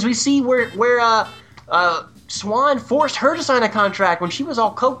 Phoenix, because we see where Swan forced her to sign a contract when she was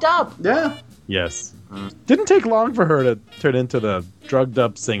all coked up. Yeah. Yes. Didn't take long for her to turn into the drugged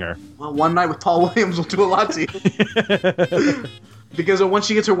up singer. Well, one night with Paul Williams will do a lot to you. Because once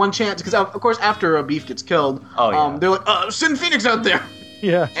she gets her one chance, because of course after Beef gets killed, they're like, send Phoenix out there.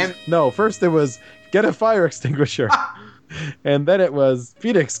 Yeah. And no, first it was get a fire extinguisher. And then it was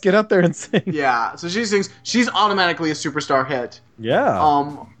Phoenix, get out there and sing. Yeah, so she sings. She's automatically a superstar hit.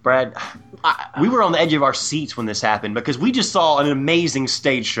 Yeah. Brad, we were on the edge of our seats when this happened because we just saw an amazing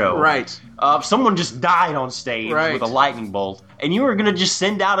stage show. Right. Someone just died on stage with a lightning bolt, and you were gonna just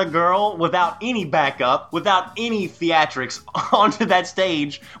send out a girl without any backup, without any theatrics onto that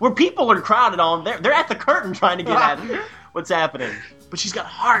stage where people are crowded on. They're at the curtain trying to get at what's happening. But she's got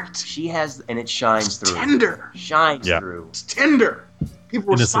heart. She has, and it shines through. Tender. Shines through. It's tender.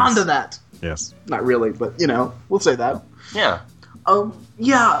 People respond to that. Yes. Not really, but we'll say that. Yeah.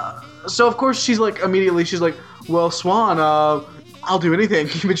 Yeah. So of course she's like well, Swan, I'll do anything.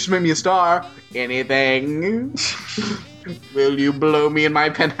 You just make me a star. Anything. Will you blow me in my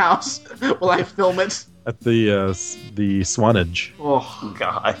penthouse while I film it? At the Swanage. Oh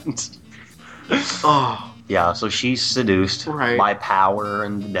God. Oh. Yeah, so she's seduced by power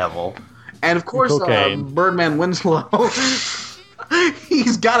and the devil. And of course, Birdman Winslow,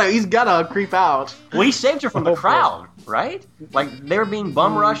 he's gotta creep out. Well, he saved her from the crowd, right? Like, they were being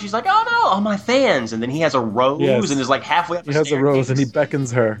bum rushed. He's like, oh no, all my fans. And then he has a rose and is like halfway up the stairs. He has a rose and he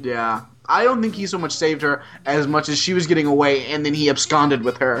beckons her. Yeah. I don't think he so much saved her as much as she was getting away and then he absconded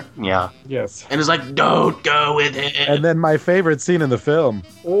with her. Yeah. Yes. And is like, don't go with it. And then my favorite scene in the film.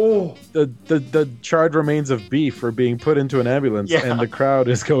 Oh. The charred remains of Beef are being put into an ambulance and the crowd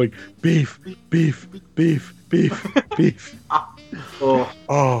is going, Beef, Beef, Beef, Beef, Beef. Oh.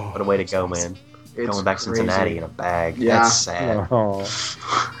 What a way to go, man. It's going back to Cincinnati in a bag. Yeah. That's sad. Oh.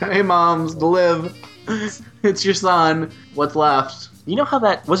 Hey, moms, live. It's your son. What's left? You know how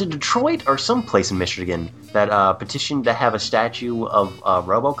was it Detroit or someplace in Michigan that petitioned to have a statue of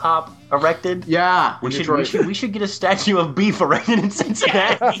RoboCop erected? Yeah, we should get a statue of Beef erected in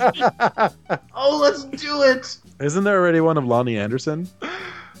Cincinnati. Oh, let's do it. Isn't there already one of Lonnie Anderson?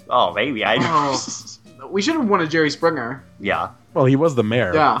 Oh, maybe. We should have one of Jerry Springer. Yeah. Well, he was the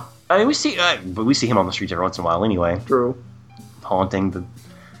mayor. Yeah. I mean, we see him on the streets every once in a while anyway. True. Haunting the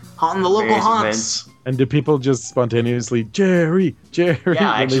local haunts. And do people just spontaneously, Jerry? Yeah,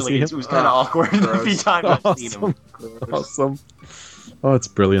 actually, it was kind of awkward a few times I've seen him. Awesome. Oh, it's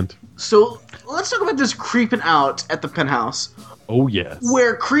brilliant. So, let's talk about this creeping out at the penthouse. Oh, yes.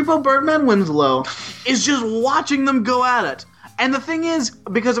 Where Creepo Birdman Winslow is just watching them go at it. And the thing is,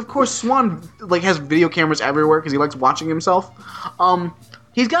 because of course Swan like has video cameras everywhere because he likes watching himself,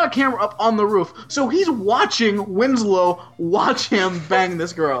 he's got a camera up on the roof, so he's watching Winslow watch him bang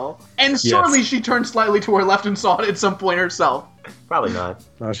this girl. And surely she turned slightly to her left and saw it at some point herself. Probably not.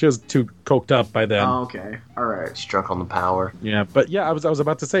 She was too coked up by then. Oh, okay. All right. She's drunk on the power. Yeah, but yeah, I was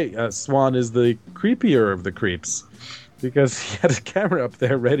about to say, Swan is the creepier of the creeps. Because he had a camera up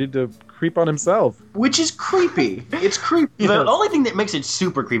there ready to creep on himself. Which is creepy. It's creepy. The only thing that makes it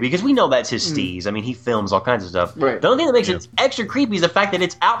super creepy, because we know that's his steez. I mean, he films all kinds of stuff. Right. The only thing that makes it extra creepy is the fact that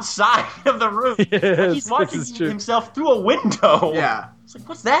it's outside of the room. Yes, he's watching himself through a window. Yeah. It's like,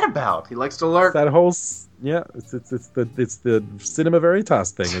 what's that about? He likes to lurk. That whole... Yeah, it's the Cinema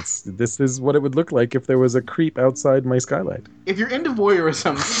Veritas thing. This is what it would look like if there was a creep outside my skylight. If you're into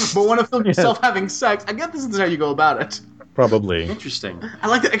voyeurism, but want to film yourself having sex, I guess this is how you go about it. Probably. Interesting. I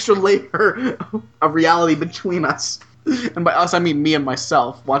like the extra layer of reality between us. And by us, I mean me and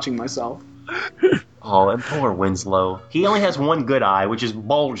myself, watching myself. Oh, and poor Winslow. He only has one good eye, which is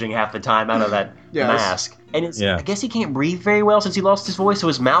bulging half the time out of that mask. And I guess he can't breathe very well since he lost his voice, so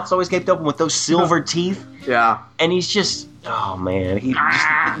his mouth's always gaped open with those silver teeth. Yeah. And he's just... Oh, man.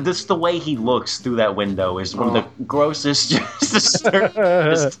 Just the way he looks through that window is one of the grossest... it's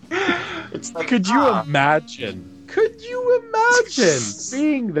like, Could you imagine? Could you imagine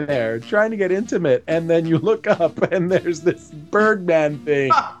being there, trying to get intimate, and then you look up and there's this Birdman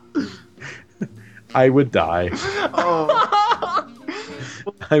thing? I would die. Oh.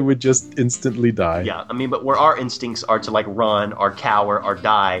 I would just instantly die. Yeah, I mean, but where our instincts are to, like, run or cower or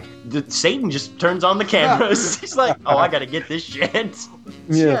die, Satan just turns on the cameras. He's like, oh, I gotta get this shit.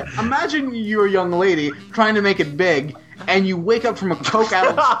 Yeah. Imagine you're a young lady trying to make it big, and you wake up from a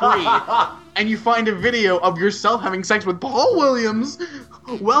coke-addled spree, and you find a video of yourself having sex with Paul Williams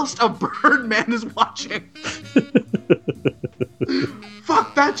whilst a Birdman is watching.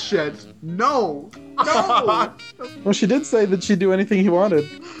 Fuck that shit. No. Well, she did say that she'd do anything he wanted.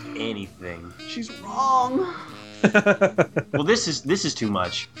 Anything. She's wrong. Well, this is too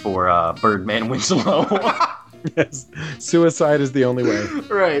much for Birdman Winslow. Yes, suicide is the only way.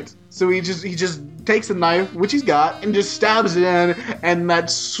 Right. So he just takes a knife, which he's got, and just stabs it in, and that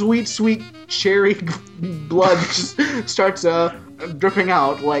sweet, sweet cherry blood just starts dripping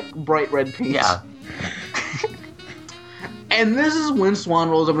out like bright red paint. Yeah. And this is when Swan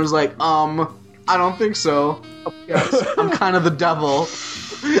rolls up and is like, I don't think so. Yes, I'm kind of the devil.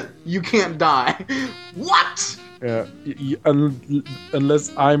 You can't die. What? Yeah.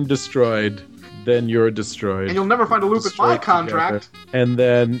 Unless I'm destroyed, then you're destroyed. And you'll never find a loop in my contract. Together. And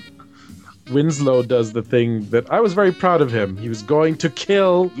then Winslow does the thing that I was very proud of him. He was going to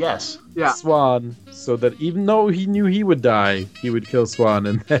kill Swan, so that even though he knew he would die, he would kill Swan.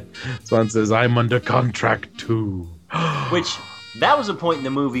 And then Swan says, I'm under contract too. Which, that was a point in the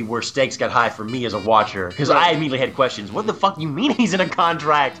movie where stakes got high for me as a watcher, because I immediately had questions. What the fuck do you mean he's in a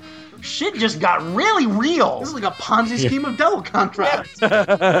contract? Shit just got really real. This is like a Ponzi scheme of devil contracts.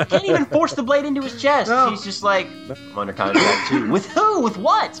 Can't even force the blade into his chest. No. He's just like, I'm under contract too. With who? With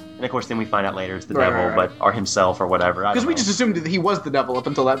what? And of course, then we find out later it's the devil, but or himself or whatever. Because we just assumed that he was the devil up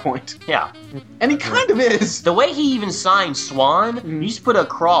until that point. Yeah. And he kind of is. The way he even signed Swan, you just put a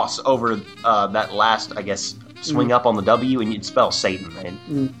cross over that last, I guess, swing up on the W and you'd spell Satan,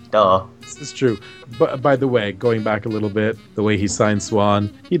 man. Duh. This is true. But by the way, going back a little bit, the way he signed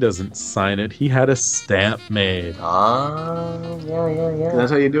Swan, he doesn't sign it. He had a stamp made. Yeah.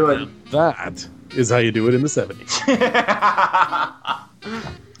 That's how you do it. That is how you do it in the 70s. I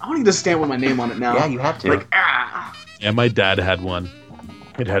want to get a stamp with my name on it now. Yeah, you have to. Like, Yeah, my dad had one.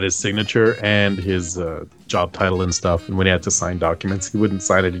 It had his signature and his job title and stuff. And when he had to sign documents, he wouldn't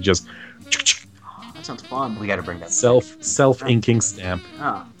sign it. He just... That sounds fun. We got to bring that. Self-inking stamp.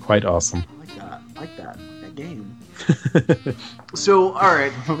 Ah. Quite awesome. I like that game. So,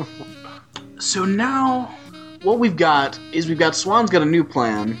 alright. So now, what we've got is Swan's got a new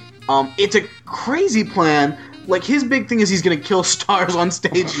plan. It's a crazy plan. Like, his big thing is he's gonna kill stars on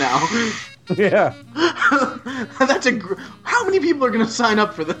stage now. Yeah. How many people are gonna sign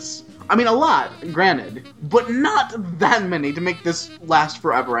up for this? I mean, a lot, granted, but not that many to make this last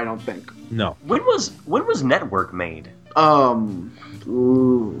forever, I don't think. No. When was Network made?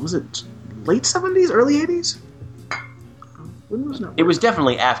 Was it late 70s, early 80s? When was Network? It was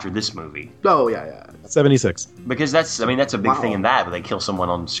definitely after this movie. Oh, yeah. 76. Because that's a big thing in that, when they kill someone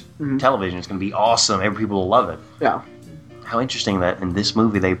on television, it's going to be awesome. Every people will love it. Yeah. How interesting that in this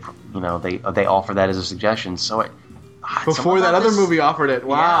movie they offer that as a suggestion. So Before that other movie offered it.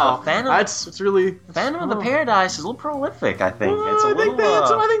 Wow. Yeah, it's really... Phantom of the Paradise is a little prolific, I think. I think they had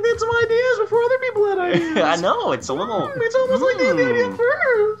some ideas before other people had ideas. I know, it's a little... It's almost like they had the idea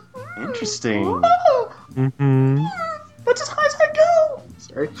first. Interesting. Mm-hmm. That's as high as I go.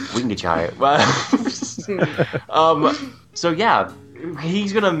 Sorry. We can get you higher. So yeah,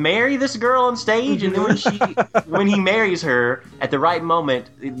 he's gonna marry this girl on stage, and then when he marries her at the right moment,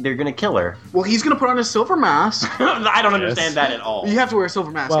 they're gonna kill her. Well, he's gonna put on a silver mask. I don't understand that at all. You have to wear a silver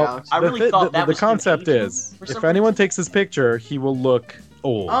mask, Alex. I really thought that was the concept is if anyone takes his picture, he will look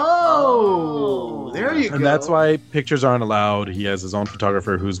old. Oh, there you go. And that's why pictures aren't allowed. He has his own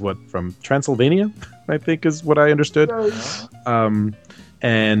photographer who's from Transylvania, I think is what I understood.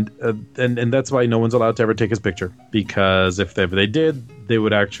 And that's why no one's allowed to ever take his picture, because if they did, they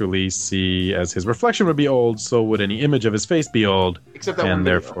would actually see as his reflection would be old, so would any image of his face be old. Except that and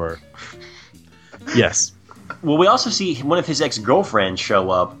therefore, yes. Well, we also see one of his ex-girlfriends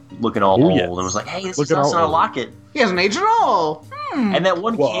show up looking all old and was like, "Hey, this is us in our locket." He hasn't aged at all. And that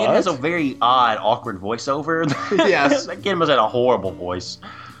one kid has a very odd, awkward voiceover. Yes, that kid must have a horrible voice.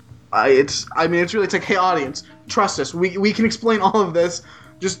 It's like, hey, audience, trust us. We can explain all of this.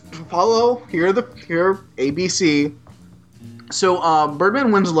 Just follow here ABC. So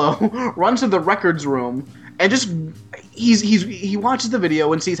Birdman Winslow runs to the records room and just he watches the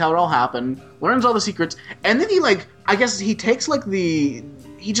video and sees how it all happened, learns all the secrets, and then he takes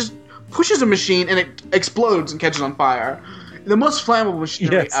he just pushes a machine and it explodes and catches on fire. The most flammable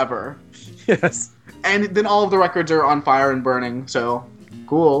machinery ever. Yes. And then all of the records are on fire and burning. So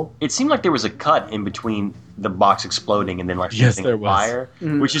cool. It seemed like there was a cut in between the box exploding and then shooting on fire,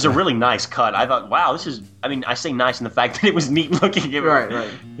 which is a really nice cut. I thought, wow, this is. I mean, I say nice in the fact that it was neat looking. Right.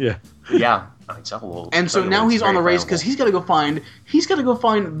 Yeah. Yeah. And so now he's on the race because he's got to go find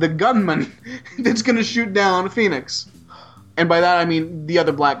the gunman that's going to shoot down Phoenix. And by that I mean the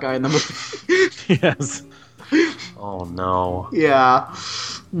other black guy in the movie. Yes. Oh no. Yeah.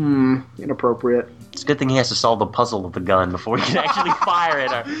 Inappropriate. It's a good thing he has to solve the puzzle of the gun before he can actually fire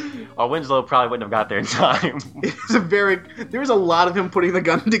it. Or Winslow probably wouldn't have got there in time. There's a lot of him putting the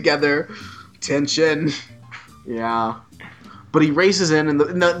gun together. Tension. Yeah. But he races in, and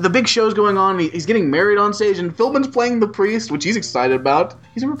the big show's going on. He's getting married on stage, and Philbin's playing the priest, which he's excited about.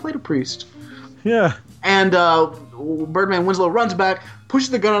 He's never played a priest. Yeah. And Birdman Winslow runs back, pushes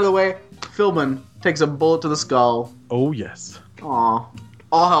the gun out of the way. Philbin takes a bullet to the skull. Oh, yes. Aw.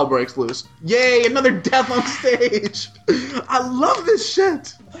 All hell breaks loose. Yay, another death on stage! I love this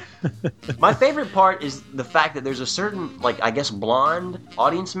shit! My favorite part is the fact that there's a certain, blonde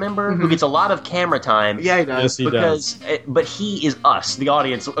audience member who gets a lot of camera time. Yeah, he does. Yes, he does. But he is us, the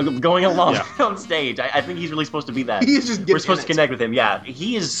audience, going along on stage. I think he's really supposed to be that. We're supposed to connect with him. Yeah,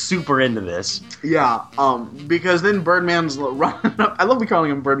 he is super into this. Yeah, because then Birdman's running up. I love we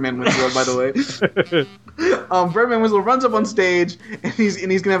calling him Birdman Winslow, by the way. Birdman Winslow runs up on stage, and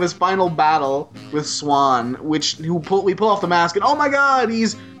he's gonna have his final battle with Swan, we pull off the mask, and oh my god,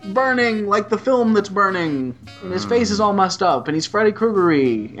 he's burning like the film that's burning, and his face is all messed up, and he's Freddy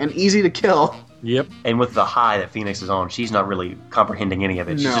Krueger-y and easy to kill. Yep. And with the high that Phoenix is on, she's not really comprehending any of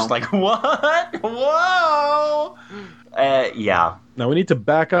it. She's just like, what? Whoa! Yeah. Now we need to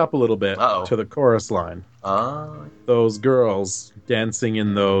back up a little bit to the chorus line. Those girls dancing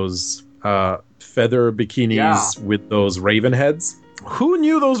in those feather bikinis with those raven heads. Who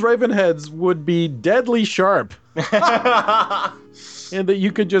knew those raven heads would be deadly sharp? And that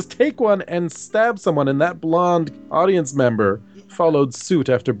you could just take one and stab someone, and that blonde audience member followed suit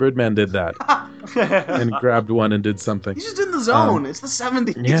after Birdman did that. And grabbed one and did something. He's just in the zone. It's the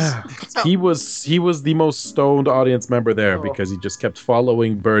 70s. Yeah. He was the most stoned audience member there because he just kept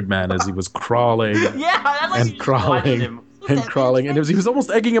following Birdman as he was crawling. And crawling. And crawling, and he was almost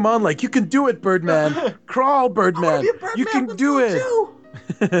egging him on, like, you can do it, Birdman. Crawl, Birdman. You can do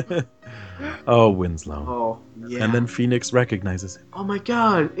it. Oh, Winslow. Oh, yeah. And then Phoenix recognizes him. Oh my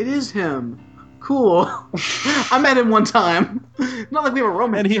god, it is him. Cool. I met him one time. Not like we were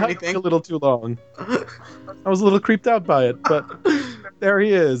romance and he or hung anything. a little too long. I was a little creeped out by it, but there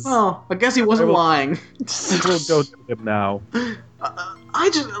he is. Oh, I guess he wasn't lying. We'll go to him now. I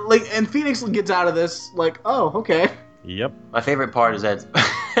just, and Phoenix gets out of this, oh, okay. Yep. My favorite part is that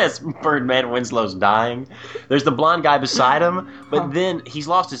as Birdman Winslow's dying. There's the blonde guy beside him, but then he's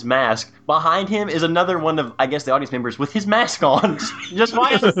lost his mask. Behind him is another one of, I guess, the audience members with his mask on. just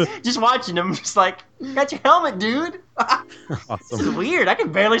watching him, just like, you got your helmet, dude. Awesome. This is weird. I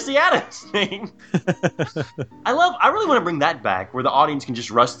can barely see out of this thing. I really want to bring that back, where the audience can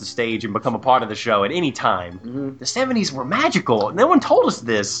just rush the stage and become a part of the show at any time. Mm-hmm. The 70s were magical. No one told us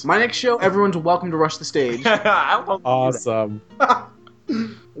this. My next show, everyone's welcome to rush the stage. Awesome.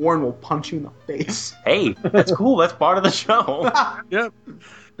 Warren will punch you in the face. Hey, that's cool. That's part of the show. Yep.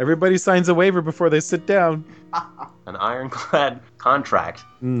 Everybody signs a waiver before they sit down. An ironclad contract.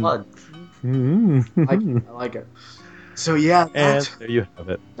 Blood. I like it. So yeah, and there you have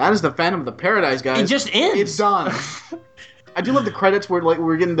it. That is the Phantom of the Paradise, guys. It just ends. It's done. I do love the credits where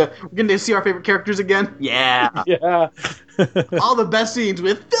we're getting to see our favorite characters again. Yeah. Yeah. All the best scenes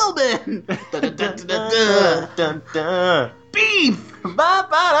with Philbin. Beef.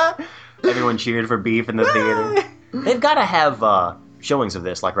 Everyone cheered for Beef in the theater. They've got to have showings of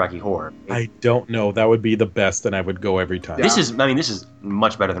this, like Rocky Horror. I don't know. That would be the best, and I would go every time. Yeah. This is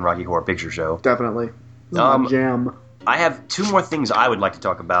much better than Rocky Horror Picture Show. Definitely. Jam. I have two more things I would like to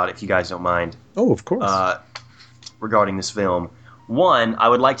talk about, if you guys don't mind. Oh, of course. Regarding this film. One, I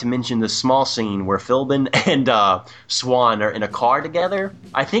would like to mention the small scene where Philbin and Swan are in a car together.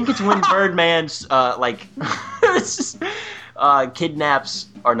 I think it's when Birdman kidnaps,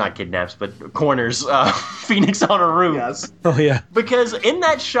 or not kidnaps, but corners Phoenix on a roof. Yes. Oh, yeah. Because in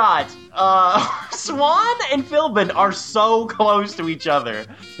that shot, Swan and Philbin are so close to each other.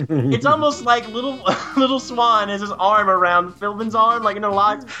 It's almost like little Swan has his arm around Philbin's arm, like in a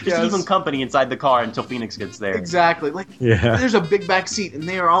lock, just to keep him company inside the car until Phoenix gets there. Exactly. There's a big back seat, and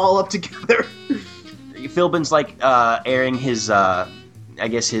they are all up together. Philbin's airing his, I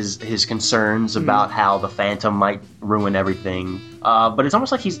guess his concerns about how the Phantom might ruin everything. But it's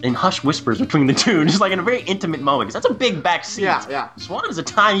almost like he's in hushed whispers between the two, just like in a very intimate moment, because that's a big back seat. Yeah. Swan is a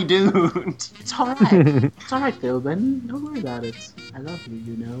tiny dude. It's all right. It's all right, Philbin. Don't worry about it. I love you,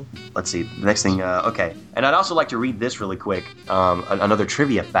 you know. Let's see. The next thing, okay. And I'd also like to read this really quick. Another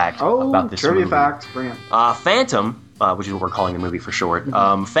trivia fact about this trivia movie. fact. Bring it. Phantom, which is what we're calling the movie for short,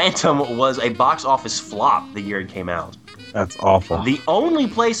 Phantom was a box office flop the year it came out. That's awful. The only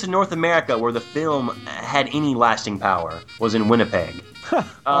place in North America where the film had any lasting power was in Winnipeg.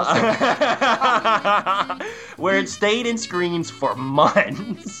 Where it stayed in screens for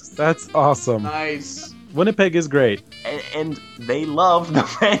months. That's awesome. Nice. Winnipeg is great. And they loved the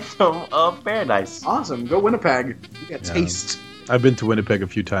Phantom of Paradise. Awesome. Go Winnipeg. You got taste. I've been to Winnipeg a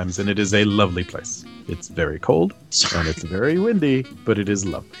few times, and it is a lovely place. It's very cold, and it's very windy, but it is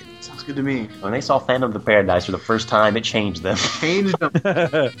lovely. Sounds good to me. When they saw Phantom of the Paradise for the first time, it changed them.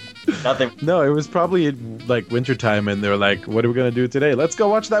 Nothing. No, it was probably like wintertime, and they were like, what are we going to do today? Let's go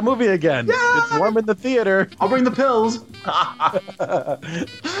watch that movie again. Yeah! It's warm in the theater. I'll bring the pills.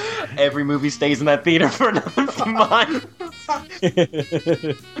 Every movie stays in that theater for another few months.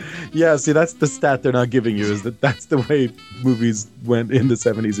 Yeah, see, that's the stat they're not giving you, is that's the way movies went in the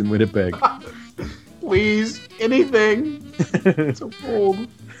 70s in Winnipeg. Please, anything. It's so cold.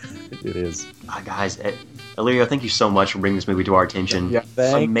 It is. Guys, Illyrio, thank you so much for bringing this movie to our attention. Yeah,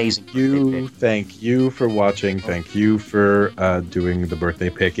 thank you for watching. Thank you for doing the birthday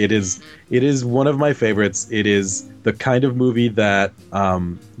pick. It is one of my favorites. It is the kind of movie that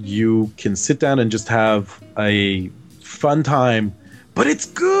you can sit down and just have a fun time, but it's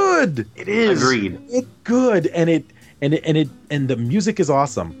good. It is. Agreed. It's good, and the music is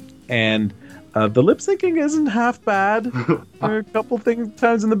awesome, and the lip syncing isn't half bad. There are a couple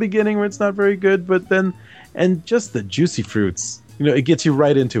times in the beginning where it's not very good, but then, and just the juicy fruits, it gets you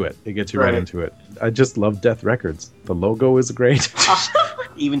right into it. I just love Death Records. The logo is great.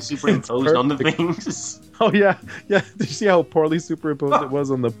 Even superimposed on the things. Oh yeah. Did you see how poorly superimposed it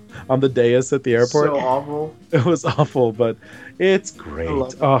was on the dais at the airport? So awful. It was awful, but it's great.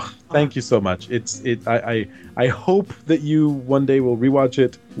 Oh, thank you so much. I hope that you one day will rewatch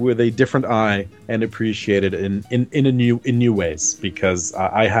it with a different eye and appreciate it in new ways, because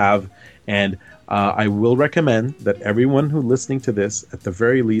I have, and I will recommend that everyone who listening to this, at the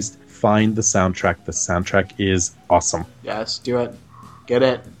very least, find the soundtrack. The soundtrack is awesome. Yes, do it. Get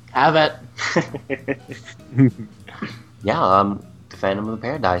it. Have it. Yeah, the Phantom of the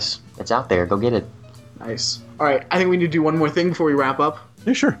Paradise. It's out there. Go get it. Nice. All right, I think we need to do one more thing before we wrap up.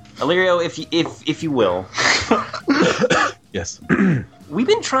 Yeah, sure. Illyrio, if you will. Yes. We've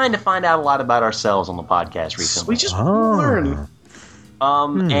been trying to find out a lot about ourselves on the podcast recently. We just learn.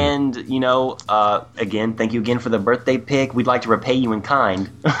 And, again, thank you again for the birthday pick. We'd like to repay you in kind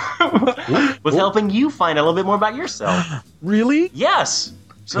with helping you find a little bit more about yourself. Really? Yes.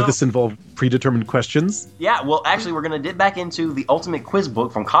 So this involve predetermined questions? Yeah, well, actually, we're going to dip back into the Ultimate Quiz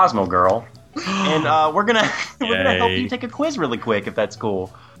Book from Cosmo Girl, and we're gonna help you take a quiz really quick, if that's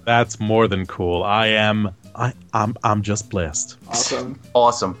cool. That's more than cool. I'm just blessed.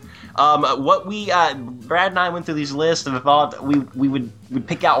 Awesome. What we Brad and I went through these lists and thought we would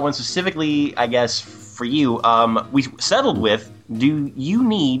pick out one specifically, I guess, for you. We settled with: do you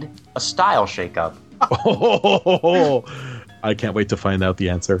need a style shakeup? Oh, I can't wait to find out the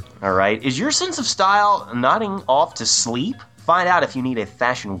answer. All right. Is your sense of style nodding off to sleep? Find out if you need a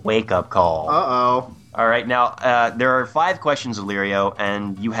fashion wake-up call. Uh-oh. All right. Now, there are 5 questions, Illyrio,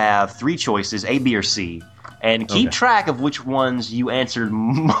 and you have 3 choices, A, B, or C. And keep track of which ones you answered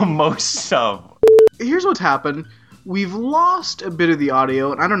most of. Here's what's happened. We've lost a bit of the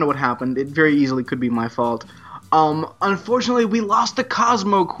audio, and I don't know what happened. It very easily could be my fault. Unfortunately, we lost the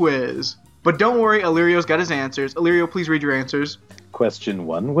Cosmo quiz. But don't worry, Illyrio's got his answers. Illyrio, please read your answers. Question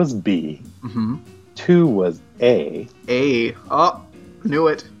 1 was B. Mm-hmm. 2 was A. A. Oh, knew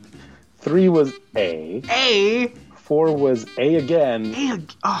it. 3 was A. A. 4 was A again.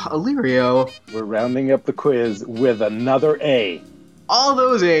 Illyrio. We're rounding up the quiz with another A. All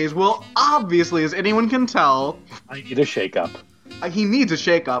those A's. Well, obviously, as anyone can tell, I need a shake-up. He needs a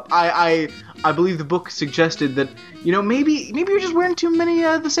shake-up. I believe the book suggested that, maybe you're just wearing too many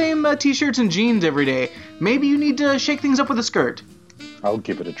the same t-shirts and jeans every day. Maybe you need to shake things up with a skirt. I'll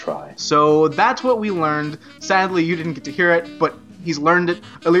give it a try. So that's what we learned. Sadly, you didn't get to hear it, but he's learned it.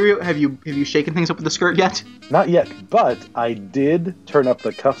 Illyrio, have you shaken things up with a skirt yet? Not yet, but I did turn up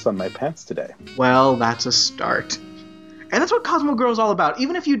the cuffs on my pants today. Well, that's a start. And that's what Cosmo Girl is all about.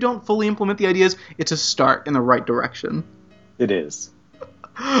 Even if you don't fully implement the ideas, it's a start in the right direction. It is.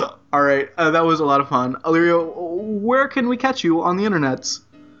 All right, that was a lot of fun. Illyrio, where can we catch you on the internets?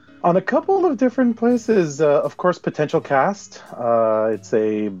 On a couple of different places. Of course, Potential Cast. It's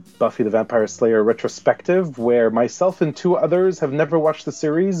a Buffy the Vampire Slayer retrospective where myself and 2 others have never watched the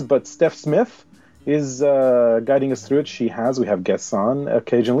series, but Steph Smith is guiding us through it. We have guests on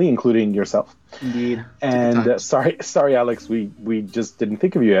occasionally, including yourself. Indeed. And sorry, Alex, we just didn't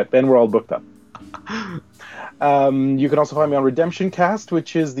think of you yet, and we're all booked up. You can also find me on Redemption Cast,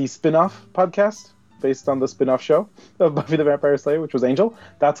 which is the spin-off podcast based on the spin-off show of Buffy the Vampire Slayer, which was Angel.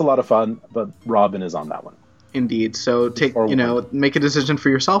 That's a lot of fun, but Robin is on that one. Indeed. So make a decision for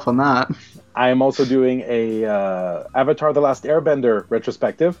yourself on that. I am also doing a Avatar: The Last Airbender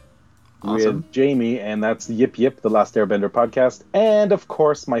retrospective with Jamie, and that's Yip Yip, The Last Airbender podcast. And of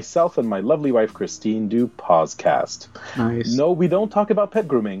course, myself and my lovely wife Christine do Pausecast. Nice. No, we don't talk about pet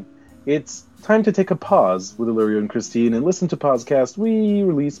grooming. It's time to take a pause with Illyrio and Christine and listen to Pausecast. We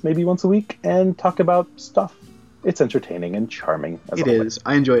release maybe once a week and talk about stuff. It's entertaining and charming. It is.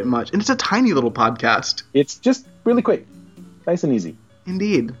 I enjoy it much. And it's a tiny little podcast. It's just really quick. Nice and easy.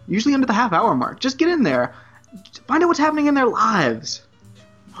 Indeed. Usually under the half-hour mark. Just get in there. Find out what's happening in their lives.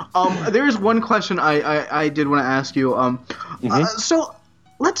 There is one question I did want to ask you. So,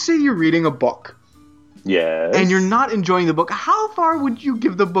 let's say you're reading a book. Yes. And you're not enjoying the book. How far would you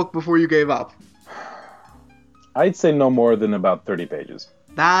give the book before you gave up? I'd say no more than about 30 pages.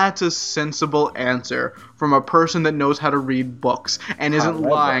 That's a sensible answer from a person that knows how to read books and isn't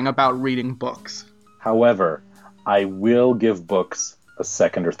lying about reading books. However, I will give books a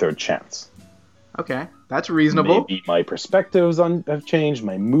second or third chance. Okay, that's reasonable. Maybe my perspectives have changed.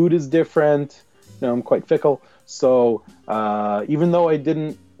 My mood is different. I'm quite fickle. So even though I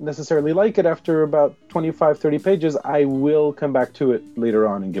didn't necessarily like it after about 25, 30 pages, I will come back to it later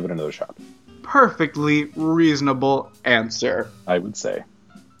on and give it another shot. Perfectly reasonable answer, I would say.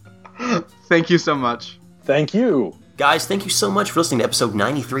 Thank you so much. Thank you. Guys, thank you so much for listening to episode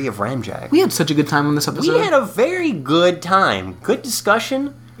 93 of Ramjack. We had such a good time on this episode. We had a very good time. Good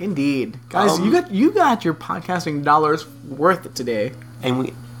discussion. Indeed. Guys, you got your podcasting dollars worth it today. And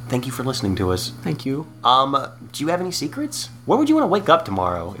we thank you for listening to us. Thank you. Do you have any secrets? Where would you want to wake up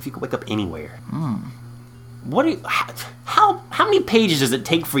tomorrow if you could wake up anywhere? How many pages does it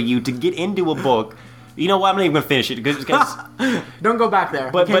take for you to get into a book? You know what? I'm not even going to finish it because don't go back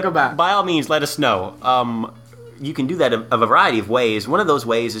there. But go back. By all means, let us know. You can do that of a variety of ways. One of those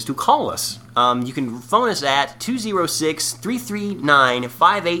ways is to call us. You can phone us at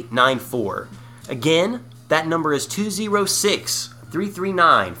 206-339-5894. Again, that number is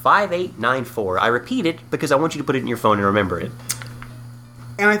 206-339-5894. I repeat it because I want you to put it in your phone and remember it.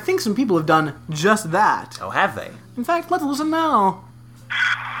 And I think some people have done just that. Oh, have they? In fact, let's listen now.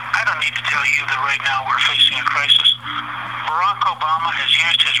 I don't need to tell you that right now we're facing a crisis. Barack Obama has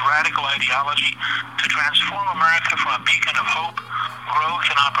used his radical ideology to transform America from a beacon of hope, growth,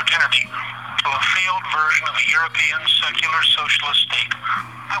 and opportunity to a failed version of a European secular socialist state.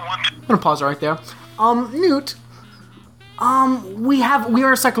 I'm gonna pause right there. Newt, we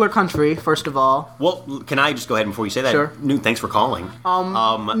are a secular country, first of all. Well, can I just go ahead before you say that? Sure. Newt, thanks for calling.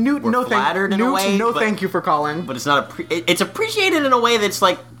 Newt, we're flattered in a way. No, thank you for calling. But it's not it's appreciated in a way that's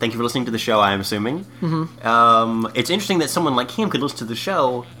like, thank you for listening to the show, I'm assuming. Mm-hmm. It's interesting that someone like him could listen to the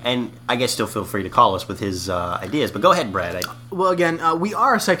show, and I guess still feel free to call us with his ideas. But go ahead, Brad. Well, again, we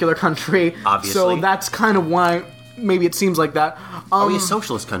are a secular country. Obviously. So that's kind of why maybe it seems like that. Are we a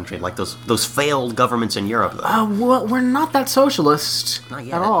socialist country, like those failed governments in Europe, though? Well, we're not that socialist. Not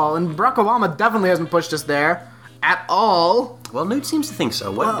yet. At all. And Barack Obama definitely hasn't pushed us there. At all. Well, Newt seems to think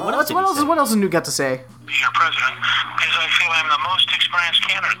so. What else does Newt got to say? Your president, because I feel I'm the most experienced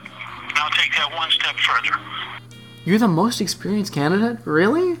candidate. And I'll take that one step further. You're the most experienced candidate?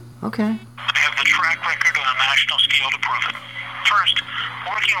 Really? Okay. I have the track record on a national scale to prove it. First,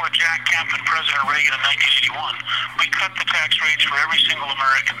 working with Jack Kemp and President Reagan in 1981, we cut the tax rates for every single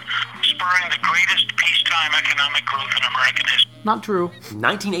American, spurring the greatest peacetime economic growth in American history. Not true.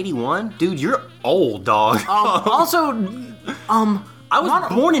 1981? Dude, you're old, dog. I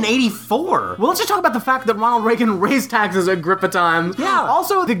was born in 84. Well, let's just talk about the fact that Ronald Reagan raised taxes a grip of times. Yeah.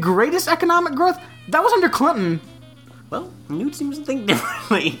 Also, the greatest economic growth, that was under Clinton. Well, Newt seems to think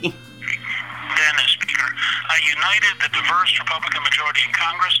differently. Then, as Speaker, I united the diverse Republican majority in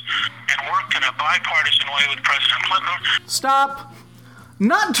Congress and worked in a bipartisan way with President Clinton. Stop.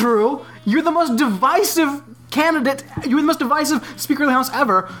 Not true. You're the most divisive candidate. You're the most divisive Speaker of the House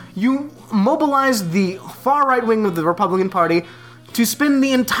ever. You mobilized the far right wing of the Republican Party to spend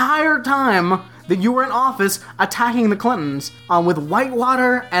the entire time that you were in office attacking the Clintons with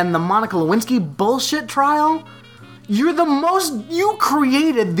Whitewater and the Monica Lewinsky bullshit trial. You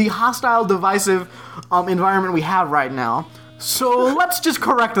created the hostile, divisive environment we have right now. So let's just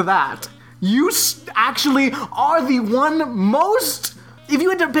correct that. You actually are the one most... If you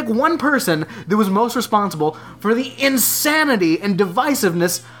had to pick one person that was most responsible for the insanity and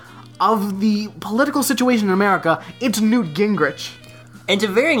divisiveness of the political situation in America, it's Newt Gingrich. And to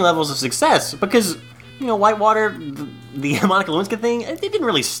varying levels of success, because, Whitewater, the Monica Lewinsky thing, it didn't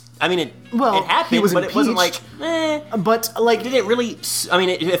really... it happened, but it wasn't like... But, did it really...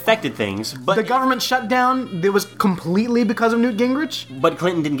 it affected things, but... The government shutdown, it was completely because of Newt Gingrich? But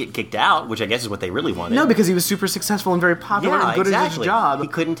Clinton didn't get kicked out, which I guess is what they really wanted. No, because he was super successful and very popular and good at his job. He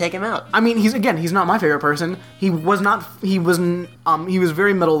couldn't take him out. He's not my favorite person. He was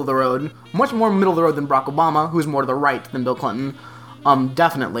very middle of the road. Much more middle of the road than Barack Obama, who's more to the right than Bill Clinton.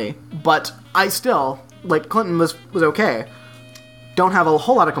 Definitely. But I still... Clinton was okay. Don't have a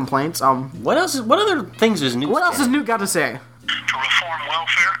whole lot of complaints. What other things does Newt... What else has Newt got to say? To reform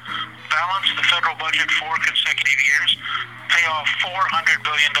welfare, balance the federal budget 4 consecutive years, pay off $400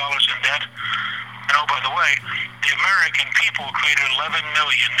 billion in debt, and oh, by the way, the American people created 11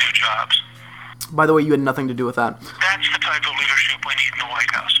 million new jobs. By the way, you had nothing to do with that. That's the type of leadership we need in the White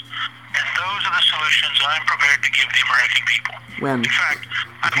House. And those are the solutions I'm prepared to give the American people. When? In fact,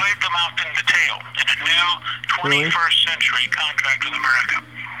 I've laid them out in detail in a new 21st century contract with America.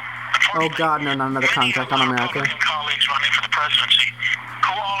 Oh God, no, not another contract on America. Republican colleagues running for the presidency,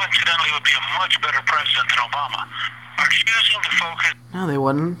 who all incidentally would be a much better president than Obama, are choosing to focus... No, they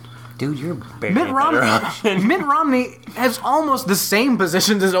wouldn't. Dude, you're barely better option. Mitt Romney has almost the same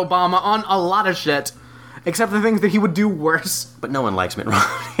positions as Obama on a lot of shit, except the things that he would do worse. But no one likes Mitt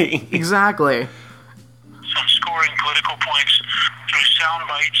Romney. Exactly. Some scoring political points through sound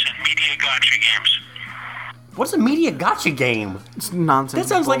bites and media gotcha games. What's a media gotcha game? It's nonsense. That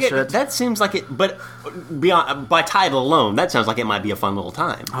sounds bullshit. like it. That seems like it. But by title alone, that sounds like it might be a fun little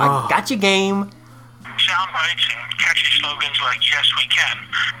time. Oh. A gotcha game. Sound bites and catchy slogans like "Yes, we can"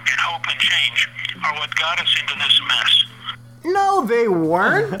 and "Hope and change" are what got us into this mess. No, they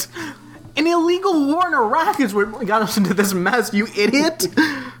weren't. An illegal war in Iraq is what got us into this mess, you idiot.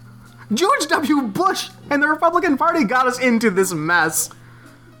 George W. Bush and the Republican Party got us into this mess.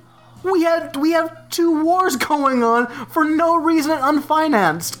 We have 2 wars going on for no reason,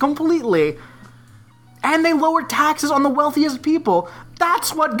 unfinanced, completely. And they lowered taxes on the wealthiest people.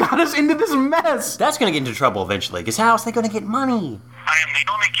 That's what got us into this mess. That's going to get into trouble eventually, because how else are they going to get money? I am the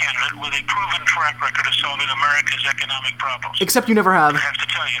only candidate with a proven track record of solving America's economic problems. Except you never have. I have to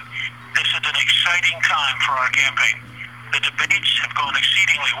tell you, this is an exciting time for our campaign. The debates have gone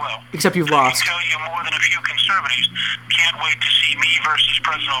exceedingly well. Except you've I lost. can tell you more than a few conservatives can't wait to see me versus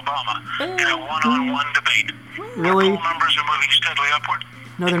President Obama in a one-on-one debate. Really? Our poll numbers are moving steadily upward.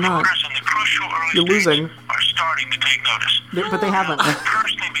 No, they're not. Voters in the crucial early You're losing. are starting to take notice. But they haven't.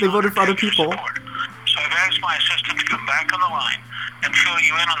 They voted for other people. So I've asked my assistant to come back on the line and fill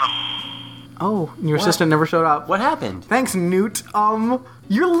you in on the... Oh, your assistant never showed up. What happened? Thanks, Newt.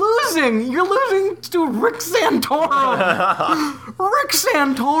 You're losing. You're losing to Rick Santorum. Rick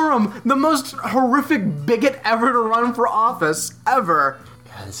Santorum, the most horrific bigot ever to run for office, ever.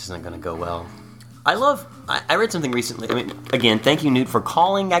 God, this isn't going to go well. I read something recently. I mean, again, thank you, Newt, for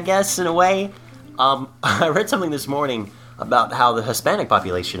calling, I guess, in a way. I read something this morning about how the Hispanic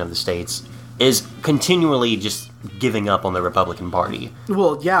population of the states is continually just giving up on the Republican Party.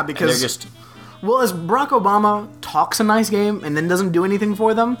 Well, yeah, because... And they're just... Well, as Barack Obama talks a nice game and then doesn't do anything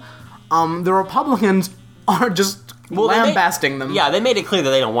for them, the Republicans are just lambasting them. Yeah, they made it clear that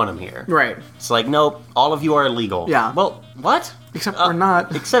they don't want them here. Right. It's like, nope, all of you are illegal. Yeah. Well, what? Except we're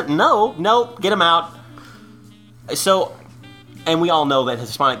not. Except, no, get them out. So, and we all know that the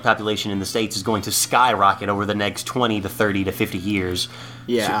Hispanic population in the States is going to skyrocket over the next 20 to 30 to 50 years.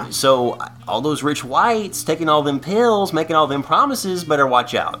 Yeah. So all those rich whites taking all them pills, making all them promises, better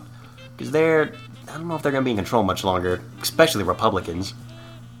watch out. Because I don't know if they're going to be in control much longer, especially Republicans.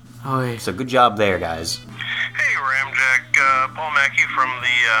 Oh, yeah. So good job there, guys. Hey, Ramjack, Paul Mackey from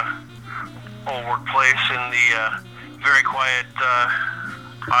the old workplace in the very quiet,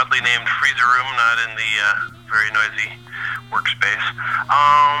 oddly named freezer room, not in the very noisy workspace.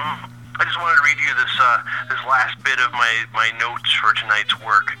 I just wanted to read you this last bit of my notes for tonight's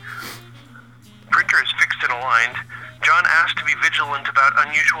work. Printer is fixed and aligned. John asked to be vigilant about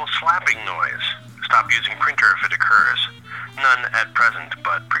unusual slapping noise. Stop using printer if it occurs. None at present,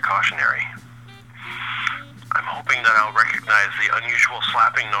 but precautionary. I'm hoping that I'll recognize the unusual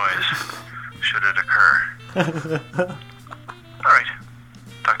slapping noise should it occur. All right.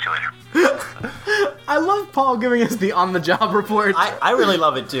 Talk to you later. I love Paul giving us the on-the-job report. I really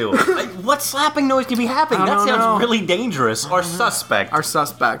love it, too. Like, what slapping noise could be happening? That sounds really dangerous. Or suspect.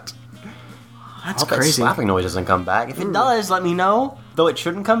 That's crazy. That slapping noise doesn't come back. If it does, let me know. Though it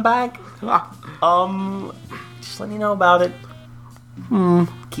shouldn't come back. Just let me know about it.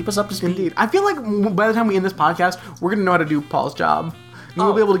 Keep us up to speed. Indeed. I feel like by the time we end this podcast, we're going to know how to do Paul's job. And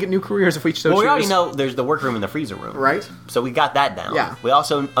we'll be able to get new careers if we so choose. Well, we already know there's the workroom and the freezer room. Right. So we got that down. Yeah. We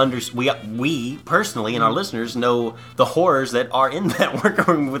also we personally and our listeners know the horrors that are in that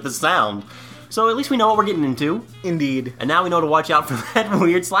workroom with the sound. So at least we know what we're getting into. Indeed. And now we know to watch out for that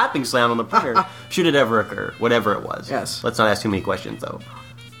weird slapping sound on the printer, should it ever occur, whatever it was. Yes. Let's not ask too many questions, though.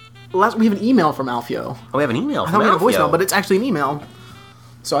 We have an email from Alfio. Oh, we have an email from I thought we had a Alfio. voicemail, but it's actually an email.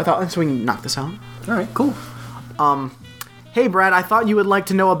 So I thought, so we can knock this out. All right, cool. Hey, Brad, I thought you would like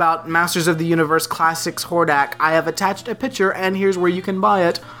to know about Masters of the Universe Classics Hordak. I have attached a picture, and here's where you can buy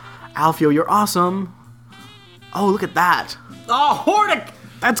it. Alfio, you're awesome. Oh, look at that. Oh, Hordak!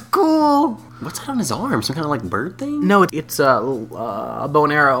 That's cool. What's that on his arm? Some kind of like bird thing? No, it's a bow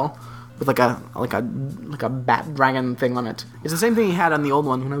and arrow with like a bat dragon thing on it. It's the same thing he had on the old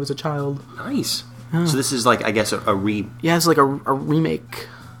one when I was a child. Nice. So this is like, I guess, Yeah, it's like a remake.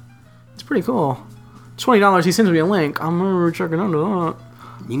 It's pretty cool. $20. He sends me a link. I'm never checking into that.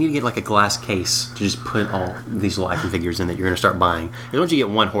 You need to get like a glass case to just put all these little action figures in that you're going to start buying. Because once you get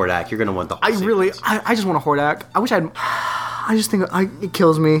one Hordak, you're going to want the whole series. I just want a Hordak. I wish I just think it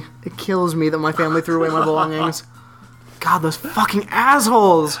kills me. It kills me that my family threw away my belongings. God, those fucking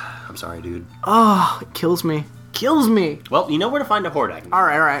assholes. I'm sorry, dude. Oh, it kills me. Kills me. Well, you know where to find a Hordak. All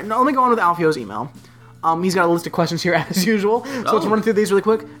right. Now, let me go on with Alfio's email. He's got a list of questions here as usual. So let's run through these really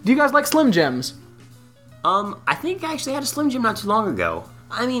quick. Do you guys like Slim Jims? I think I actually had a Slim Jim not too long ago.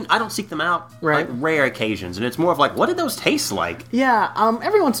 I mean, I don't seek them out. Right. Like rare occasions, and it's more of like, what did those taste like? Yeah.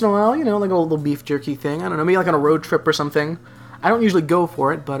 Every once in a while, like a little beef jerky thing. I don't know, maybe like on a road trip or something. I don't usually go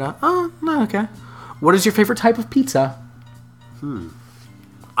for it, but no, okay. What is your favorite type of pizza?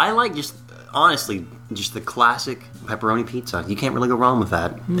 I like honestly, just the classic pepperoni pizza. You can't really go wrong with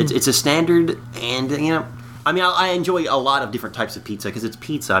that. It's a standard, and I mean, I enjoy a lot of different types of pizza because it's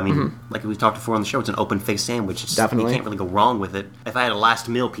pizza. I mean, like we've talked before on the show, it's an open-faced sandwich. Definitely. You can't really go wrong with it. If I had a last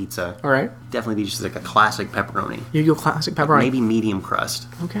meal pizza, all right, definitely be just like a classic pepperoni. You go classic pepperoni. Maybe medium crust.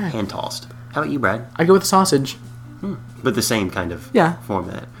 Okay. Hand-tossed. How about you, Brad? I go with sausage. But the same kind of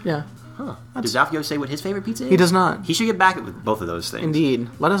format. Yeah. Huh. Does Alfio say what his favorite pizza is? He does not. He should get back with both of those things. Indeed.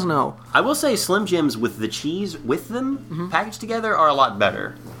 Let us know. I will say Slim Jims with the cheese with them packaged together are a lot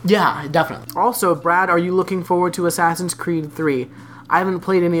better. Yeah, definitely. Also, Brad, are you looking forward to Assassin's Creed 3? I haven't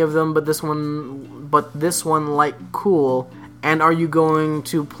played any of them, but this one like cool. And are you going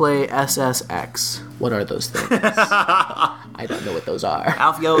to play SSX? What are those things? I don't know what those are.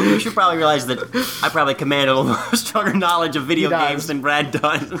 Alfio, you should probably realize that I probably command a little stronger knowledge of video games than Brad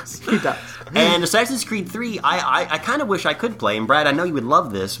does. He does. And Assassin's Creed 3, I kind of wish I could play. And Brad, I know you would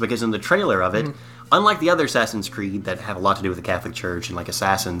love this because in the trailer of it, unlike the other Assassin's Creed that have a lot to do with the Catholic Church and like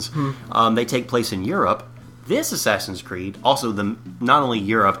assassins, they take place in Europe. This Assassin's Creed, also not only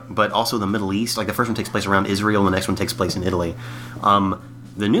Europe, but also the Middle East. Like the first one takes place around Israel, and the next one takes place in Italy.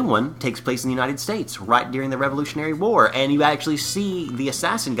 The new one takes place in the United States, right during the Revolutionary War, and you actually see the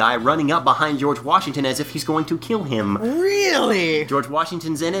assassin guy running up behind George Washington as if he's going to kill him. Really? George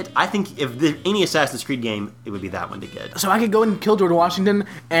Washington's in it. I think if any Assassin's Creed game, it would be that one to get. So I could go and kill George Washington,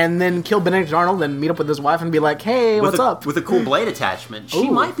 and then kill Benedict Arnold, and meet up with his wife, and be like, "Hey, what's up?" With a cool blade attachment.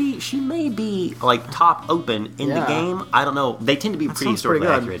 She may be like top open in the game. I don't know. They tend to be pretty historically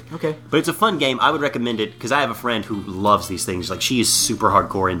accurate. Okay, but it's a fun game. I would recommend it because I have a friend who loves these things. Like she is super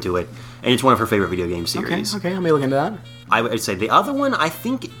hardcore into it, and it's one of her favorite video game series. Okay, I may look into that. I would say the other one, I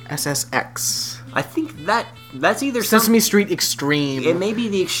think SSX. I think that's either Sesame Street Extreme. It may be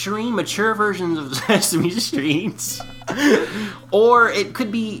the extreme mature versions of Sesame Street, or it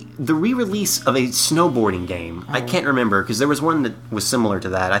could be the re-release of a snowboarding game. I can't remember because there was one that was similar to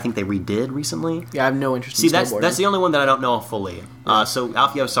that. I think they redid recently. Yeah, I have no interest in snowboarding. That's the only one that I don't know fully. So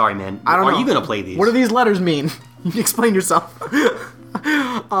Alfio, sorry man. I don't know. Are you going to play these? What do these letters mean? You can explain yourself.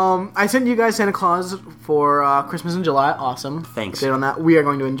 I sent you guys Santa Claus for Christmas in July. Awesome. Thanks. Update on that. We are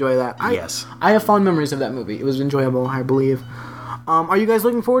going to enjoy that. Yes. I have fond memories of that movie. It was enjoyable, I believe. Are you guys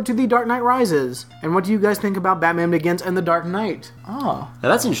looking forward to The Dark Knight Rises? And what do you guys think about Batman Begins and The Dark Knight? Now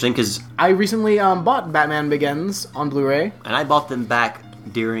that's interesting because I recently bought Batman Begins on Blu-ray. And I bought them back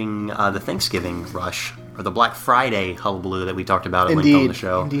during the Thanksgiving rush. Or the Black Friday hullabaloo that we talked about at length on the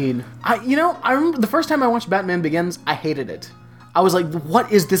show. Indeed. I remember the first time I watched Batman Begins, I hated it. I was like,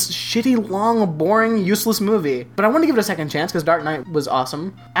 what is this shitty, long, boring, useless movie? But I wanted to give it a second chance because Dark Knight was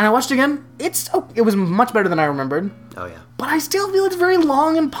awesome. And I watched it again. It was much better than I remembered. Oh, yeah. But I still feel it's very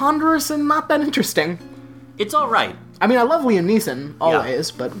long and ponderous and not that interesting. It's all right. I mean, I love Liam Neeson,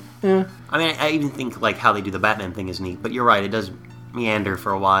 always, but... I mean, I even think like how they do the Batman thing is neat. But you're right, it does meander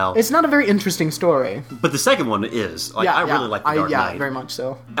for a while. It's not a very interesting story. But the second one is. Like, I really like the Dark Knight. Yeah, very much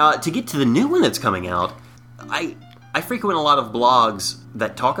so. To get to the new one that's coming out, I frequent a lot of blogs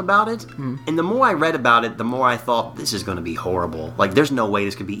that talk about it, and the more I read about it, the more I thought, this is going to be horrible. Like, there's no way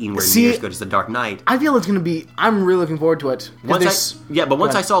this could be anywhere near as good as The Dark Knight. I feel it's going to be... I'm really looking forward to it.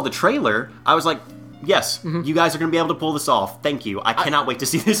 Once I saw the trailer, I was like, yes, you guys are going to be able to pull this off. Thank you. I cannot wait to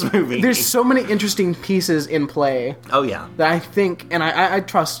see this movie. There's so many interesting pieces in play. Oh, yeah. That I think, and I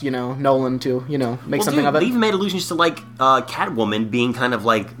trust, Nolan to, make something of it. They even made allusions to, like, Catwoman being kind of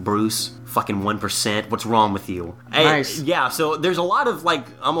like Bruce... Fucking 1%. What's wrong with you? Nice. Yeah, so there's a lot of, like,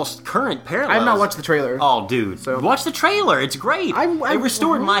 almost current parallels. I have not watched the trailer. Oh, dude. So. Watch the trailer. It's great. It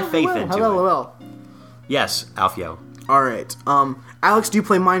restored my faith into it. Yes, Alfio. All right. Alex, do you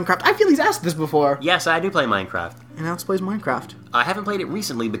play Minecraft? I feel he's asked this before. Yes, I do play Minecraft. And Alex plays Minecraft. I haven't played it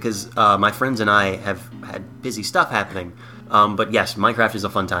recently because my friends and I have had busy stuff happening. But yes, Minecraft is a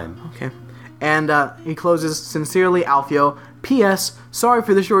fun time. Okay. And he closes, sincerely, Alfio. P.S. Sorry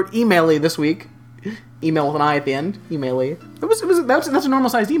for the short email-y this week. Email with an I at the end. Email-y. That's a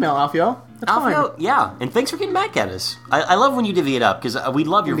normal-sized email, Alfio. That's Alfio, fine. Yeah. And thanks for getting back at us. I love when you divvy it up, because we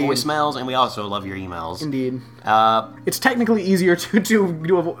love your voicemails, and we also love your emails. Indeed. It's technically easier to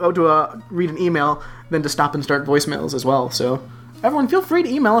read an email than to stop and start voicemails as well. So, everyone, feel free to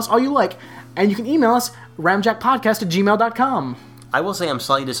email us all you like. And you can email us, ramjackpodcast@gmail.com. I will say I'm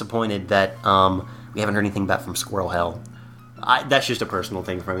slightly disappointed that we haven't heard anything back from Squirrel Hell. That's just a personal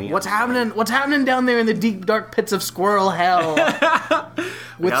thing for me. What's happening down there in the deep, dark pits of Squirrel Hell?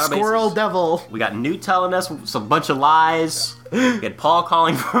 With Squirrel Devil. We got Newt telling us a bunch of lies. We had Paul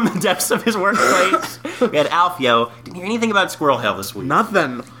calling from the depths of his workplace. We had Alfio. Didn't hear anything about Squirrel Hell this week.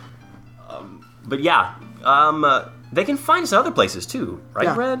 Nothing. But yeah, they can find us at other places too, right,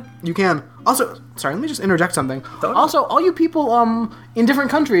 yeah, Brad? You can. Also, sorry, let me just interject something. Also, all you people in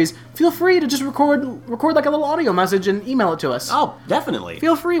different countries, feel free to just record like a little audio message and email it to us. Oh, definitely.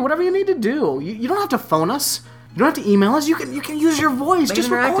 Feel free, whatever you need to do. You don't have to phone us. You don't have to email us. You can use your voice. Just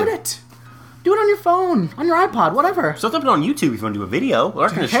record it. Do it on your phone, on your iPod, whatever. So something on YouTube if you want to do a video. We're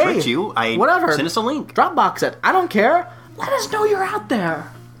not going to restrict you. Whatever. Send us a link. Dropbox it. I don't care. Let us know you're out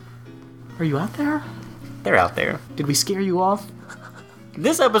there. Are you out there? They're out there. Did we scare you off?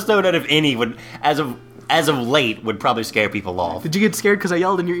 This episode, out of any, would as of late, would probably scare people off. Did you get scared because I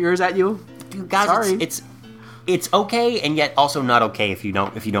yelled in your ears at you? Dude, guys, sorry. It's okay, and yet also not okay if you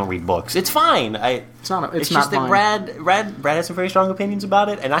don't read books. It's fine. It's not just that Brad has some very strong opinions about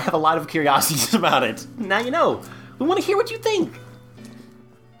it, and I have a lot of curiosities about it. Now you know. We want to hear what you think.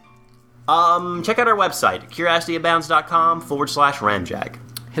 Check out our website, curiosityabounds.com/Ramjack.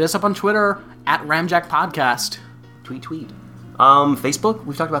 Hit us up on Twitter @RamjackPodcast. Tweet. Facebook,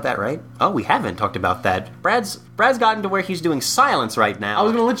 we've talked about that, right? Oh, we haven't talked about that. Brad's gotten to where he's doing silence right now. I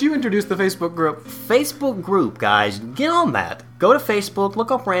was going to let you introduce the Facebook group. Facebook group, guys. Get on that. Go to Facebook,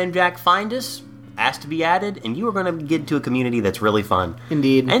 look up Ramjack, find us, ask to be added, and you are going to get into a community that's really fun.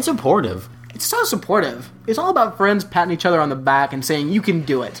 Indeed. And supportive. It's so supportive. It's all about friends patting each other on the back and saying, you can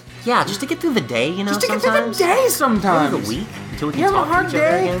do it. Yeah, just to get through the day, you know, Just to get through the day sometimes. Maybe the week, until we can you have talk a hard to each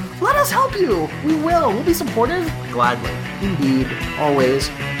other day? again. Let us help you. We will. We'll be supportive. Gladly. Indeed. Always.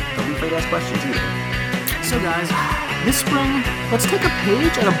 Don't be afraid to ask questions either. So guys, this spring, let's take a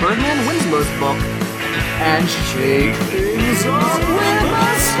page out of Birdman Winslow's book and shake things up with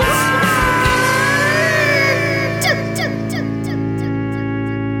a style.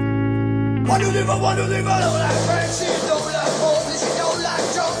 One who live, don't like Francie, don't like Bobby, she don't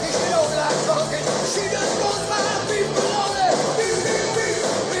like Jockey, she don't like talking. She just goes by people on it, people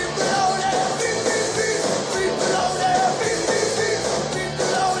on it, people on it, people on it.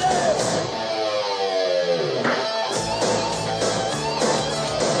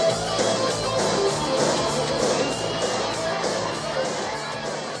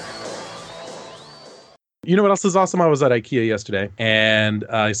 You know what else is awesome? I was at IKEA yesterday, and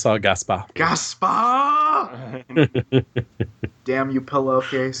I saw Gaspar. Gaspar! Damn you,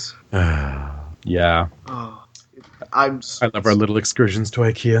 pillowcase. Yeah. Oh, I love our little excursions to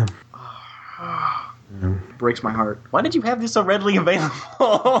IKEA. Breaks my heart. Why did you have this so readily available?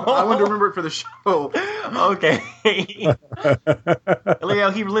 I wanted to remember it for the show. Okay.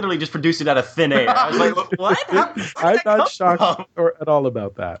 Leo, he literally just produced it out of thin air. I was like, what? I'm not shocked at all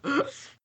about that.